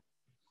isn't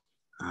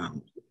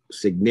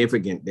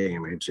significant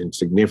damage and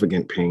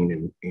significant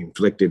pain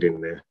inflicted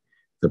in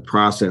the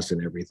process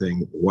and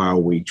everything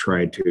while we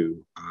try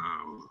to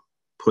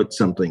put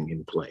something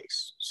in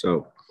place.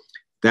 So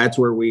that's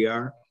where we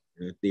are.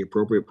 At the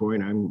appropriate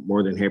point, I'm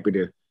more than happy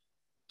to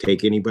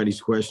take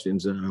anybody's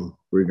questions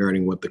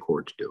regarding what the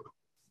court's doing.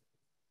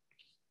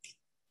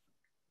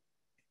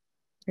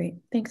 Great,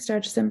 thanks,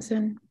 Judge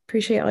Simpson.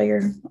 Appreciate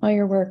all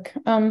your work.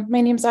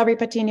 My name is Aubrey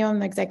Patino. I'm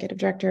the Executive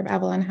Director of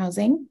Avalon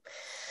Housing.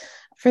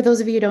 For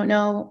those of you who don't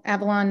know,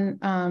 Avalon,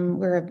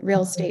 we're a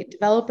real estate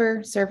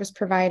developer, service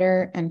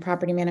provider, and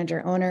property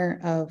manager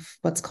owner of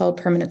what's called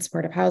permanent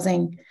supportive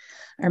housing.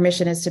 Our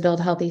mission is to build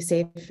healthy,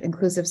 safe,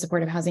 inclusive,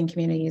 supportive housing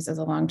communities as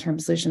a long-term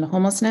solution to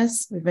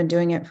homelessness. We've been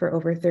doing it for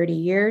over 30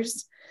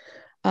 years.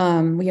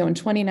 We own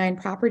 29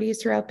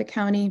 properties throughout the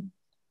county.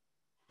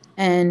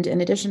 And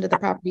in addition to the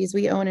properties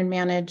we own and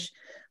manage,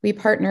 we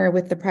partner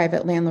with the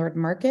private landlord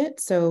market.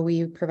 So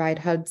we provide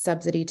HUD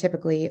subsidy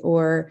typically,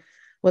 or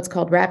what's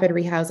called rapid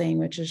rehousing,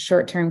 which is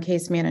short-term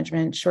case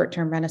management,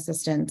 short-term rent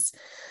assistance,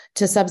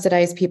 to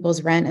subsidize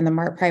people's rent in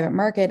the private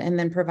market and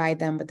then provide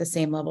them with the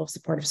same level of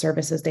supportive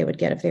services they would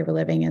get if they were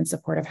living in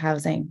supportive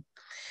housing.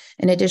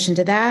 In addition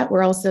to that,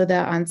 we're also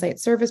the on-site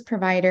service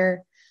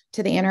provider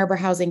to the Ann Arbor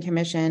Housing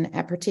Commission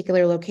at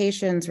particular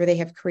locations where they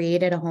have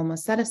created a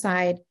homeless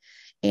set-aside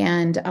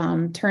and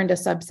turned a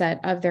subset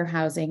of their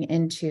housing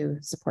into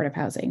supportive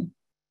housing.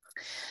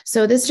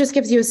 So this just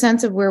gives you a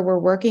sense of where we're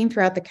working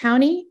throughout the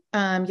county.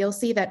 You'll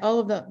see that all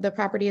of the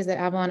properties that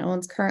Avalon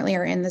owns currently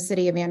are in the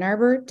city of Ann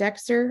Arbor,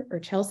 Dexter, or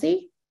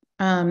Chelsea.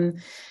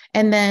 And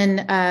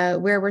then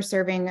where we're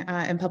serving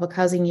in public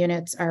housing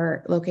units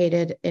are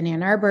located in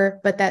Ann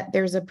Arbor, but that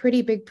there's a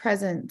pretty big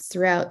presence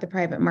throughout the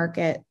private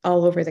market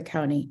all over the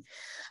county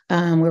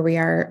where we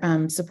are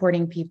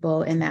supporting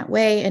people in that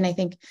way. And I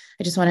think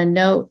I just want to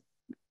note,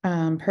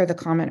 per the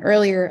comment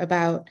earlier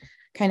about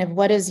kind of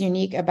what is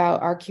unique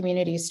about our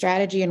community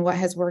strategy and what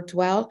has worked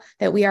well,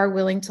 that we are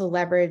willing to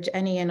leverage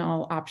any and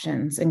all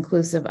options,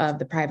 inclusive of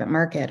the private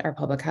market, our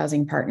public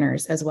housing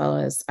partners, as well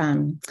as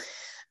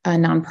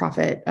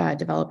nonprofit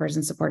developers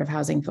and supportive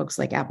housing folks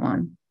like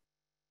Avalon.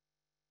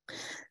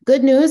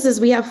 Good news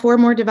is we have 4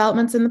 more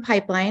developments in the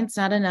pipeline. It's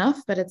not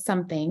enough, but it's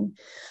something.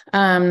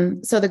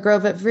 So the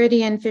Grove at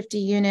Viridian, 50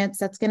 units,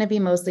 that's going to be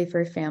mostly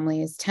for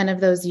families. 10 of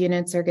those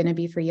units are going to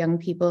be for young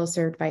people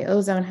served by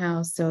Ozone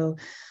House. So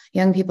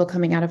young people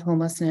coming out of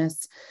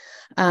homelessness.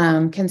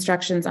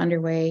 Construction's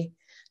underway.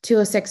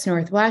 206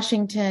 North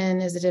Washington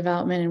is a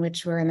development in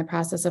which we're in the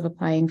process of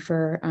applying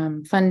for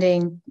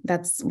funding.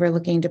 We're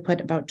looking to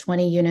put about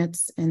 20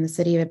 units in the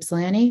city of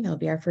Ypsilanti. That'll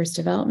be our first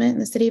development in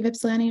the city of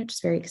Ypsilanti, which is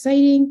very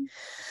exciting.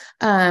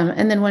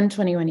 And then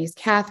 121 East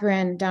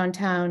Catherine,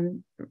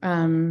 downtown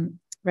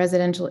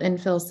residential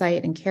infill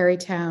site in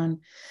Carytown.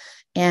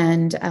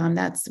 And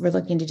we're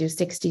looking to do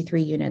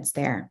 63 units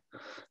there.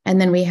 And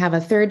then we have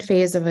a third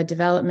phase of a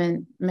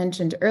development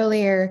mentioned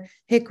earlier,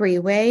 Hickory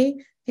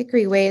Way.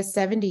 Hickory Way is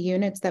 70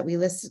 units that we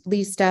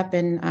leased up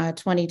in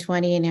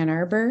 2020 in Ann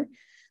Arbor.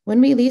 When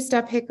we leased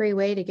up Hickory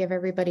Way, to give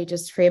everybody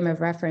just frame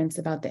of reference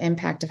about the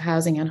impact of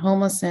housing on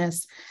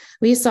homelessness,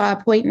 we saw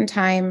a point in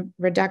time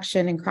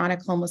reduction in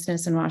chronic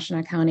homelessness in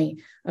Washtenaw County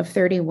of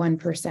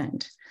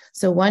 31%.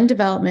 So one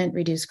development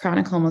reduced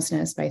chronic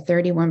homelessness by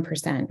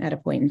 31% at a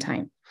point in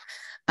time.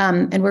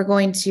 And we're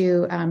going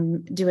to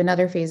do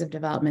another phase of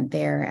development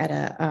there at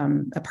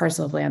a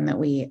parcel of land that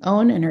we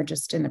own and are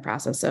just in the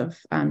process of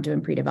doing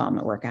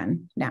pre-development work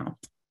on now.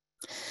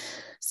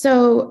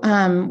 So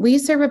we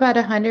serve about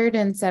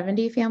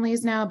 170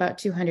 families now, about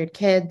 200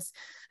 kids,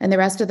 and the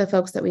rest of the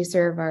folks that we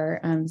serve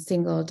are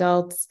single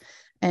adults.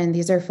 And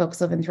these are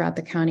folks living throughout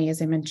the county,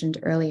 as I mentioned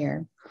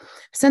earlier.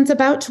 Since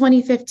about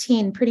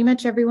 2015, pretty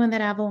much everyone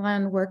that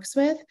Avalon works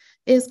with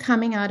is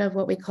coming out of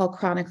what we call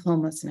chronic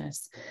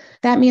homelessness.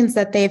 That means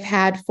that they've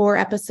had 4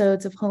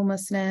 episodes of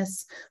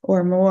homelessness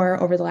or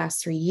more over the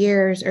last 3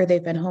 years, or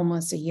they've been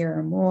homeless a year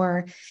or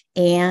more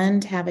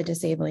and have a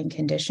disabling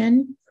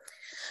condition.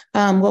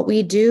 What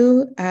we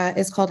do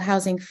is called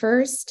Housing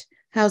First.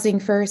 Housing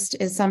First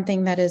is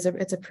something that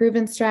it's a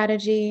proven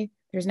strategy.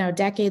 There's now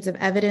decades of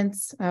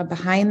evidence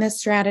behind this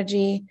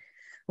strategy.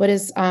 What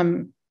is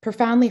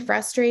profoundly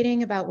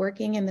frustrating about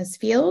working in this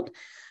field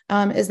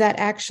is that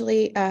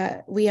actually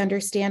we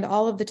understand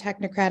all of the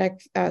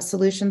technocratic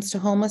solutions to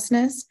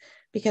homelessness,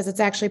 because it's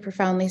actually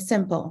profoundly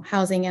simple.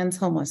 Housing ends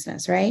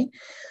homelessness, right?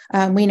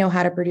 We know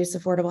how to produce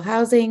affordable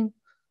housing.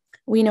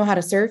 We know how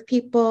to serve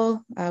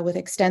people with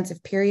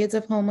extensive periods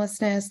of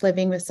homelessness,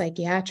 living with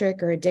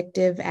psychiatric or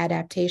addictive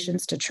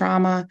adaptations to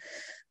trauma.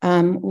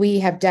 We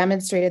have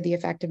demonstrated the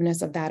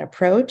effectiveness of that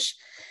approach.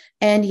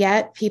 And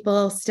yet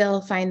people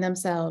still find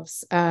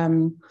themselves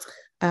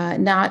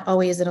not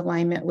always in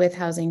alignment with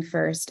Housing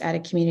First at a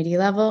community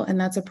level, and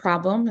that's a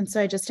problem. And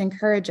so I just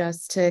encourage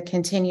us to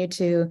continue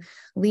to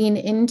lean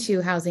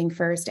into Housing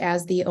First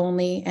as the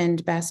only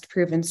and best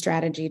proven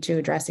strategy to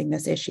addressing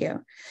this issue.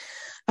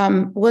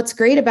 What's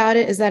great about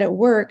it is that it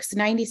works.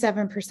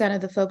 97%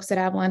 of the folks at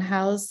Avalon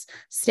House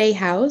stay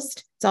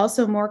housed. It's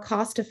also more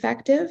cost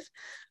effective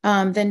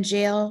than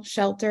jail,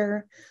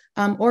 shelter,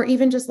 or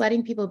even just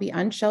letting people be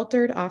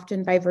unsheltered,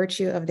 often by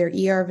virtue of their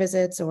ER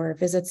visits or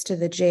visits to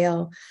the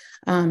jail.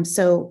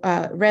 So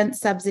rent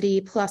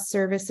subsidy plus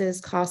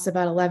services costs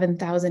about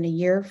 $11,000 a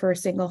year for a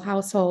single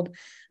household.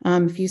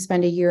 If you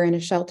spend a year in a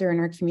shelter in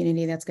our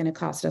community, that's going to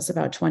cost us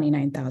about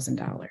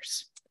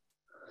 $29,000.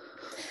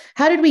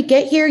 How did we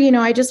get here?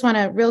 I just want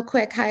to real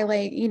quick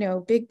highlight,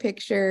 big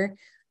picture.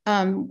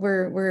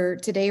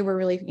 Today we're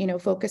really,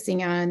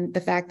 focusing on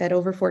the fact that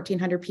over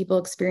 1,400 people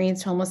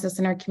experienced homelessness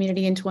in our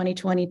community in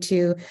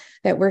 2022,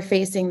 that we're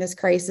facing this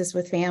crisis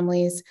with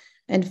families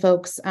and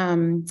folks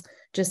haven't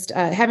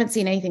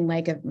seen anything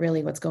like it,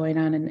 really what's going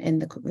on in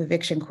the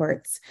eviction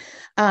courts.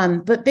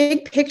 But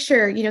big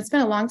picture, it's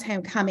been a long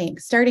time coming,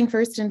 starting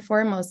first and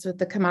foremost with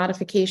the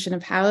commodification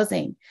of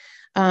housing.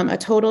 A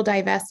total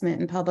divestment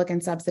in public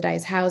and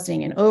subsidized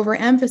housing, and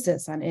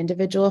overemphasis on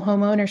individual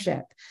home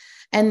ownership.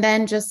 And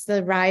then just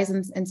the rise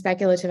in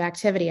speculative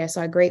activity. I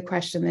saw a great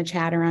question in the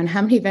chat around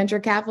how many venture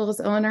capitalists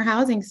own our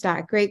housing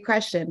stock. Great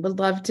question. Would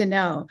love to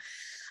know.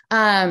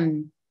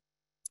 And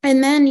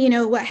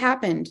then, what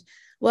happened?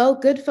 Well,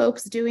 good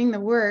folks doing the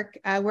work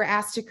were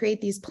asked to create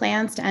these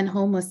plans to end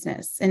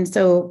homelessness. And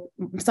so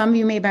some of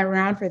you may have been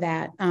around for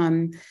that.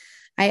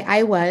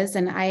 I was,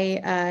 and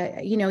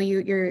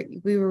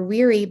we were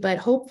weary but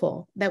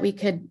hopeful that we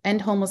could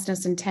end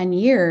homelessness in 10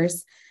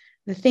 years.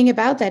 The thing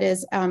about that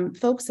is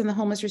folks in the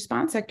homeless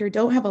response sector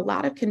don't have a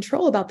lot of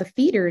control about the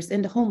feeders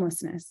into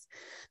homelessness.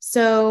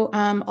 So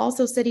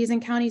also cities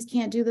and counties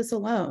can't do this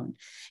alone.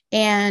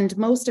 And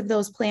most of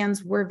those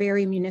plans were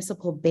very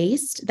municipal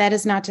based. That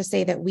is not to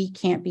say that we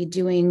can't be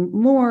doing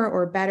more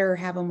or better,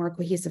 have a more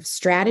cohesive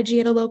strategy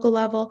at a local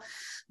level,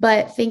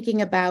 but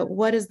thinking about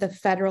what is the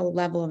federal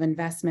level of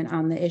investment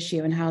on the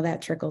issue and how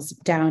that trickles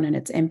down and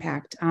its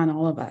impact on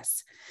all of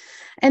us.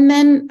 And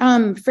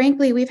then,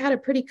 frankly, we've had a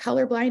pretty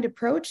colorblind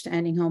approach to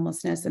ending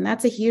homelessness, and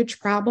that's a huge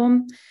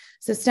problem.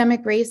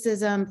 Systemic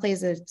racism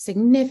plays a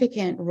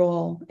significant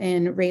role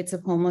in rates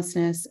of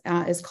homelessness,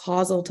 is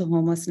causal to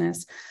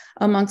homelessness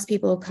amongst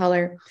people of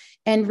color.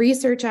 And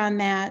research on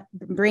that,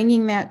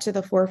 bringing that to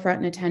the forefront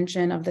and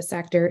attention of the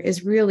sector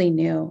is really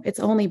new. It's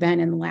only been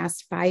in the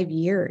last 5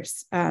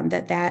 years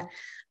that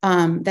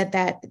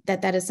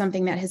is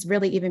something that has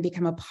really even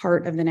become a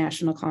part of the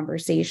national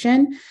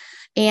conversation.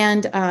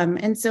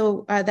 And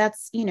so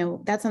that's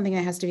something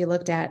that has to be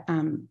looked at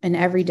in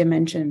every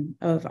dimension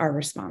of our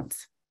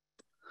response.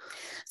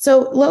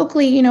 So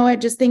locally,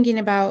 just thinking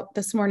about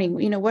this morning,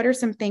 what are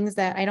some things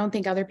that I don't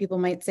think other people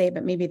might say,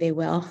 but maybe they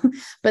will,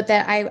 but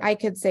that I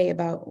could say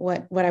about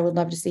what I would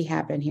love to see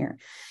happen here.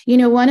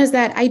 One is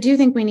that I do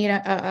think we need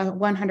a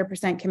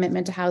 100%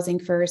 commitment to Housing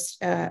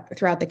First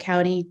throughout the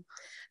county.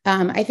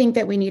 I think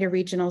that we need a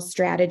regional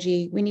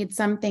strategy. We need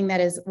something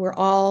that is, we're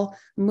all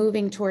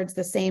moving towards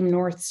the same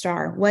North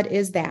Star. What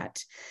is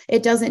that?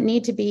 It doesn't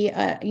need to be,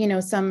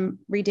 some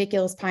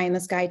ridiculous pie in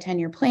the sky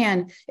 10-year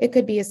plan. It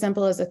could be as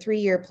simple as a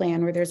 3-year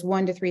plan where there's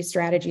 1 to 3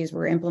 strategies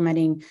we're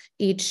implementing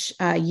each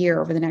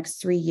year over the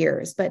next 3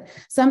 years, but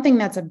something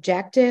that's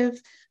objective,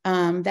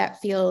 that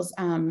feels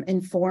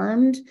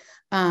informed,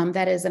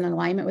 that is in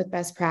alignment with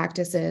best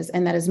practices,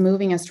 and that is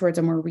moving us towards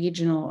a more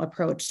regional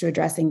approach to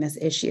addressing this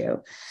issue.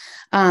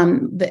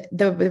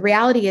 The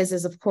reality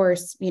is of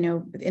course,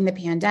 in the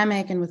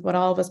pandemic and with what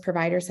all of us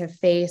providers have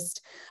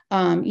faced,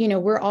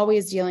 we're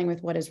always dealing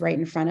with what is right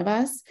in front of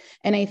us.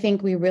 And I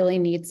think we really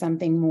need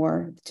something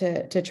more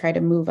to try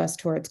to move us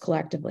towards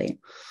collectively.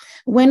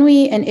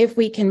 If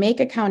we can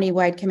make a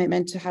county-wide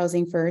commitment to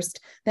Housing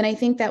First, then I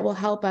think that will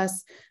help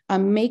us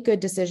make good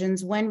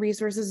decisions when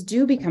resources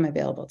do become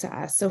available to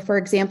us. So for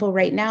example,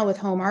 right now with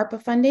home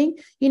ARPA funding,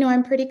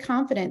 I'm pretty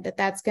confident that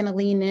that's going to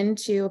lean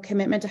into a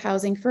commitment to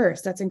housing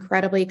first. That's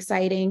incredibly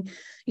exciting.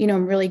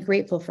 I'm really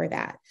grateful for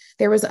that.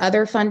 There was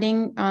other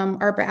funding,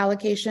 ARPA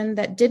allocation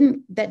that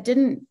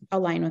didn't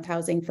align with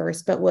housing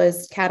first, but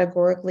was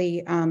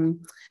categorically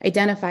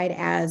identified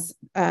as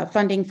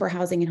funding for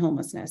housing and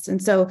homelessness.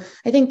 And so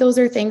I think those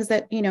are things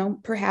that,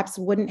 perhaps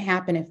wouldn't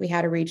happen if we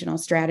had a regional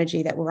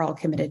strategy that we're all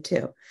committed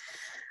to.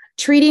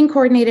 Treating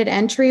coordinated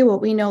entry,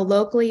 what we know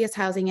locally is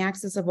Housing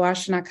Access of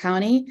Washtenaw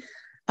County,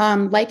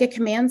 like a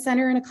command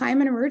center in a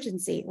climate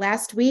emergency.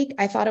 Last week,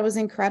 I thought it was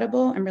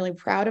incredible. I'm really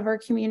proud of our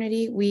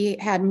community. We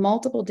had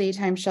multiple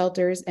daytime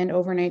shelters and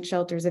overnight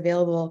shelters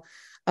available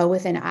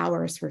within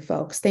hours for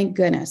folks. Thank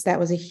goodness. That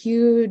was a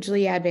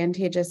hugely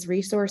advantageous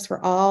resource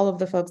for all of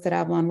the folks that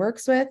Avalon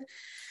works with.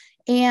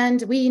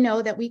 And we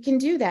know that we can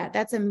do that.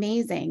 That's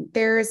amazing.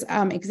 There's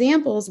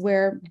examples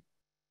where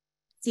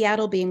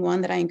Seattle being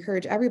one that I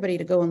encourage everybody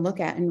to go and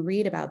look at and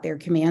read about their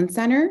command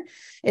center.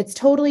 It's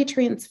totally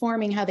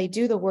transforming how they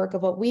do the work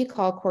of what we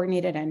call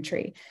coordinated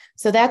entry.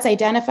 So that's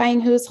identifying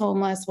who's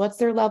homeless, what's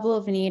their level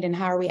of need, and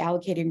how are we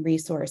allocating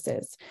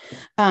resources.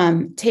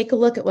 Take a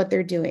look at what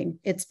they're doing.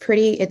 It's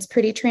pretty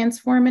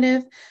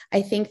transformative.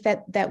 I think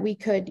that we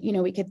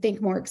could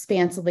think more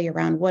expansively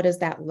around what does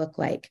that look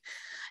like.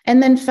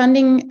 And then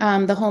funding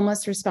the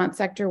homeless response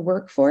sector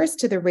workforce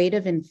to the rate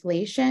of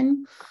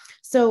inflation.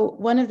 So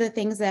one of the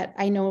things that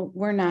I know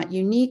we're not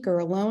unique or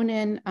alone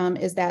in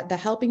is that the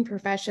helping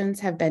professions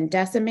have been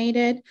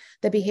decimated.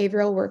 The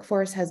behavioral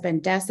workforce has been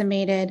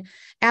decimated.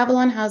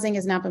 Avalon Housing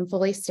has not been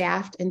fully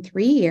staffed in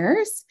 3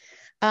 years,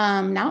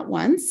 not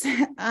once.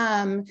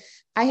 I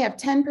have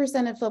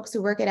 10% of folks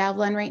who work at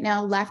Avalon right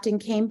now left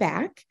and came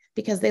back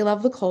because they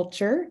love the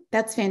culture.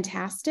 That's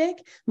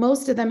fantastic.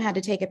 Most of them had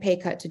to take a pay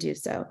cut to do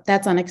so.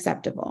 That's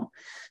unacceptable.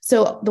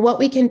 So what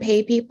we can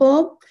pay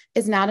people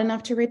is not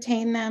enough to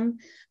retain them.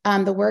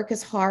 The work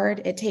is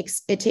hard. It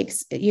takes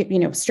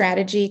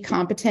strategy,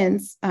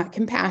 competence,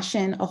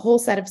 compassion, a whole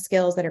set of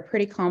skills that are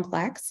pretty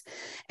complex,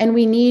 and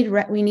we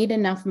need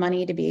enough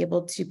money to be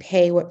able to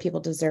pay what people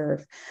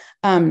deserve.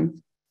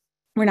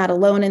 We're not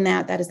alone in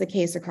that. That is the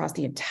case across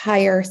the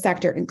entire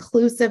sector,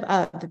 inclusive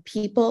of the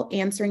people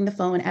answering the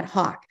phone at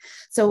Hawk.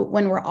 So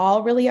when we're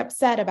all really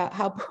upset about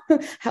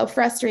how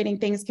frustrating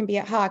things can be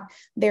at Hawk,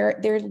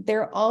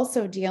 they're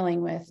also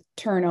dealing with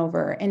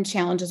turnover and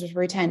challenges with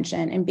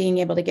retention and being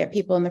able to get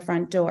people in the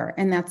front door.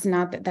 And that's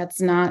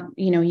not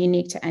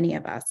unique to any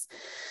of us.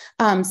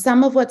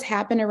 Some of what's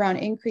happened around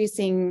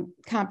increasing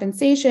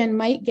compensation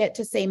might get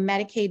to, say,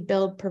 Medicaid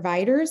billed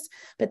providers,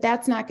 but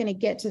that's not going to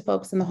get to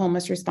folks in the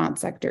homeless response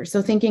sector.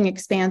 So thinking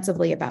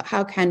expansively about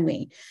how can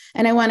we?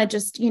 And I want to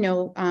just,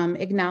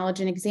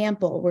 acknowledge an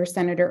example where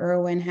Senator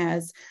Irwin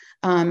has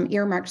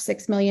earmarked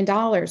 $6 million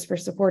for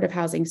supportive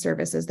housing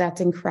services.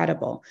 That's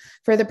incredible.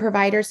 For the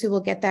providers who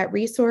will get that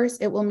resource,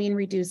 it will mean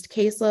reduced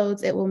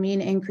caseloads. It will mean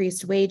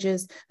increased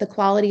wages. The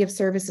quality of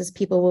services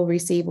people will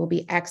receive will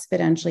be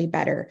exponentially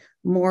better.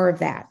 More of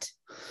that.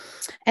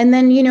 And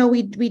then,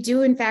 we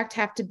do in fact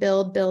have to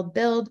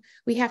build.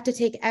 We have to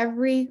take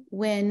every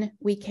win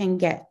we can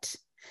get.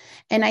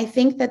 And I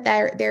think that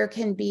there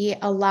can be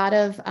a lot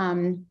of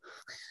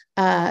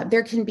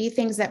there can be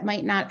things that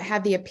might not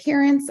have the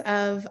appearance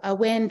of a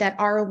win that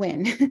are a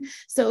win.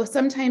 So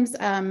sometimes,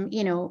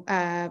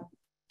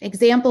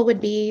 example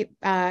would be,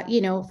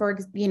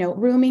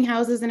 rooming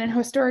houses in a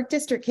historic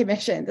district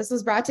commission. This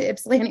was brought to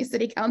Ypsilanti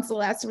City Council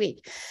last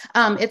week.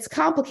 It's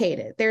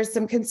complicated. There's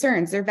some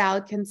concerns. They're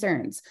valid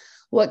concerns.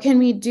 What can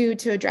we do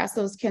to address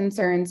those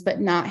concerns,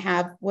 but not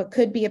have what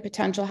could be a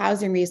potential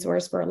housing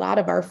resource for a lot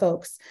of our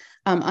folks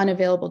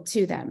unavailable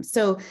to them?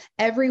 So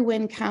every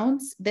win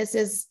counts. This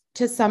is,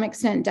 to some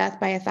extent, death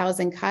by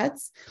 1,000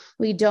 cuts.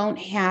 We don't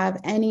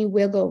have any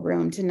wiggle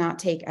room to not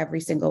take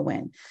every single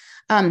win.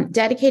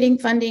 Dedicating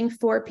funding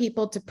for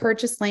people to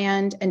purchase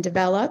land and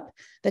develop.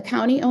 The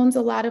county owns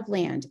a lot of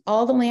land.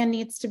 All the land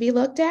needs to be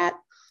looked at,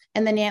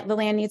 and the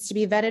land needs to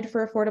be vetted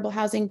for affordable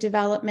housing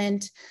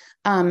development.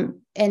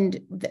 And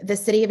the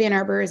city of Ann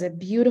Arbor is a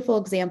beautiful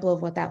example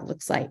of what that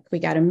looks like. We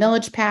got a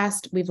millage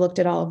passed. We've looked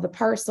at all of the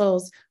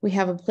parcels. We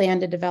have a plan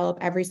to develop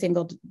every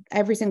single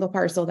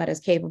parcel that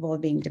is capable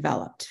of being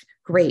developed.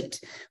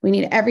 Great. We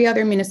need every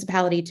other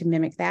municipality to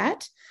mimic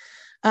that.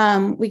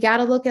 We got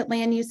to look at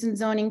land use and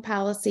zoning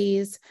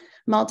policies.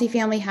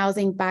 Multifamily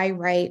housing by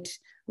right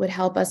would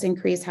help us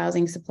increase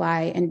housing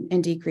supply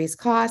and decrease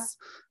costs.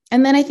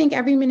 And then I think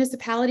every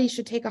municipality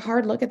should take a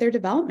hard look at their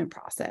development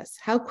process.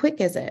 How quick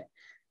is it?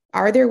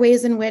 Are there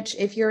ways in which,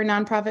 if you're a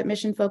nonprofit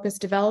mission-focused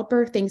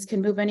developer, things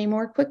can move any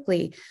more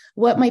quickly?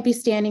 What might be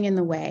standing in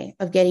the way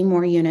of getting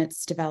more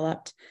units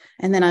developed?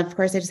 And then, of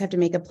course, I just have to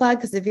make a plug,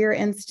 because the Vera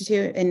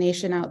Institute and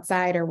Nation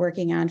Outside are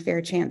working on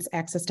Fair Chance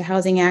Access to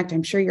Housing Act.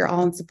 I'm sure you're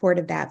all in support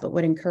of that, but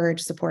would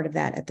encourage support of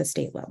that at the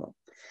state level.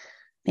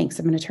 Thanks.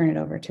 I'm going to turn it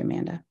over to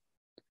Amanda.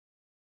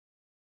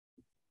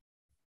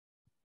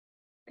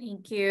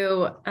 Thank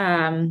you.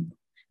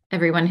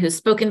 everyone who's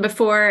spoken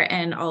before,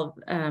 and all.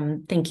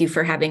 Thank you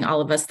for having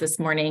all of us this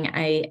morning.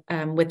 I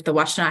am with the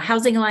Washtenaw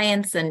Housing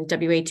Alliance, and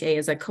WHA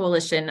is a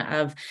coalition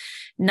of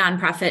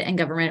nonprofit and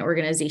government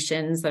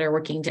organizations that are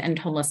working to end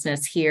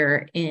homelessness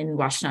here in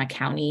Washtenaw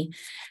County.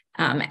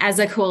 As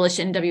a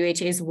coalition,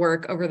 WHA's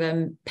work over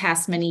the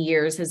past many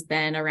years has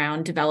been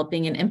around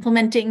developing and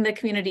implementing the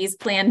community's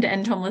plan to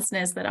end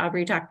homelessness that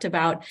Aubrey talked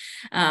about,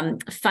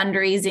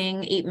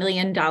 fundraising $8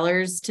 million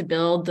to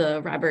build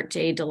the Robert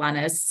J.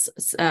 Delanis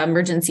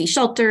Emergency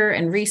Shelter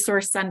and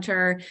Resource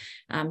Center,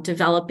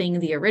 developing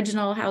the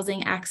original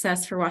housing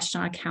access for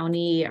Washtenaw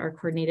County, our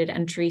coordinated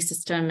entry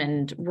system,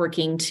 and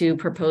working to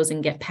propose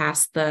and get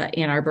past the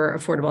Ann Arbor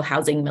Affordable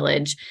Housing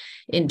Millage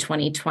in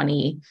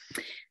 2020.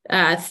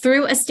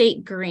 Through a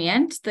state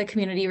grant the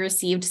community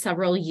received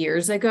several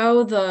years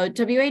ago, the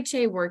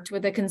WHA worked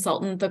with a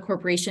consultant, the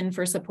Corporation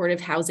for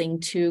Supportive Housing,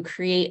 to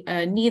create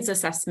a needs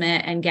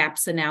assessment and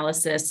gaps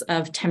analysis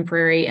of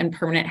temporary and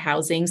permanent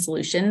housing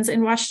solutions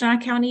in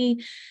Washtenaw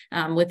County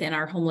within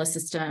our homeless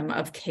system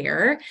of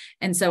care.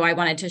 And so I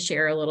wanted to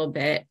share a little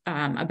bit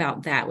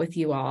about that with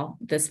you all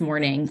this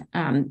morning.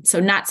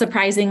 So not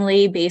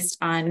surprisingly, based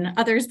on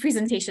others'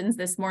 presentations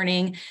this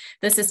morning,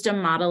 the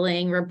system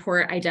modeling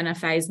report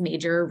identifies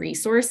major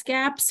resource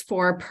gaps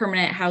for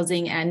permanent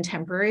housing and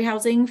temporary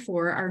housing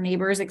for our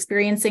neighbors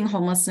experiencing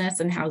homelessness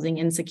and housing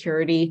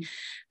insecurity.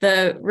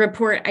 The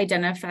report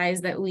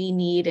identifies that we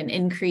need an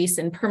increase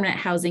in permanent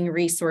housing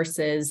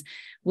resources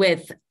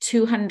with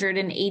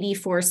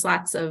 284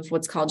 slots of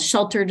what's called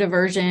shelter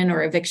diversion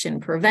or eviction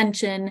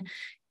prevention,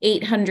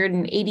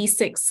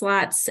 886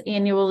 slots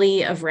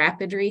annually of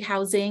rapid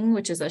rehousing,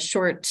 which is a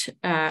short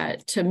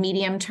to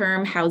medium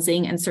term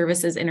housing and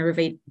services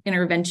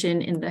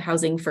intervention in the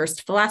Housing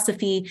First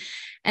philosophy,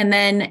 and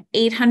then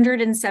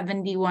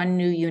 871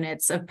 new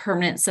units of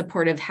permanent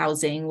supportive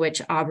housing, which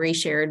Aubrey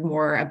shared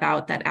more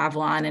about, that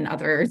Avalon and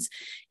others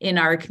in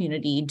our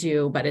community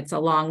do, but it's a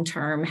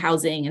long-term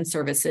housing and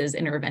services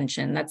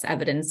intervention that's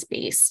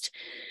evidence-based.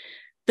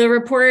 The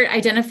report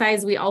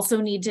identifies we also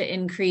need to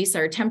increase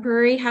our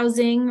temporary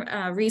housing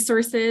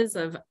resources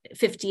of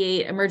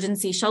 58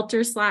 emergency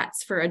shelter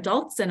slots for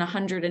adults and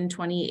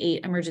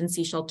 128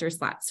 emergency shelter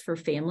slots for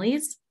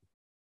families.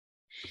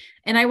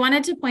 And I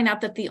wanted to point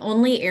out that the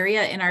only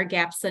area in our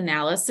gaps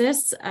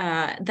analysis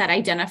that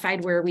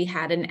identified where we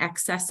had an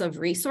excess of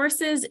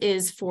resources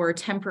is for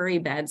temporary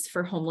beds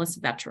for homeless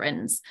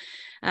veterans.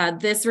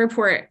 This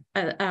report,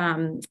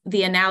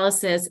 the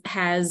analysis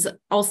has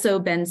also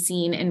been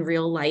seen in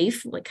real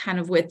life, like kind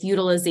of with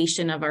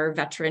utilization of our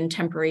veteran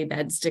temporary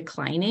beds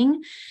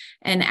declining.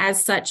 And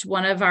as such,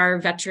 one of our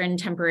veteran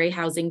temporary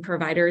housing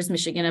providers,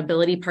 Michigan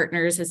Ability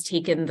Partners, has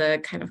taken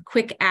the kind of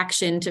quick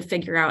action to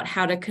figure out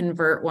how to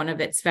convert one of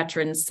its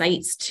veteran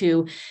sites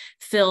to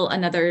fill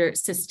another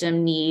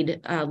system need,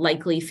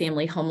 likely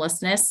family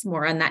homelessness.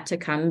 More on that to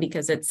come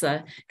because it's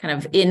a kind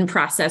of in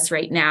process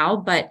right now.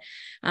 But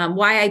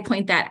why I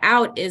point that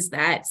out is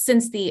that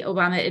since the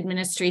Obama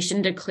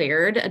administration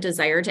declared a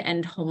desire to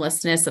end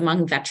homelessness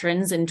among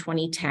veterans in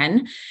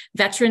 2010,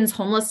 veterans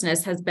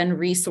homelessness has been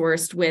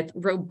resourced with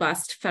robust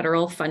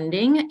federal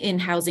funding in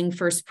Housing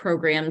First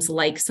programs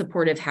like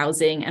supportive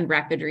housing and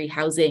rapid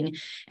rehousing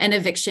and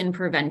eviction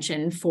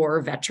prevention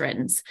for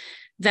veterans.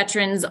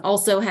 Veterans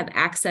also have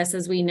access,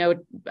 as we know,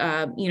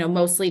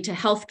 mostly to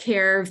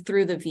healthcare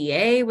through the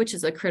VA, which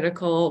is a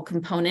critical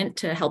component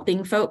to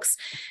helping folks.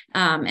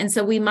 And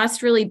so we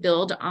must really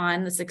build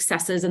on the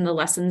successes and the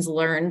lessons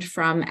learned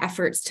from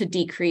efforts to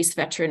decrease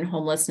veteran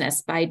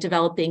homelessness by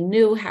developing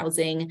new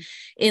housing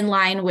in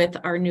line with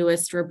our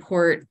newest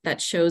report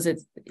that shows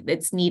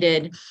it's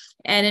needed,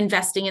 and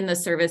investing in the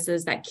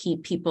services that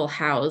keep people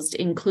housed,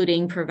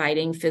 including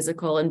providing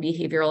physical and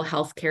behavioral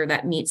health care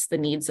that meets the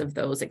needs of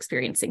those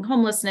experiencing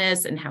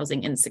homelessness and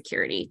housing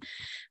insecurity.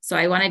 So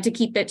I wanted to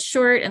keep it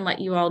short and let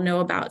you all know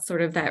about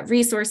sort of that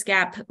resource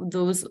gap.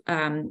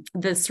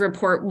 This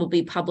report will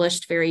be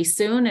published very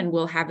soon, and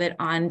we'll have it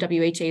on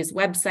WHA's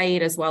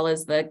website as well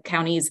as the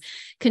county's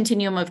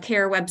Continuum of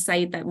Care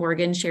website that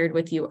Morgan shared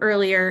with you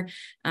earlier.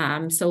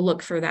 So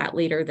look for that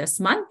later this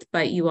month,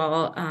 but you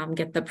all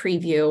get the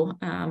preview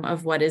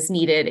of what is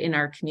needed in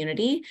our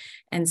community.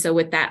 And so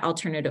with that, I'll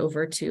turn it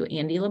over to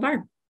Andy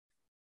Labar.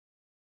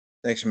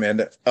 Thanks,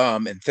 Amanda.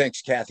 And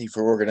thanks, Kathy,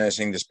 for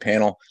organizing this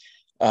panel.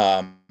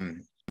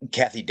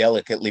 Kathy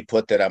delicately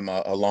put that I'm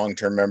a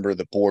long-term member of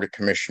the Board of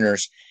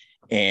Commissioners,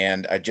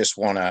 and I just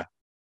want to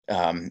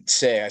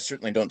say I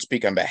certainly don't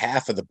speak on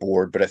behalf of the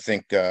board, but I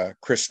think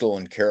Crystal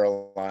and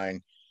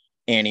Caroline,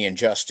 Annie and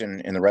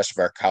Justin, and the rest of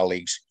our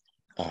colleagues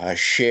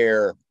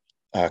share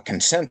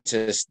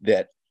consensus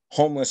that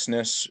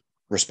homelessness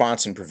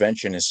response and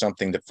prevention is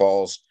something that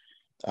falls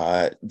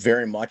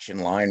very much in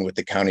line with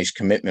the county's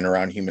commitment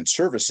around human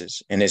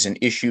services and is an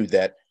issue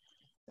that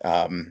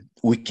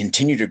we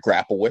continue to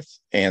grapple with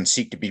and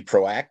seek to be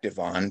proactive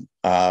on,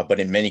 but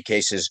in many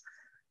cases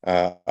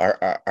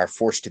are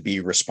forced to be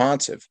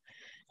responsive.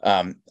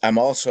 I'm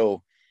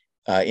also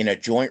in a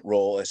joint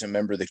role as a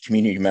member of the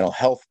Community Mental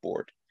Health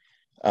Board.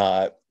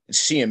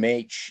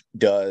 CMH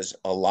does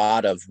a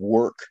lot of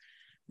work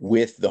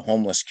with the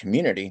homeless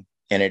community.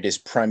 And it is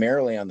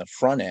primarily on the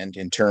front end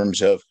in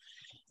terms of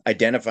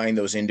identifying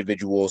those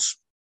individuals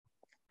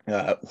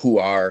who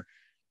are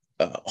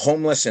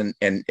homeless and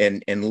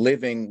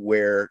living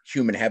where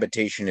human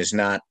habitation is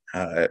not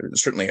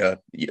certainly a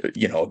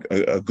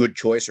good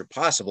choice or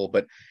possible,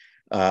 but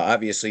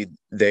obviously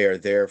they are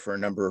there for a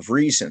number of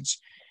reasons.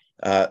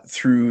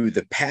 Through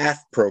the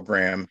PATH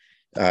program,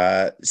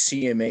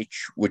 CMH,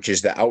 which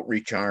is the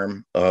outreach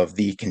arm of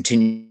the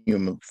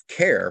continuum of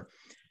care,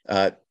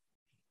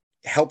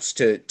 helps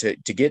to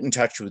get in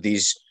touch with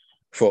these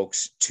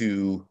folks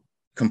to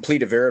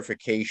complete a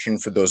verification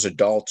for those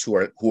adults who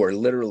are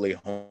literally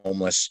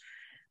homeless,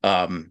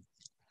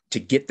 to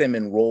get them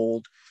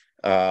enrolled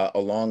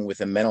along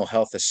with a mental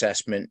health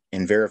assessment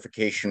and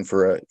verification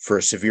for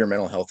a severe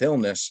mental health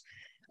illness,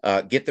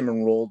 get them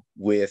enrolled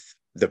with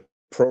the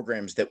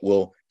programs that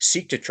will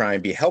seek to try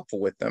and be helpful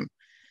with them.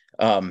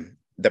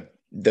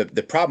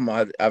 The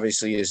problem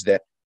obviously is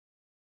that,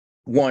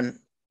 one,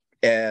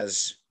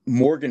 as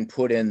Morgan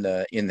put in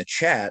the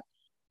chat,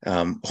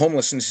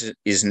 homelessness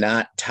is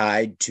not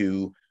tied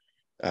to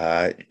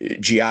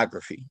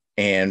geography,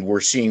 and we're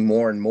seeing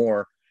more and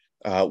more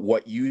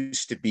what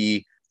used to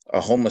be a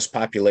homeless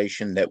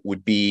population that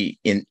would be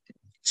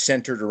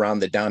centered around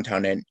the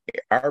downtown Ann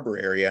Arbor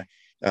area,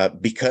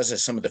 because of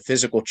some of the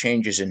physical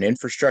changes in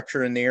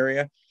infrastructure in the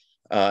area,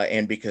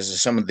 and because of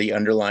some of the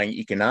underlying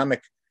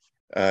economic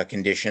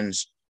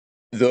conditions,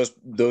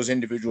 those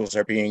individuals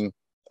are being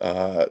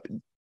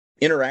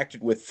interacted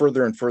with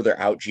further and further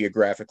out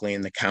geographically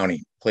in the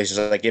county, places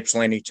like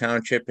Ypsilanti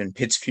Township and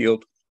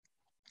Pittsfield.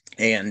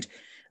 And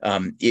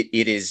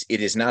it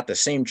is not the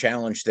same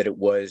challenge that it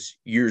was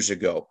years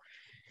ago.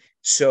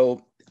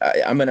 So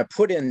I'm going to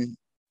put in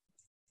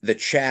the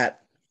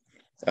chat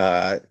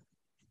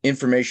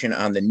information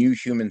on the new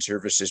Human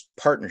Services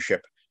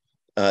Partnership.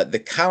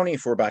 The county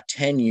for about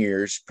 10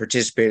 years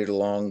participated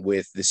along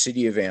with the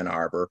city of Ann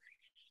Arbor,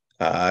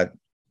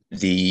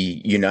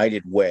 the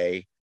United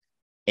Way,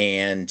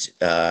 and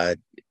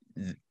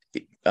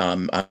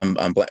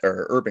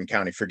Urban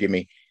County, forgive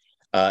me,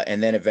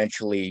 and then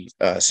eventually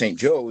St.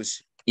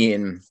 Joe's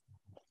in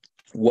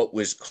what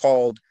was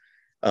called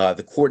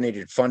the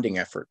coordinated funding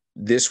effort.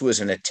 This was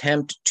an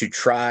attempt to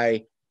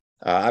try,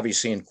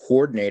 obviously, and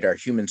coordinate our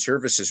human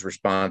services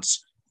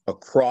response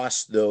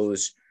across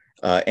those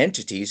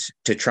entities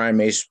to try and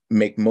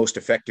make most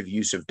effective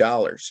use of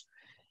dollars.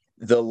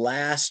 The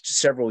last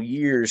several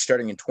years,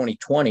 starting in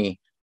 2020,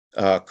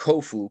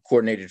 COFU,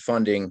 coordinated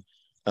funding,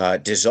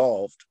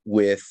 dissolved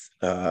with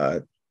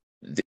the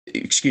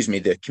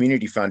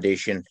Community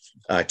Foundation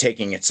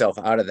taking itself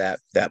out of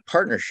that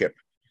partnership.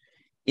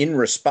 In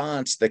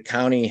response, the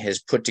county has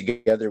put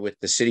together with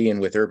the city and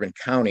with Urban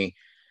County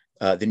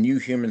the new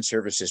Human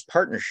Services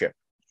Partnership.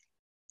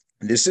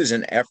 This is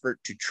an effort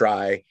to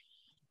try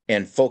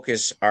and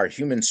focus our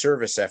human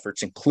service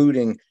efforts,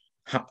 including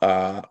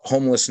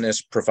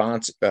homelessness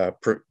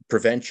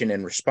prevention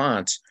and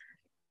response,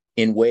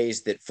 in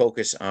ways that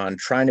focus on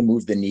trying to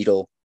move the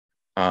needle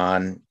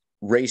on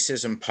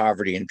racism,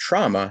 poverty, and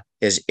trauma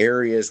as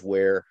areas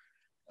where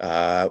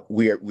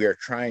we are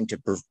trying to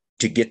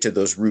get to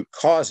those root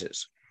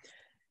causes.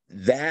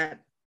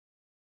 That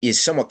is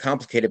somewhat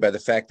complicated by the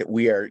fact that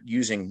we are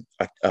using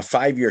a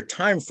 5-year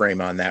time frame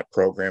on that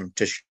program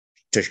to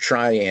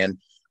try and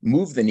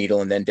move the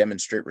needle and then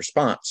demonstrate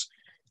response.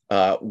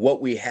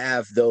 What we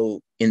have,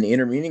 though, in the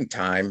intervening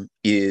time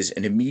is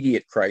an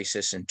immediate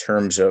crisis in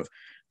terms of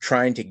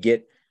trying to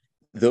get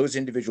those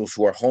individuals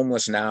who are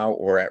homeless now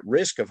or at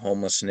risk of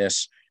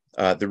homelessness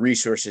the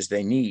resources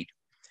they need.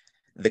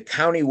 The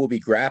county will be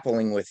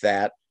grappling with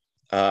that.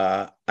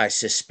 I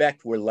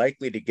suspect we're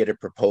likely to get a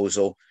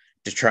proposal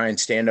to try and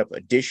stand up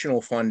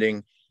additional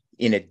funding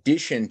in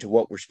addition to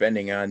what we're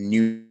spending on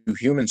new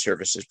Human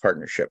Services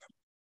Partnership.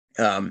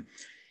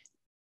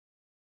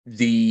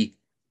 The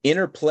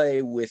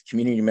interplay with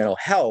community mental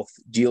health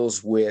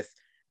deals with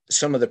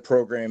some of the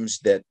programs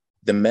that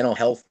the mental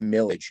health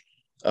millage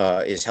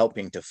is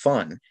helping to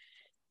fund.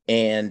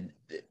 And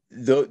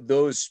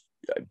those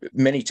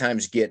many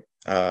times get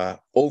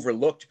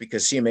overlooked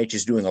because CMH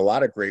is doing a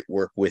lot of great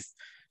work with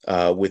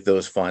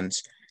those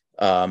funds.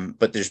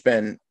 But there's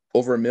been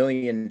over $1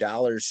 million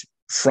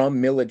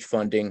from millage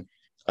funding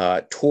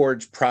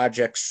towards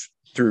projects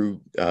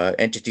through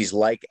entities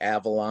like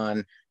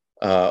Avalon,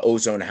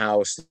 Ozone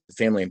House, the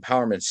Family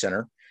Empowerment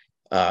Center.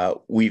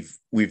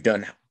 We've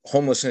done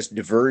homelessness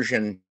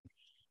diversion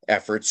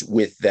efforts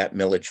with that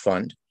millage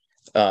fund.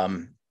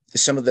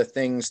 Some of the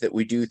things that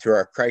we do through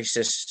our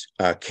crisis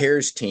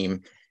cares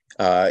team,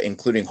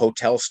 including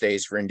hotel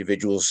stays for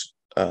individuals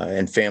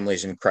and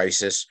families in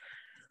crisis.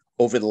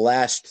 Over the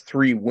last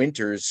 3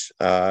 winters,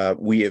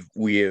 we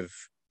have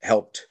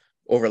helped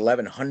over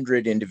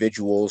 1,100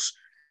 individuals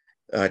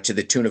to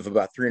the tune of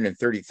about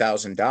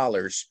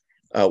 $330,000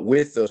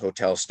 with those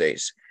hotel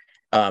stays.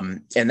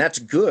 And that's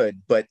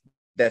good, but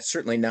that's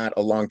certainly not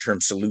a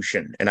long-term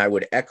solution. And I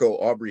would echo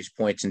Aubrey's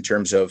points in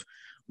terms of,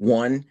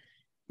 one,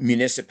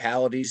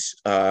 municipalities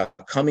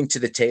coming to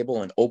the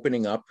table and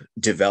opening up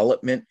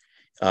development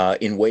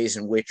in ways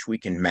in which we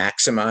can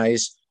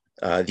maximize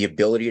the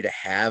ability to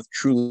have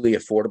truly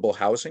affordable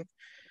housing.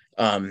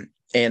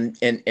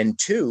 And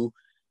two,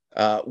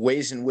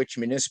 ways in which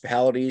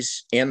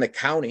municipalities and the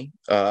county,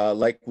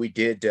 like we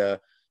did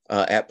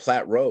at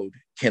Platte Road,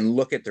 can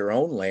look at their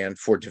own land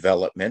for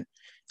development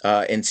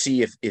and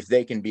see if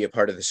they can be a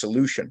part of the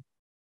solution.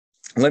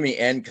 Let me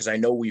end, because I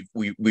know we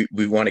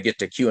want to get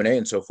to Q&A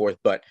and so forth,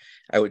 but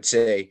I would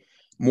say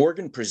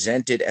Morgan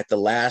presented at the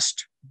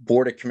last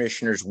Board of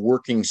Commissioners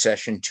working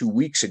session 2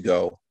 weeks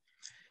ago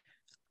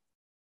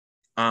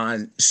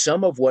on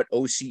some of what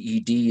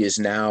OCED is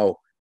now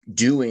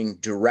doing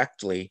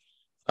directly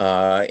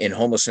in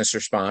homelessness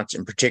response,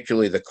 and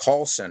particularly the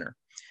call center.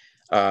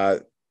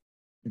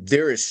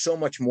 There is so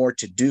much more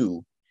to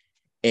do,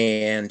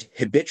 and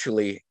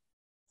habitually,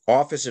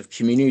 Office of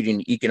Community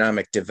and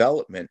Economic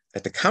Development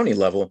at the county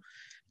level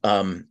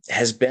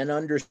has been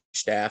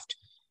understaffed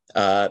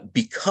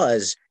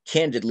because,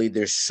 candidly,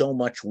 there's so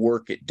much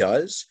work it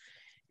does,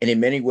 and in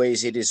many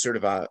ways, it is sort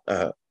of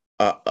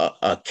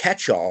a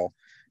catch-all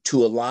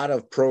to a lot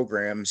of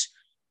programs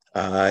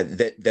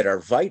that are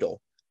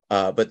vital,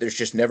 but there's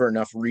just never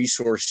enough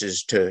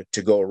resources to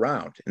go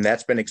around, and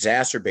that's been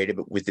exacerbated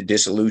with the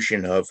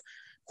dissolution of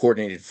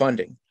coordinated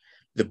funding.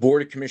 The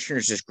Board of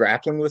Commissioners is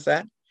grappling with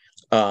that.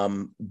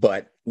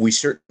 But we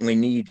certainly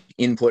need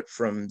input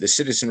from the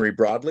citizenry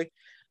broadly,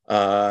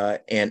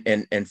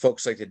 and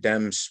folks like the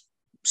Dems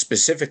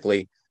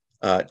specifically,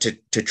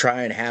 to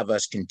try and have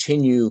us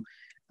continue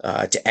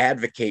to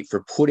advocate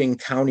for putting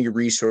county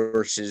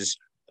resources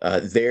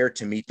there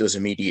to meet those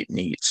immediate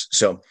needs.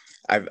 So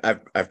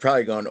I've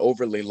probably gone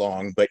overly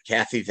long, but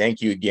Kathy,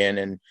 thank you again,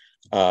 and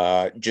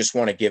just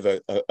want to give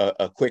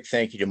a quick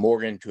thank you to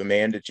Morgan, to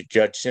Amanda, to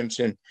Judge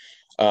Simpson,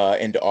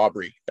 and to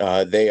Aubrey.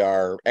 They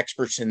are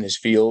experts in this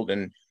field,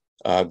 and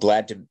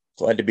glad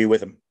to be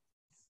with them.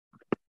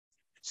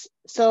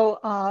 So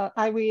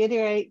I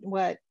reiterate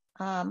what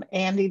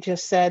Andy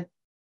just said.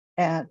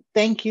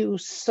 Thank you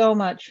so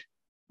much,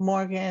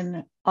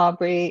 Morgan,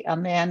 Aubrey,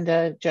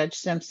 Amanda, Judge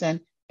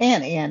Simpson,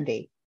 and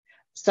Andy.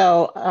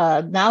 So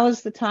now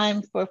is the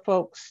time for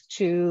folks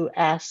to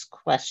ask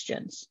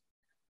questions.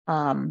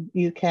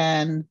 You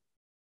can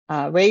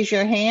raise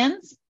your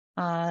hands.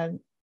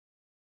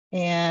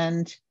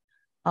 And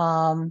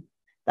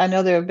I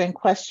know there have been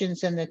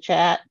questions in the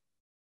chat.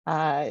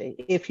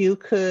 If you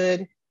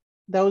could,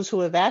 those who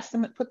have asked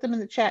them, put them in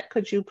the chat,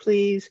 could you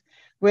please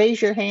raise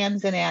your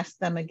hands and ask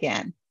them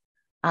again?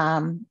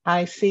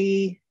 I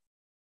see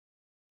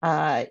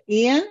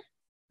Ian.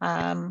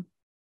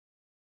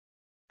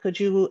 Could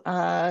you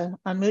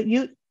unmute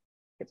you?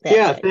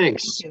 Yeah,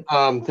 thanks.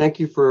 Thank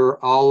you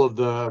for all of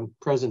the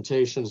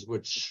presentations,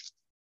 which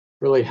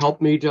really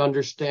helped me to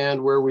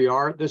understand where we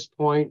are at this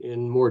point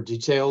in more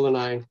detail than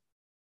I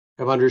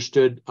have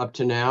understood up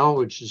to now,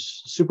 which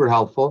is super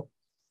helpful.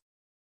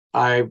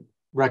 I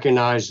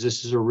recognize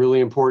this is a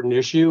really important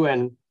issue,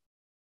 and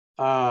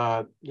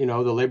you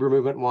know, the labor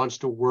movement wants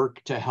to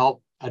work to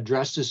help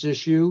address this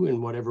issue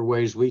in whatever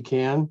ways we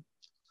can.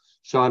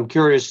 So I'm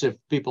curious if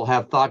people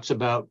have thoughts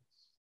about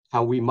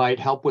how we might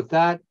help with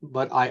that.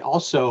 But I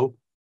also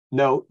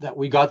note that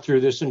we got through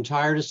this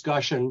entire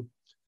discussion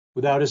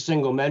without a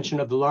single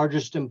mention of the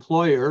largest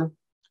employer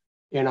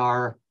in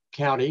our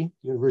county,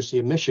 University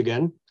of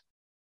Michigan.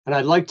 And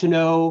I'd like to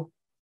know,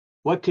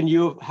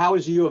 how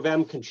has U of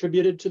M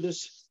contributed to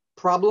this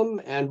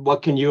problem, and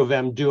what can U of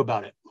M do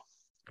about it?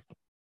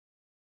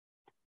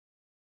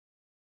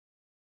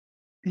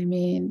 I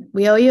mean,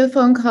 we owe you a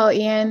phone call,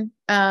 Ian.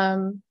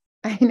 I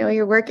know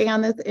you're working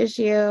on this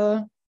issue.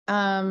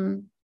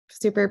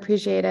 Super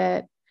appreciate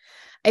it.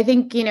 I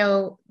think, you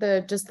know,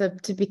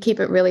 keep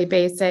it really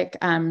basic,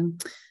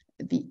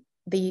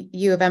 the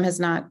U of M has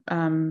not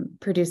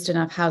produced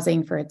enough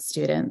housing for its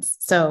students.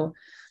 So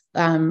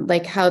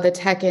like how the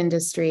tech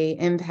industry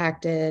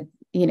impacted,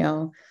 you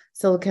know,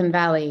 Silicon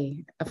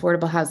Valley,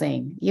 affordable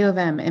housing, U of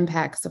M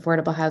impacts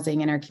affordable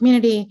housing in our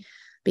community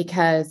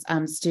because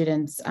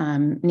students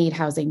need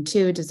housing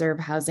too, deserve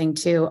housing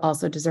too,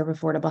 also deserve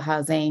affordable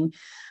housing.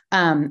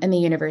 And the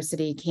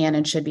university can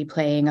and should be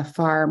playing a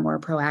far more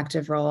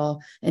proactive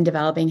role in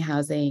developing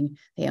housing.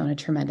 They own a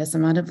tremendous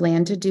amount of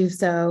land to do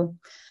so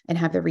and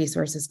have the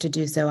resources to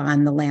do so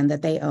on the land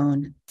that they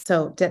own.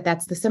 So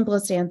that's the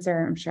simplest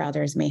answer. I'm sure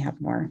others may have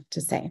more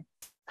to say.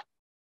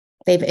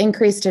 They've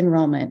increased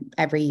enrollment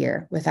every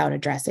year without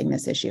addressing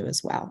this issue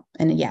as well.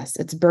 And yes,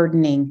 it's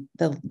burdening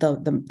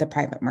the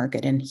private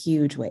market in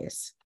huge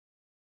ways.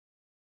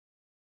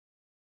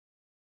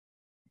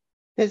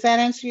 Does that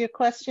answer your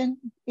question,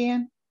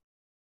 Ian?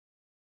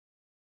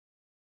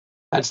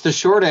 That's the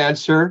short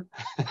answer.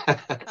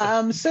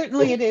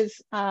 Certainly it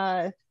is,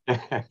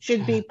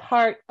 should be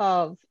part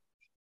of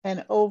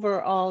an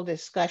overall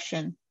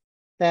discussion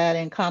that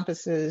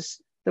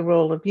encompasses the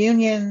role of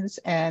unions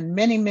and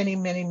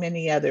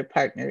many other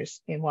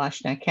partners in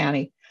Washtenaw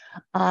County.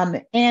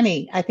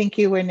 Annie, I think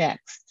you were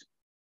next.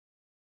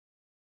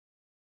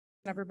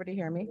 Can everybody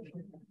hear me?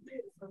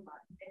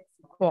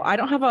 Cool. I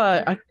don't have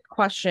a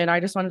question. I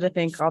just wanted to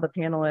thank all the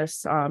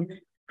panelists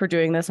for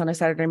doing this on a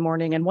Saturday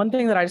morning. And one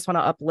thing that I just want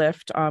to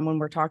uplift when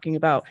we're talking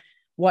about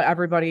what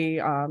everybody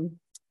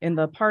in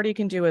the party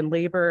can do, and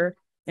labor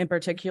in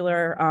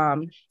particular,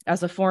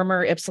 as a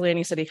former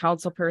Ypsilanti City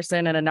Council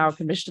person and a now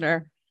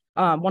commissioner,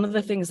 one of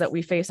the things that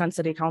we face on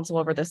City Council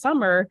over the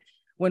summer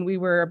when we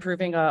were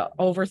approving a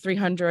over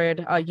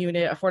 300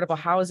 unit affordable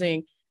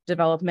housing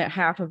development,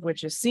 half of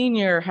which is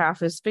senior,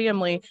 half is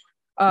family,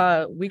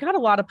 we got a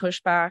lot of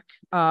pushback.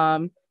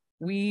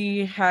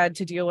 We had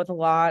to deal with a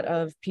lot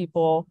of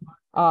people,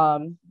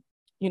 not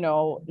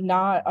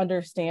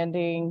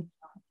understanding,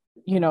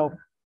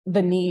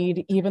 the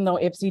need, even though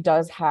Ypsi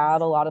does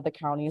have a lot of the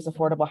county's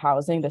affordable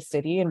housing, the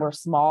city, and we're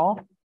small,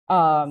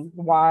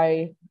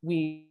 why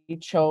we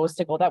chose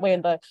to go that way.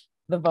 And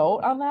the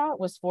vote on that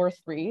was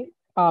 4-3.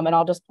 And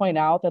I'll just point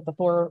out that the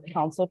 4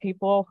 council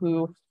people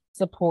who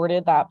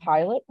supported that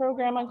pilot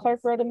program on Clark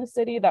Road in the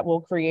city that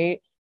will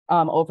create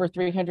over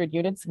 300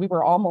 units, we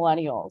were all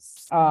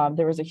millennials.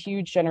 There was a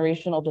huge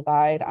generational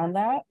divide on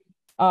that.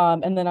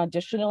 And then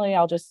additionally,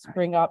 I'll just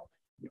bring up,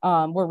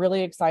 we're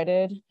really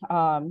excited,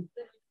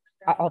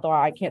 although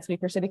I can't speak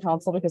for City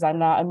Council because I'm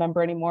not a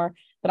member anymore,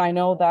 but I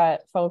know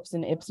that folks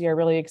in Ypsi are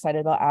really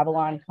excited about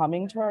Avalon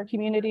coming to our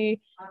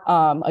community.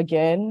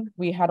 Again,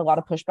 we had a lot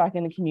of pushback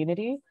in the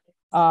community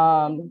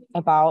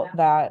about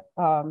that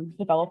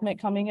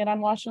development coming in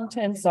on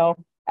Washington. So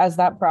as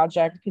that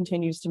project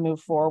continues to move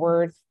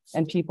forward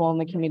and people in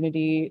the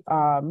community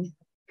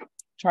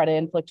try to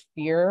inflict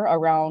fear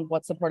around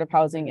what supportive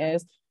housing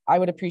is, I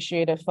would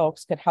appreciate if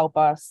folks could help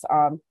us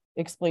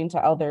explain to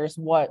others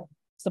what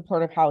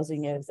supportive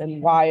housing is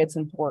and why it's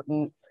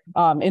important,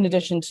 in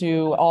addition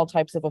to all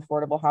types of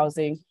affordable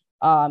housing.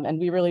 And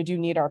we really do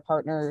need our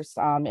partners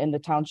in the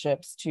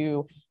townships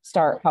to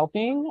start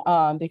helping,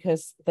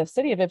 because the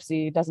city of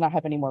Ypsi does not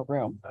have any more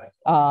room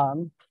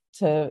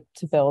to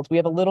build. We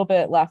have a little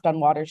bit left on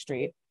Water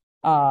Street,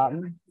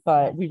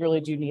 but we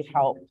really do need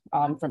help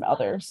from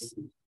others.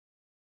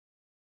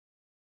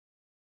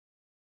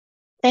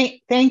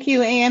 Thank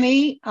you,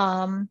 Annie.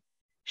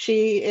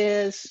 She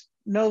is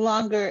no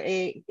longer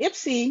a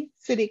Ypsi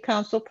City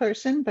Council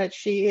person, but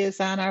she is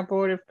on our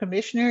Board of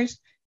Commissioners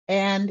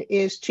and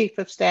is Chief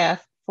of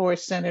Staff for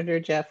Senator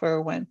Jeff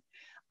Irwin.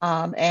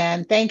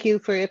 And thank you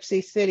for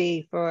Ypsi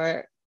City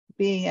for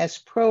being as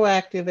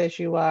proactive as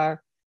you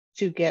are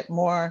to get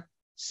more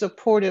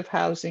supportive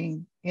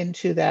housing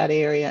into that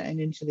area and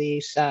into the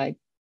east side.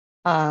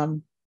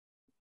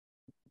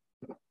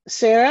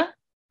 Sarah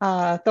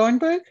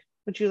Thornburg,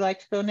 would you like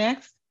to go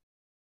next?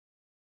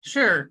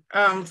 Sure.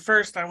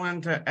 First, I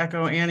wanted to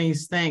echo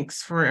Annie's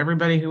thanks for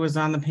everybody who was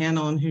on the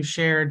panel and who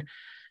shared.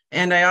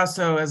 And I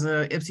also, as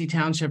a Ypsi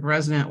Township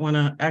resident, want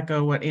to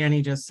echo what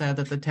Annie just said,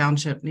 that the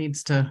township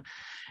needs to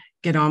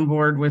get on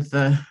board with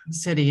the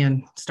city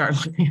and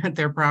start looking at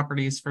their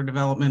properties for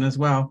development as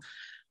well.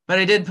 But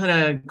I did put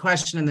a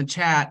question in the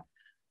chat.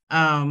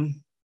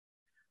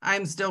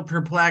 I'm still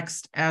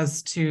perplexed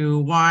as to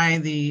why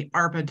the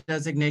ARPA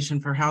designation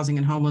for housing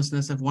and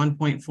homelessness of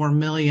 1.4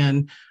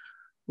 million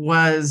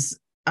was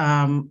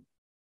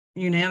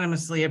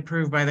unanimously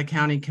approved by the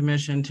county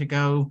commission to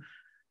go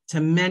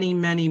to many,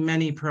 many,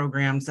 many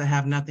programs that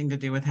have nothing to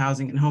do with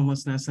housing and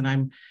homelessness. And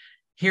I'm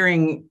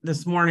hearing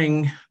this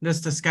morning, this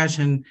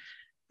discussion,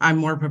 I'm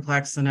more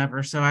perplexed than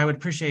ever. So I would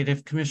appreciate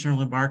if Commissioner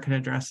LeBar could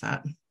address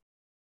that.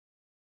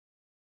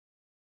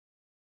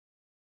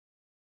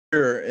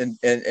 Sure,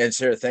 and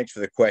Sarah, thanks for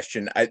the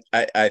question.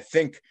 I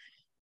think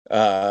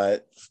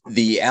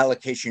the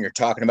allocation you're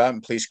talking about,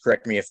 and please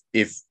correct me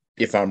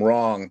if I'm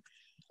wrong,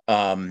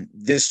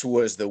 this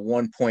was the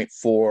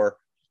 1.4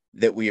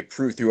 that we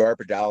approved through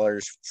ARPA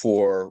dollars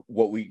for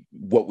what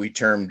we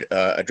termed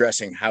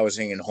addressing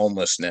housing and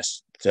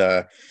homelessness.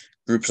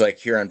 Groups like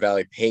Huron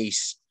Valley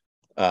PACE,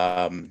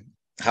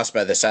 House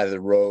by the Side of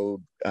the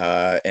Road,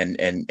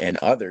 and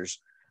others.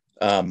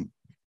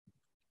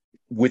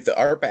 With the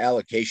ARPA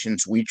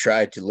allocations, we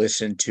tried to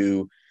listen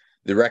to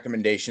the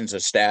recommendations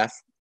of staff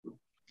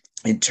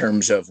in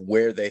terms of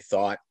where they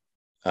thought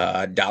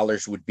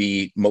dollars would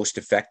be most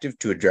effective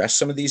to address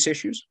some of these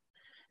issues.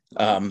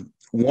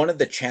 One of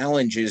the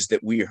challenges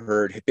that we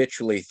heard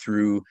habitually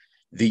through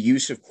the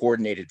use of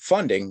coordinated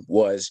funding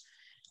was,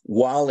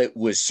 while it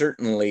was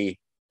certainly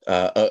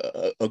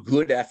a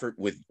good effort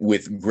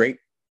with great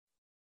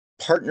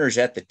partners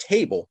at the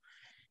table,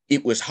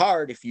 it was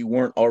hard if you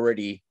weren't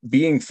already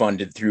being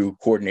funded through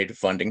coordinated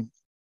funding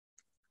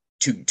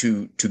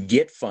to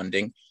get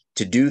funding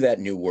to do that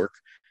new work.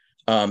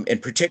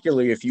 And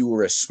particularly if you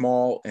were a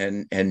small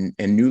and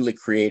newly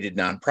created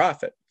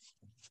nonprofit.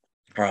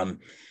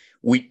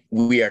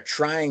 We are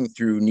trying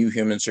through New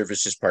Human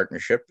Services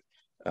Partnership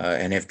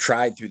and have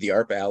tried through the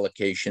ARPA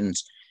allocations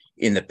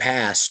in the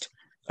past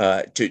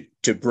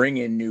to bring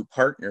in new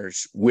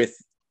partners with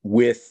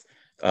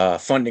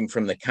funding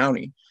from the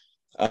county.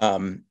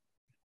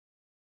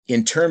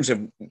 In terms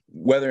of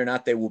whether or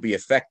not they will be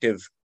effective,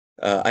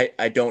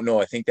 I don't know.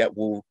 I think that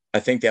will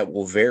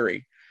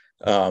vary.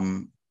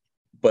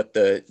 But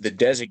the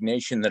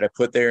designation that I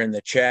put there in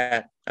the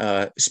chat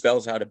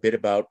spells out a bit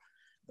about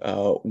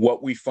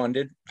what we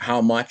funded,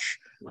 how much,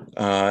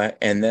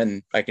 And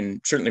then I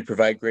can certainly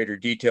provide greater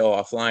detail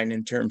offline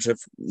in terms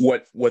of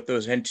what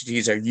those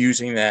entities are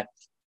using that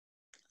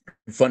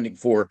funding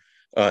for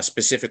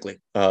specifically.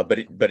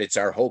 But it's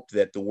our hope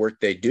that the work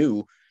they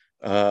do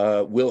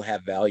will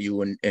have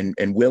value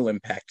and will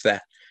impact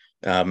that.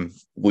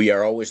 We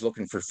are always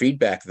looking for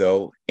feedback,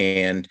 though,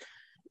 and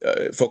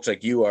folks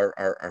like you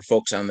are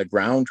folks on the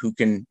ground who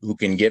can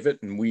give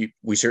it, and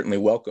we certainly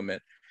welcome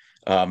it.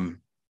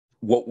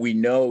 What we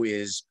know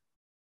is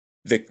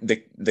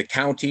the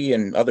county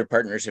and other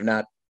partners have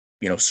not,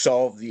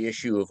 solved the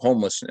issue of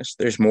homelessness.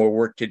 There's more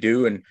work to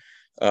do, and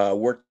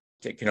work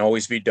that can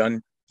always be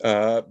done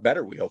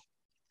better, we hope.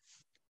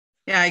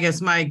 Yeah, I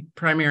guess my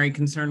primary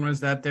concern was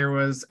that there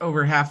was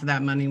over half of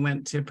that money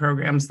went to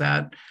programs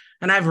that,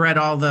 and I've read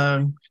all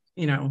the,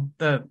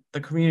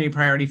 the Community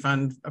Priority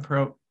Fund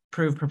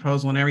approved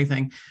proposal and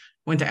everything,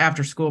 went to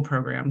after school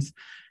programs.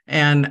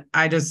 And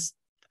I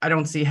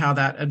don't see how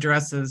that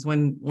addresses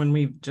when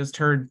we've just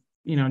heard,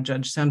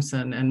 Judge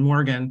Simpson and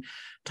Morgan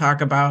talk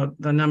about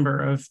the number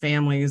of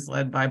families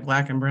led by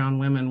Black and brown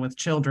women with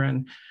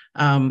children,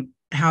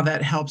 how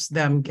that helps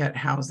them get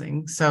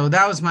housing. So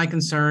that was my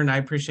concern. I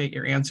appreciate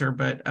your answer,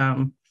 but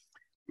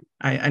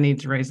I need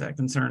to raise that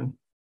concern.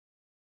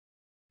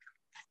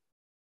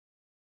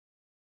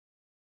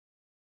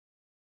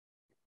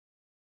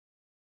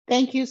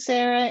 Thank you,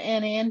 Sarah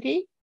and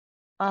Andy.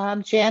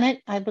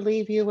 Janet, I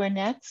believe you were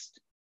next.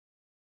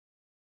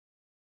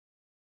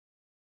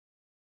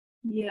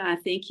 Yeah,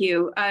 thank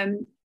you.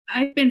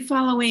 I've been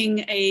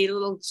following a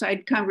little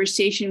side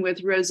conversation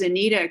with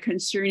Rosanita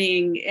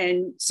concerning,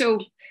 and so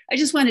I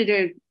just wanted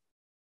to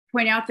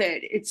point out that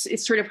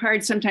it's sort of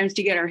hard sometimes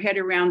to get our head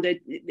around that.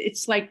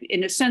 It's like,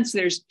 in a sense,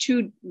 there's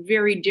two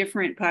very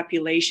different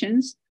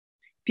populations: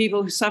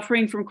 people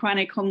suffering from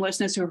chronic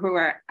homelessness or who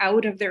are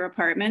out of their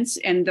apartments,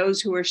 and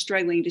those who are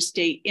struggling to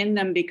stay in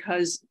them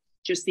because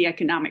just the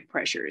economic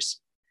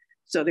pressures.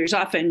 So there's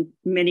often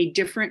many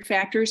different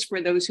factors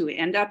for those who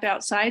end up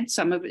outside.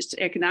 Some of it's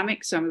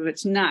economic, some of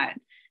it's not.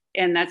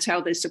 And that's how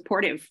the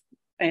supportive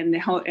and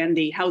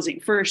the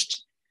housing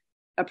first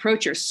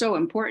approach are so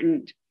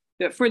important.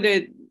 But for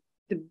the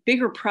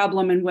bigger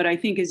problem, and what I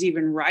think is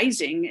even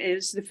rising,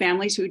 is the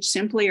families who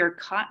simply are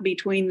caught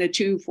between the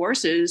two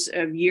forces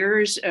of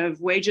years of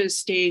wages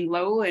staying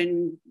low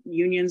and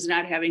unions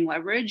not having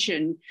leverage,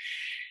 and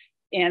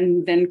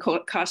then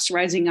costs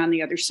rising on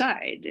the other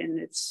side. And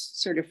it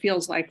sort of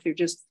feels like they're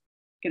just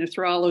going to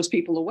throw all those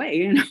people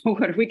away.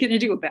 What are we going to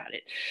do about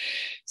it?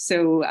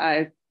 So,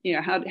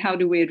 how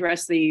do we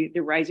address the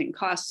rising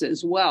costs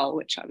as well,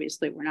 which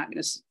obviously we're not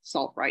going to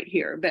solve right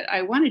here. But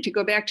I wanted to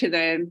go back to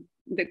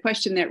the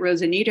question that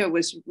Rosanita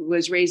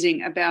was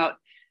raising about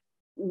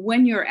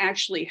when you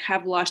actually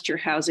have lost your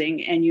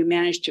housing and you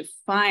manage to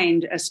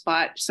find a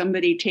spot,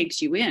 somebody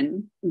takes you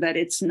in, but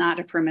it's not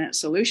a permanent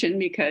solution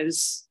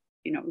because,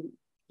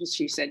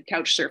 she said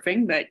couch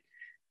surfing, but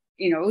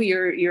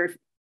you're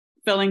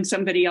filling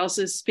somebody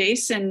else's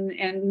space,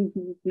 and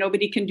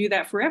nobody can do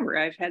that forever.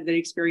 I've had that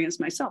experience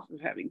myself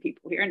of having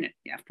people here, and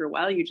after a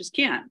while you just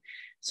can't.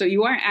 So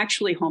you aren't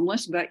actually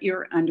homeless, but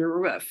you're under a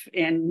roof.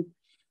 And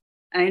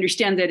I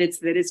understand that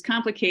it's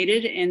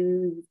complicated,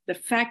 and the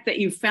fact that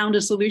you found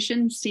a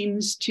solution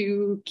seems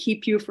to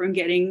keep you from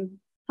getting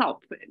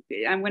help.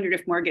 I wondered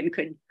if Morgan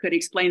could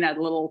explain that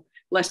a little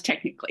less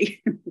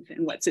technically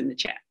than what's in the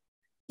chat.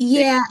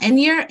 Yeah, and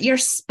you're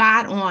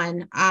spot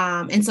on.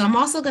 And so I'm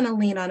also going to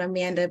lean on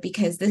Amanda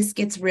because this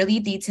gets really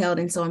detailed.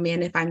 And so,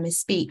 Amanda, if I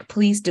misspeak,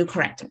 please do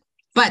correct me.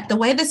 But the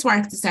way this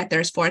works is that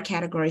there's 4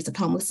 categories of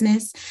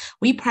homelessness.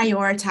 We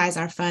prioritize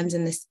our funds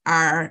in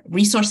our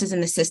resources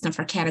in the system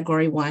for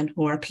category 1,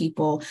 who are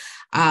people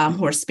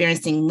who are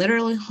experiencing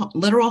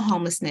literal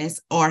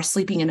homelessness or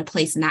sleeping in a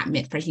place not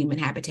meant for human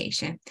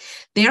habitation.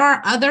 There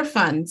are other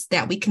funds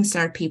that we can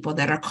serve people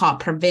that are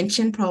called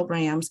prevention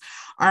programs,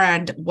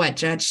 or what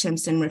Judge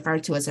Simpson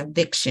referred to as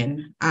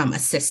eviction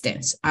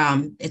assistance.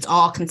 It's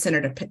all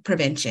considered a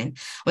prevention.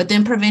 But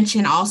then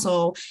prevention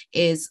also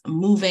is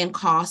move-in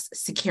cost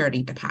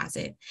security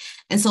deposit.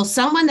 And so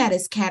someone that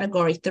is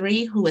category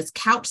 3 who is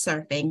couch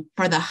surfing,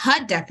 for the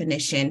HUD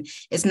definition,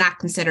 is not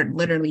considered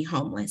literally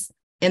homeless.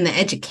 In the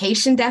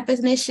education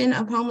definition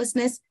of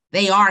homelessness,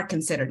 they are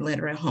considered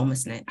literally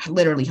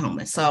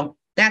homeless. So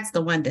that's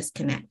the one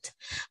disconnect.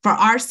 For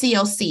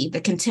RCOC, the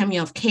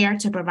continuum of care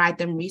to provide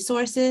them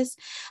resources,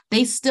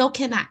 they still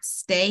cannot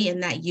stay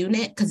in that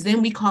unit because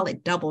then we call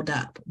it doubled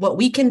up. What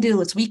we can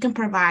do is we can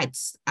provide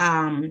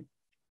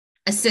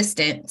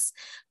assistance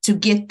to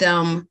get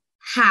them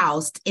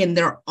housed in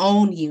their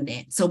own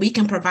unit. So we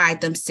can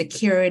provide them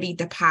security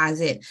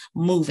deposit,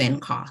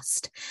 move-in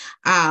cost.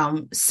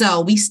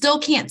 So we still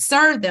can't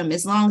serve them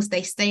as long as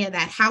they stay in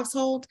that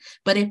household.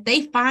 But if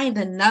they find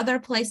another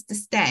place to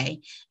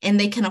stay and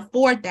they can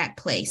afford that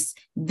place,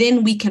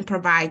 then we can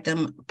provide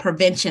them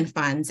prevention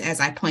funds, as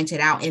I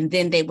pointed out, and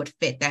then they would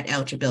fit that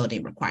eligibility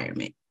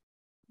requirement.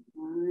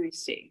 I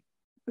see.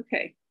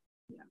 Okay.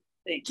 Yeah.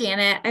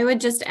 Janet, I would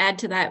just add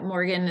to that.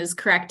 Morgan is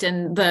correct.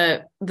 And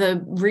the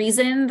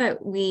reason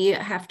that we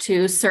have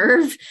to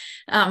serve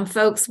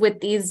folks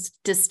with these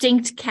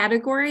distinct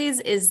categories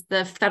is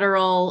the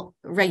federal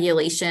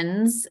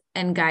regulations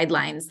and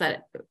guidelines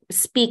that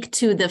speak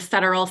to the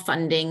federal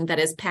funding that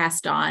is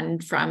passed on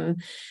from,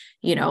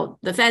 you know,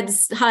 the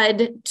feds,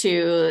 HUD,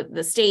 to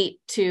the state,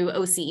 to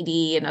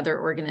OCD and other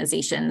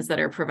organizations that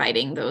are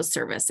providing those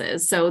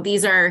services. So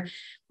these are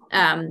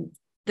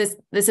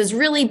This is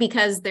really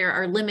because there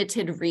are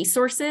limited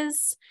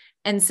resources.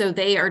 And so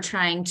they are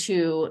trying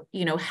to,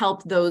 you know,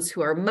 help those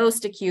who are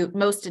most acute,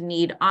 most in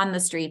need on the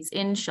streets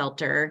in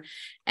shelter.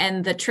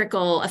 And the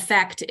trickle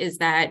effect is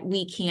that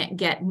we can't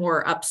get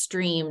more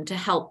upstream to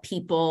help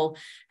people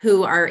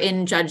who are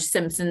in Judge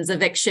Simpson's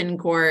eviction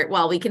court.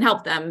 Well, we can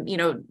help them, you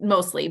know,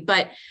 mostly,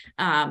 but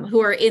who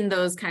are in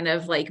those kind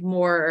of like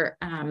more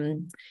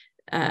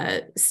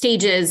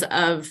stages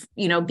of,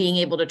 you know, being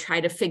able to try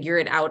to figure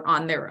it out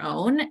on their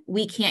own.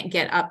 We can't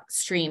get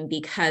upstream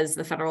because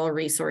the federal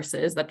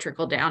resources that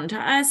trickle down to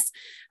us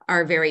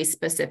are very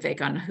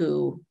specific on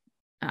who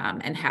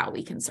and how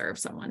we can serve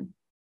someone.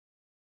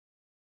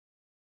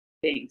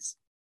 Thanks.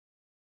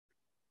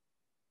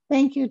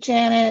 Thank you,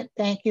 Janet.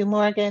 Thank you,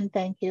 Morgan.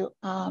 Thank you,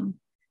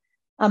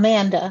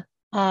 Amanda.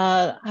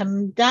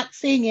 I'm not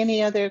seeing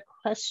any other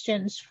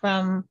questions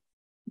from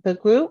the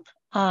group.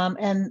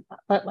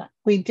 But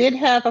we did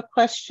have a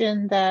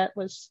question that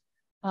was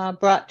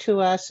brought to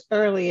us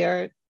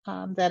earlier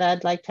that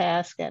I'd like to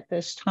ask at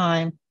this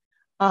time.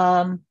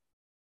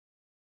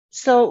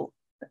 So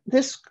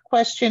this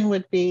question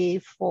would be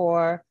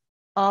for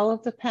all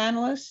of the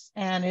panelists,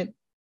 and it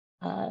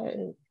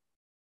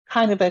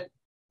kind of a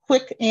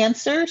quick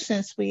answer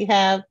since we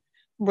have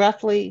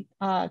roughly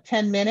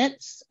 10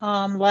 minutes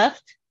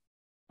left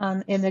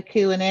in the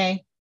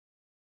Q&A.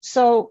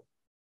 So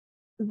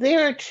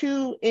there are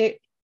two,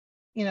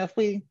 you know, if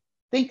we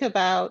think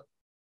about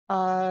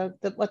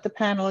what the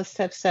panelists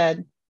have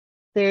said,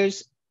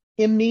 there's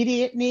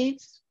immediate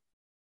needs.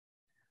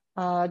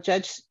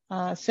 Judge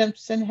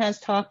Simpson has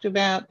talked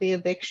about the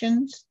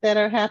evictions that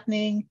are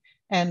happening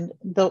and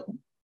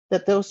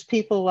that those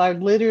people are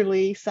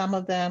literally, some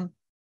of them,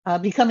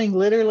 becoming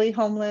literally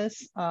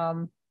homeless.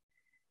 And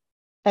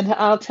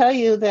I'll tell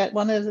you that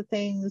one of the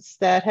things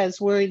that has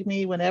worried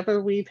me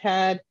whenever we've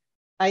had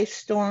ice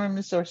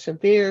storms or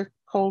severe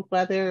cold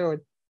weather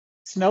or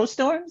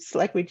snowstorms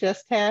like we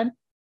just had,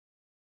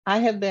 I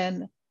have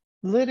been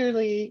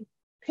literally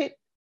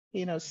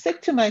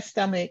sick to my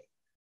stomach,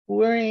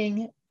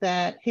 worrying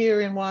that here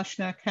in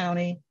Washtenaw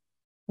County,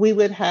 we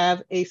would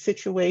have a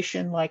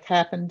situation like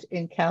happened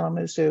in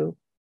Kalamazoo,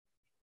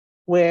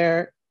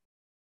 where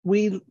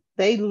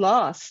they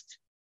lost,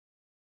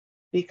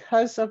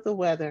 because of the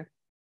weather,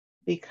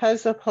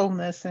 because of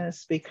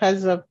homelessness,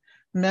 because of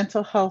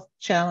mental health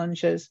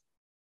challenges,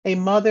 a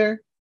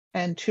mother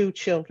and 2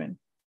 children.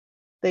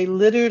 They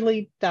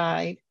literally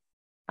died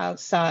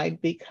outside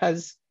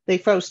because they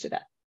froze to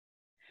death.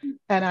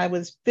 And I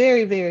was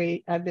I've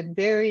been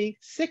very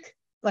sick,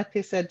 like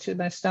I said, to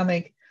my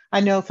stomach. I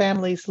know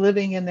families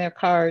living in their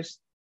cars,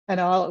 and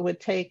all it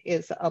would take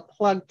is a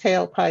plugged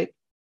tailpipe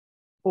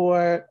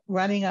or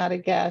running out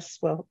of gas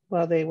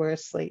while they were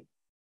asleep.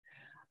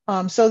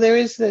 So there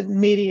is the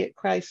immediate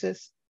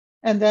crisis.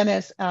 And then,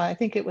 as I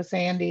think it was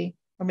Andy,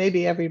 or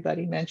maybe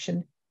everybody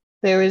mentioned,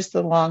 there is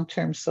the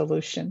long-term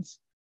solutions.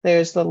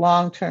 There's the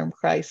long-term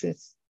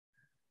crisis.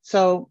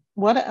 So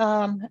what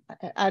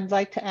I'd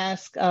like to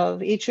ask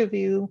of each of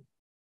you,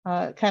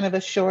 kind of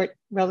a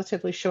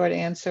relatively short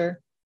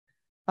answer,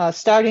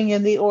 starting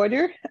in the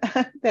order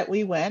that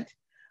we went,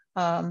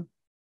 to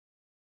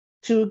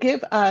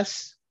give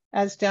us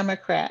as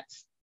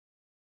Democrats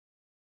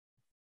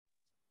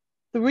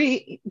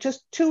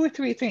just 2 or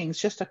 3 things,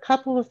 just a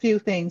couple of few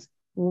things.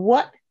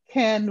 What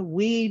can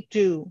we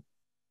do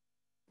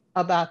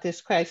about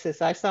this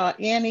crisis? I saw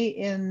Annie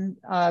in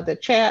the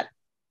chat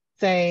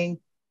saying,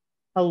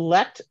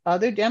 elect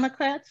other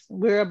Democrats.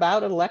 We're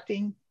about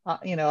electing,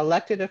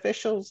 elected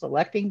officials,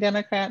 electing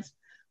Democrats,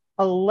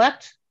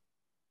 elect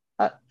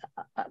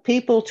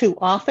people to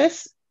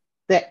office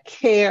that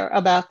care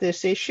about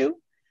this issue,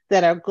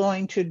 that are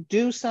going to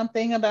do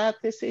something about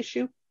this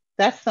issue.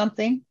 That's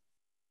something.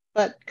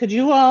 But could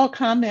you all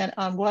comment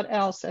on what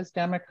else as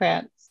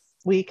Democrats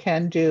we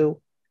can do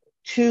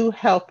to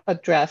help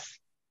address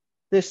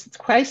this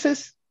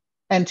crisis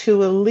and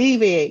to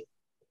alleviate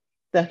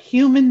the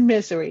human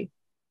misery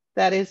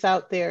that is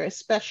out there,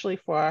 especially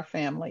for our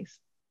families?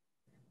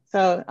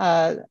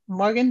 So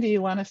Morgan, do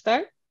you want to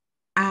start?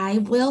 I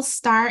will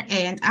start,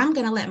 and I'm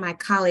going to let my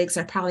colleagues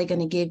are probably going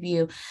to give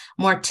you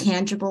more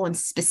tangible and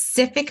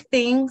specific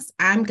things.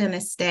 I'm going to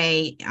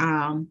stay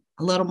a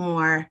little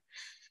more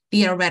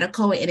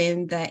theoretical and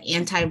in the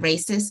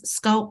anti-racist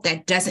scope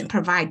that doesn't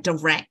provide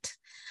direct.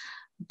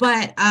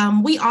 But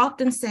we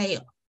often say,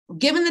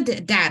 given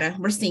the data,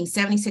 we're seeing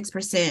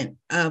 76%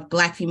 of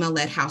Black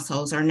female-led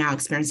households are now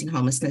experiencing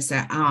homelessness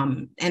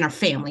and our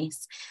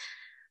families.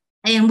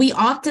 And we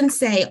often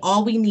say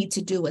all we need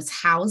to do is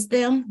house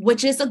them,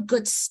 which is a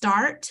good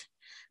start.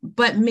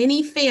 but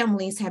many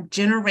families have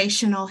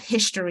generational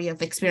history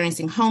of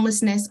experiencing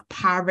homelessness,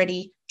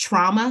 poverty,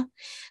 trauma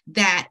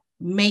that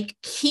make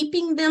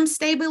keeping them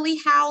stably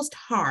housed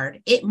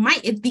hard.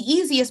 It's the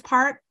easiest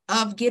part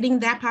of getting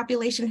that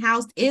population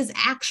housed is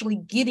actually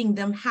getting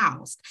them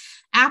housed.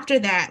 After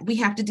that, we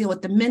have to deal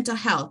with the mental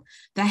health,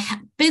 the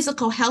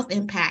physical health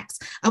impacts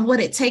of what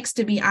it takes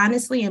to be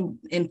honestly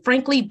and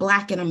frankly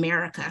Black in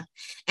America.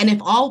 And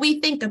if all we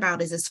think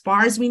about is as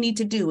far as we need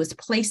to do is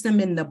place them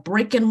in the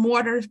brick and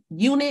mortar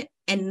unit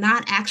and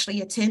not actually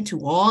attend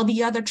to all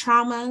the other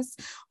traumas,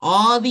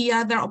 all the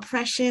other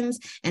oppressions,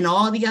 and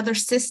all the other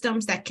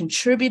systems that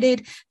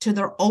contributed to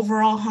their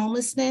overall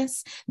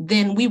homelessness,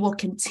 then we will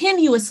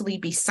continuously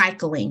be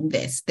cycling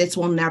this. This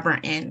will never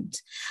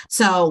end.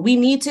 So we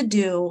need to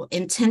do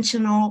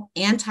intentional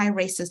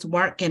anti-racist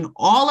work in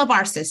all of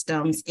our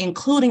systems,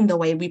 including the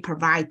way we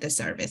provide the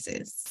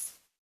services.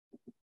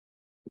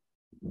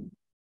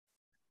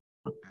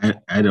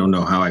 I don't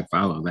know how I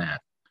follow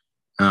that.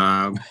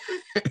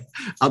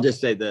 I'll just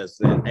say this,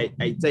 that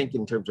I think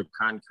in terms of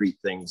concrete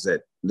things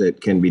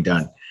that can be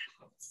done,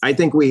 I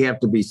think we have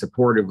to be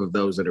supportive of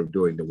those that are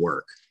doing the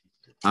work.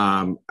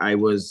 I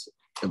was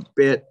a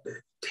bit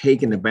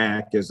taken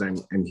aback as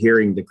I'm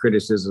hearing the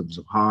criticisms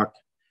of Hawk.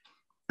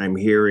 I'm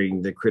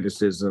hearing the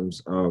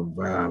criticisms of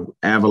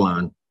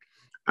Avalon.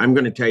 I'm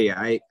going to tell you,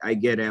 I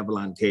get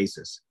Avalon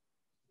cases.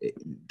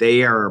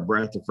 They are a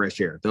breath of fresh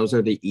air. Those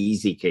are the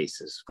easy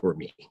cases for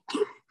me.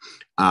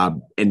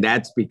 And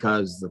that's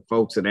because the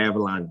folks at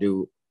Avalon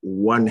do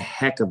one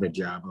heck of a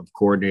job of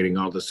coordinating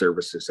all the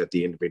services that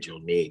the individual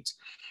needs.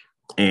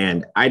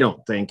 And I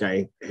don't think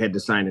I had to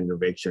sign an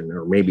eviction,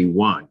 or maybe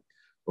one,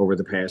 over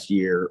the past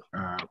year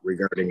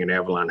regarding an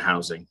Avalon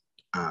housing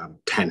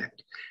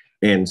tenant.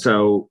 And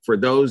so for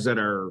those that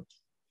are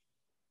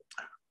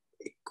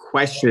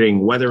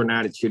questioning whether or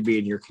not it should be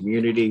in your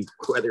community,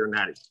 whether or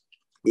not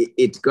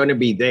it's going to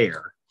be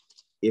there,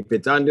 if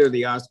it's under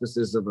the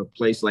auspices of a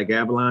place like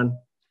Avalon,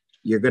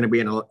 you're going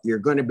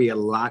to be a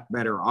lot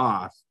better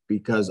off,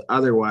 because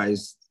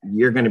otherwise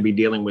you're going to be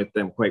dealing with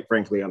them, quite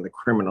frankly, on the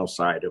criminal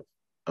side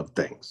of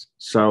things.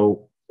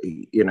 So,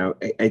 you know,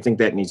 I think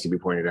that needs to be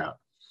pointed out.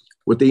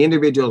 With the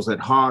individuals at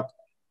Hawk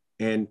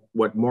and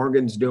what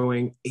Morgan's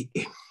doing,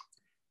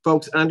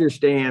 folks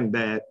understand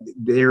that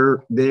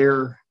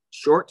they're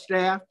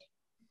short-staffed.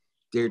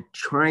 They're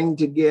trying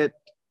to get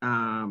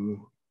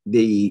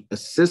the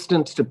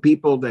assistance to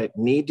people that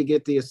need to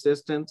get the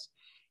assistance.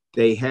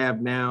 They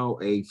have now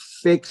a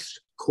fixed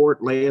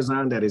court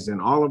liaison that is in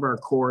all of our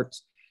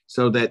courts,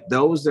 so that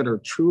those that are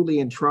truly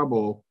in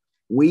trouble,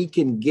 we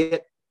can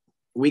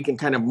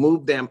kind of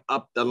move them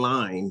up the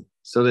line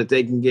so that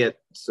they can get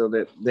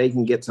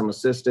some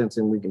assistance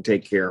and we can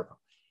take care of them.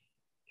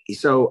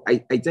 So I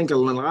think in a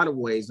lot of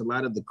ways, a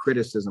lot of the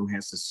criticism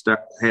has to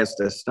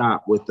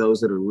stop with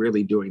those that are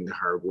really doing the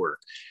hard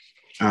work.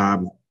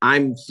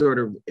 I'm sort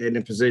of in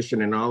a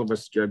position, and all of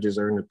us judges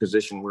are in a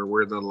position where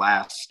we're the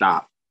last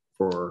stop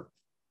for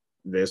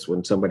this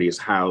when somebody is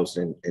housed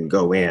and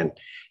go in.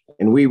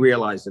 And we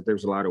realize that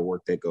there's a lot of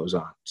work that goes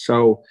on.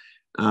 So,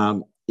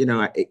 you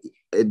know,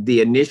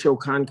 the initial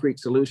concrete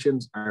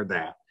solutions are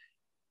that.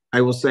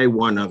 I will say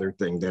one other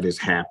thing that is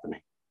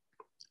happening.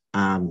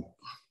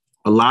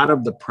 A lot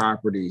of the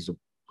properties,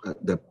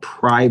 the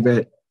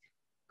private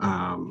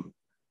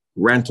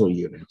rental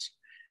units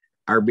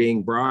are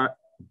being bought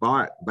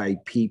by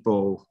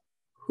people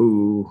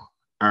who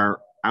are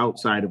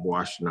outside of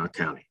Washtenaw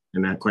County,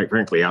 and not, quite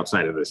frankly,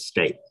 outside of the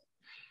state.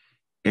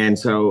 And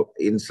so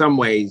in some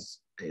ways,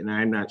 and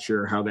I'm not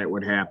sure how that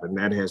would happen,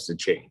 that has to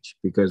change,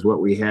 because what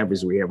we have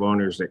is we have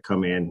owners that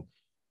come in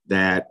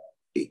that,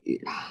 I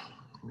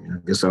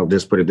guess I'll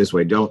just put it this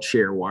way, don't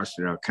share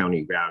Washtenaw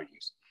County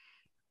values.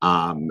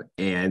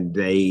 And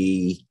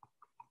they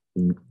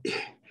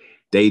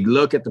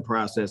look at the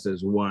process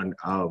as one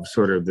of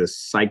sort of the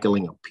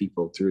cycling of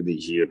people through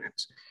these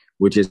units,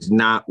 which is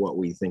not what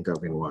we think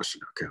of in Washtenaw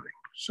County.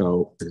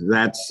 So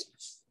that's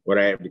what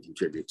I have to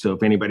contribute. So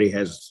if anybody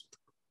has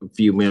a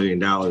few $1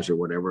 million or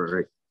whatever,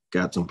 I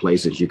got some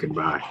places you can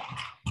buy.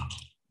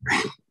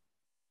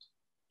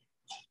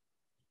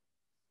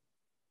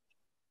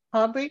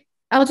 Aubrey?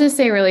 I'll just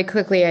say really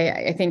quickly,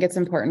 I think it's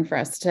important for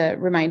us to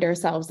remind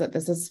ourselves that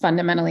this is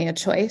fundamentally a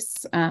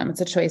choice.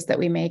 It's a choice that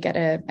we make at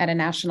a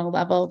national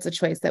level. It's a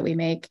choice that we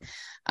make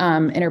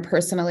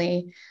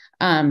interpersonally.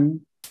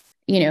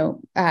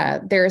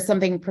 There is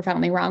something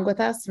profoundly wrong with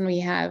us when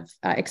we have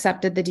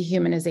accepted the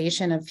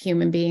dehumanization of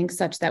human beings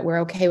such that we're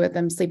okay with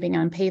them sleeping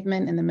on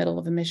pavement in the middle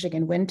of a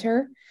Michigan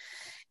winter.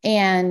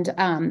 And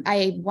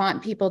I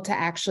want people to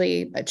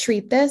actually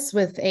treat this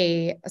with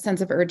a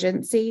sense of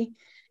urgency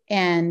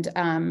and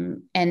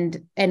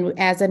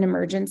as an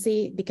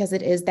emergency, because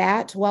it is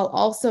that, while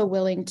also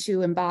willing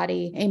to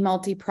embody a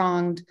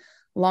multi-pronged,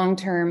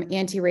 long-term,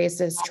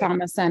 anti-racist,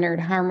 trauma-centered,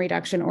 harm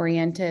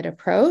reduction-oriented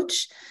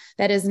approach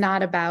that is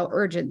not about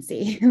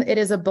urgency. It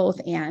is a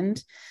both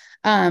and.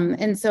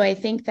 And so I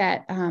think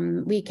that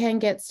we can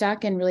get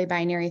stuck in really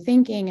binary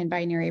thinking and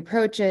binary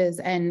approaches.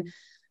 And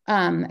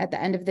at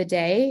the end of the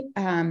day,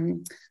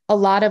 a a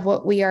lot of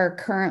what we are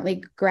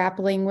currently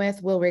grappling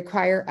with will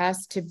require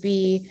us to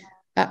be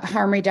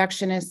harm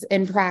reductionists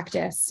in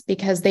practice,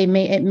 because it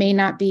may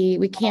not be,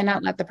 we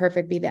cannot let the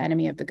perfect be the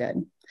enemy of the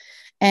good.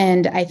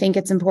 And I think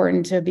it's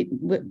important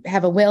to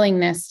have a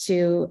willingness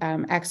to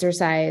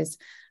exercise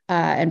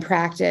and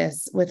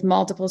practice with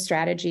multiple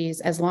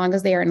strategies, as long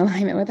as they are in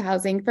alignment with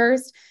Housing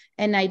First.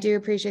 And I do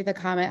appreciate the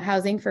comment.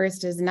 Housing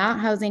First is not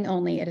housing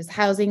only. It is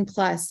housing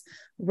plus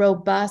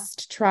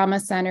robust,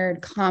 trauma-centered,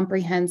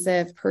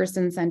 comprehensive,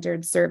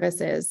 person-centered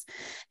services.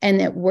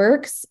 And it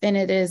works, and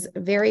it is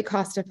very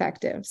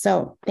cost-effective.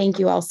 So thank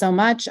you all so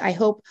much. I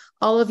hope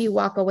all of you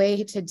walk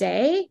away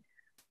today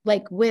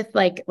with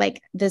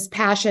this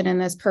passion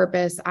and this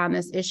purpose on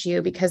this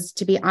issue, because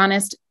to be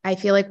honest, I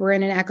feel like we're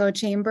in an echo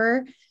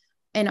chamber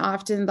and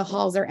often the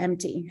halls are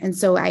empty. And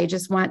so I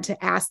just want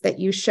to ask that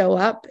you show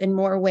up in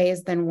more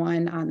ways than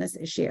one on this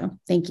issue.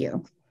 Thank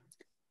you.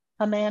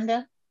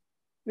 Amanda,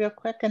 real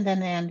quick, and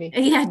then Andy.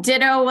 Yeah,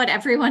 ditto what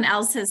everyone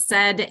else has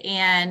said.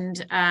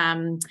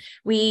 And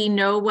we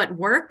know what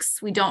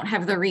works. We don't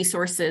have the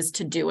resources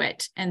to do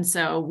it. And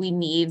so we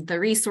need the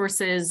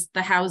resources,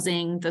 the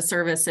housing, the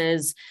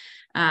services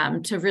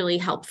to really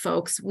help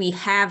folks. We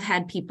have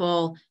had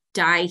people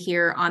die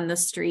here on the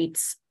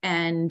streets,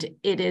 and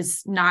it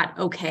is not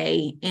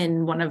okay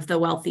in one of the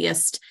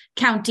wealthiest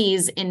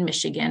counties in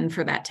Michigan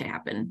for that to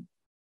happen.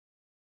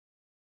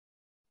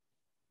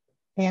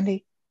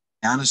 Andy?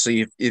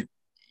 Honestly,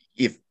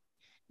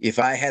 if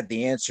I had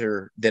the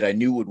answer that I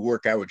knew would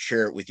work, I would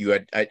share it with you.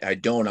 I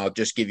don't. I'll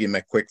just give you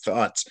my quick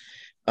thoughts.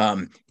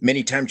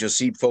 Many times you'll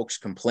see folks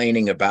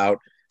complaining about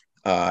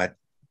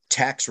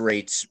tax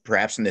rates,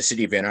 perhaps in the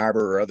city of Ann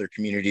Arbor or other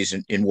communities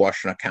in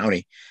Washtenaw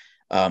County.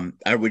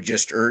 I would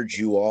just urge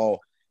you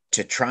all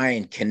to try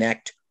and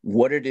connect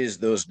what it is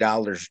those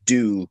dollars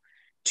do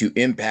to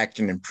impact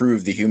and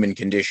improve the human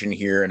condition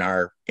here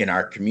in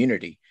our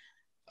community.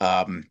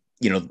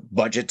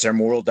 Budgets are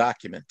moral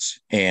documents,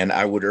 and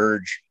I would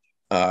urge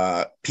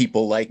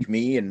people like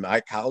me and my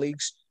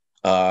colleagues,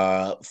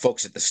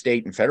 folks at the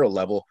state and federal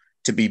level,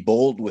 to be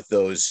bold with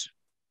those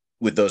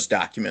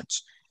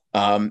documents.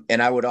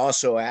 And I would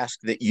also ask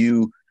that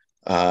you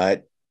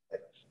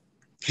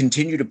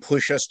continue to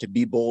push us to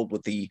be bold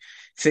with the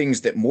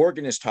things that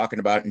Morgan is talking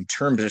about in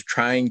terms of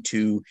trying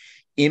to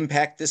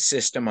impact the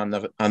system on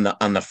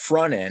the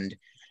front end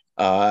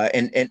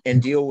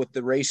and deal with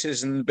the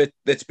racism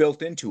that's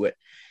built into it.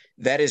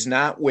 That is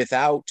not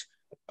without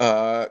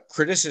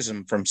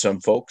criticism from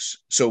some folks.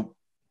 So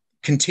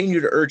continue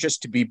to urge us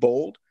to be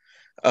bold,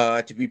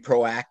 to be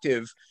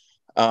proactive,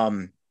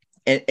 and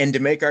to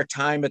make our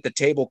time at the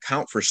table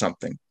count for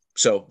something.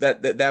 So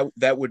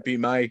that would be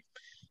my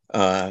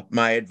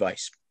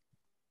advice.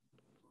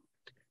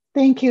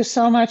 Thank you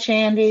so much,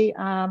 Andy.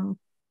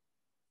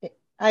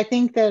 I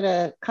think that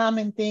a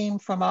common theme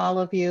from all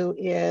of you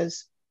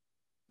is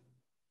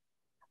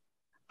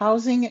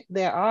housing.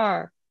 There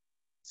are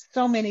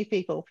so many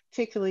people,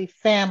 particularly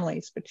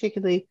families,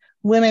 particularly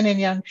women and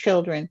young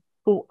children,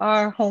 who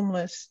are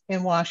homeless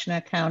in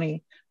Washtenaw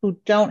County, who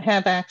don't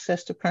have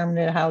access to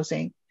permanent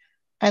housing,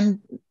 and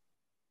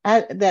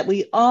that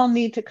we all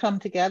need to come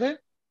together.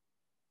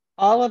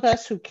 All of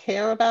us who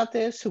care about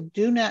this, who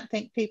do not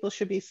think people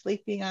should be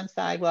sleeping on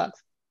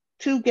sidewalks,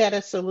 to get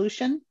a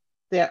solution.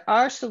 There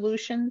are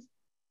solutions,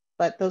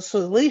 but those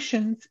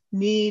solutions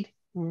need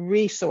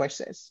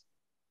resources.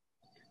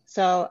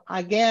 So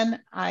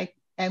again, I'll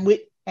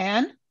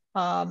ask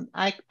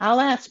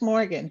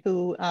Morgan,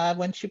 who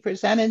when she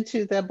presented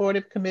to the Board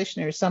of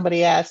Commissioners,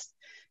 somebody asked,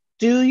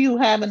 do you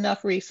have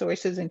enough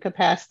resources and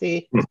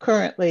capacity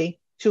currently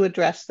to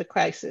address the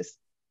crisis?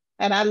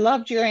 And I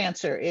loved your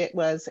answer. It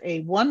was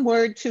a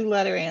 1-word,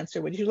 2-letter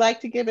answer. Would you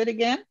like to give it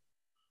again?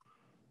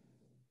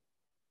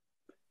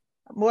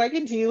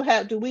 Morgan, do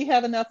we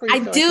have enough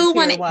resources? I do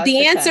want to,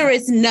 the answer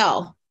is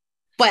no,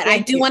 but I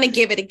do want to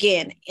give it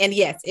again. And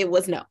yes, it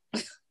was no.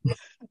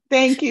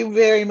 Thank you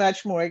very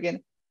much,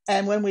 Morgan.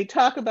 And when we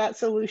talk about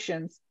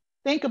solutions,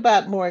 think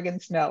about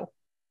Morgan's no.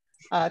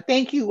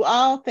 Thank you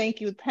all.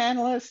 Thank you,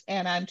 panelists.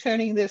 And I'm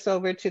turning this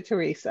over to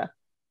Teresa.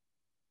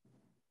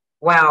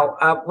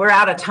 Wow, we're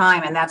out of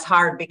time, and that's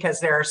hard because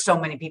there are so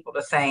many people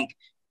to thank.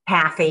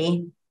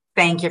 Kathy,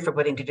 thank you for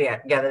putting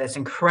together this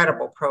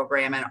incredible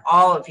program, and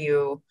all of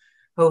you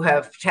who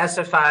have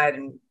testified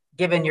and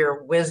given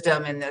your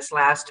wisdom in this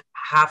last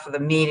half of the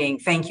meeting.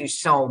 Thank you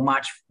so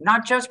much,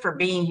 not just for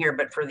being here,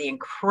 but for the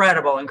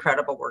incredible,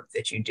 incredible work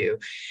that you do.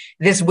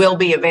 This will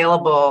be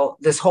available,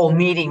 this whole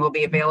meeting will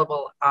be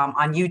available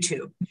on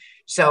YouTube.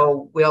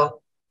 So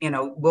we'll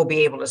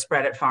be able to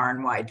spread it far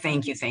and wide.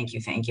 Thank you, thank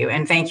you, thank you.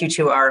 And thank you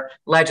to our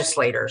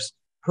legislators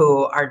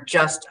who are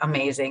just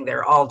amazing.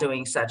 They're all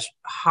doing such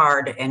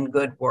hard and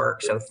good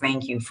work. So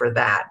thank you for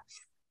that.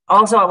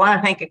 Also, I want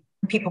to thank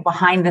people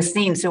behind the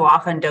scenes who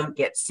often don't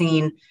get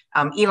seen.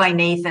 Eli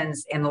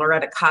Nathans and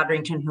Loretta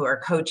Codrington, who are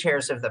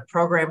co-chairs of the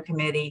program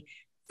committee.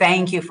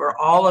 Thank you for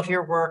all of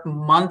your work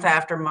month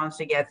after month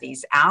to get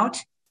these out.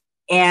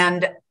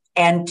 And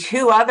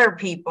 2 other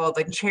people,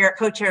 the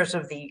co-chairs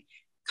of the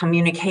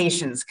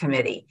communications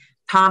committee,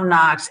 Tom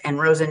Knox, and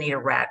Rosanita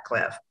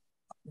Ratcliffe.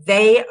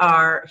 They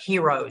are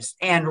heroes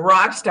and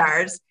rock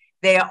stars.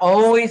 They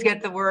always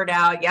get the word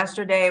out.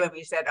 Yesterday, when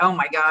we said, "Oh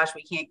my gosh,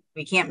 we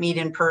can't meet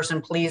in person.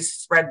 Please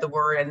spread the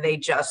word," and they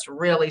just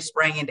really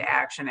sprang into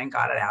action and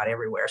got it out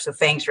everywhere. So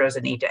thanks,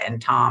 Rosanita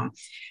and Tom.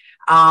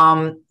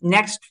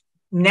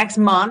 Next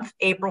month,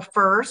 April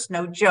 1st,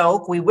 no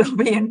joke, we will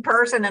be in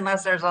person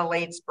unless there's a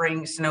late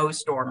spring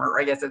snowstorm,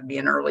 or I guess it'd be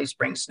an early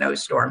spring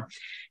snowstorm,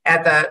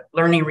 at the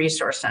Learning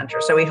Resource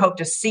Center. So we hope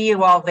to see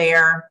you all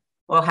there.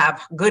 We'll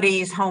have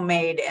goodies,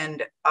 homemade,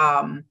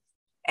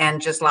 and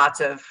just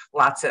lots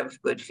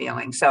of good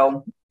feelings.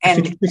 So,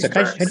 and Lisa,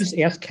 can I just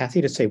ask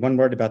Kathy to say one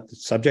word about the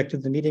subject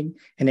of the meeting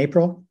in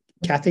April?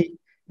 Kathy,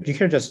 would you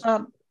care to just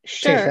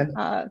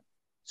sure.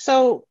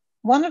 So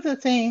one of the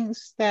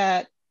things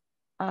that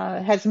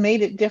has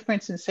made a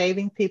difference in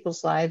saving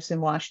people's lives in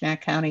Washtenaw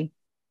County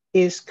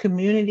is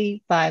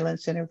community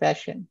violence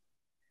intervention.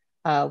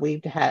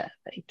 We've had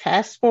a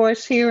task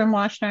force here in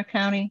Washtenaw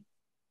County.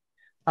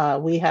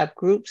 We have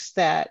groups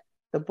that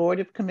the Board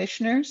of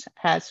Commissioners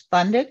has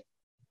funded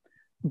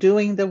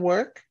doing the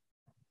work.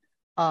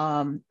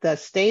 The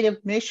state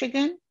of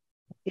Michigan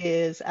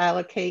has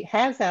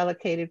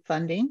allocated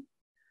funding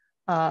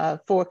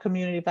for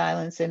community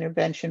violence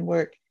intervention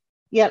work.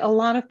 Yet a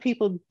lot of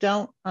people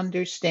don't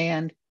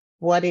understand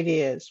what it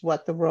is,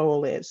 what the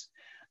role is.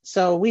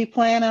 So we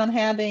plan on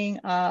having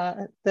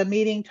the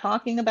meeting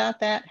talking about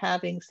that,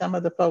 having some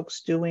of the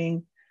folks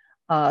doing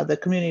the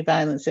community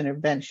violence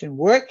intervention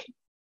work,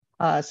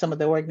 some of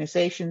the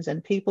organizations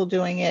and people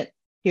doing it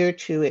here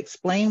to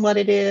explain what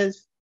it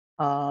is,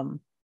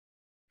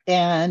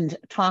 and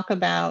talk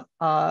about,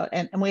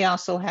 and we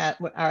also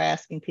are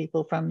asking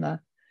people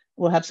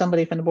we'll have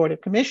somebody from the Board of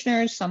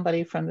Commissioners,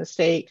 somebody from the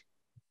state,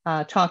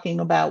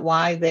 talking about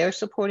why they're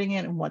supporting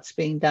it and what's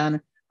being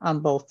done on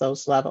both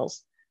those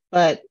levels.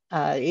 But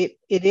it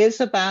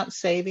is about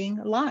saving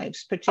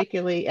lives,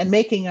 particularly, and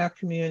making our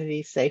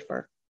community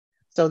safer.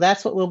 So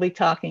that's what we'll be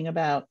talking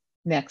about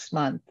next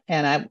month.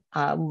 And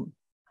I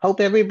hope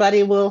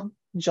everybody will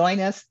join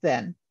us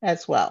then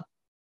as well.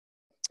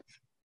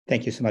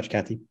 Thank you so much,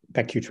 Kathy.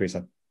 Back to you,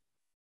 Teresa.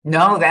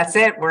 No, that's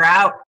it. We're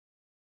out.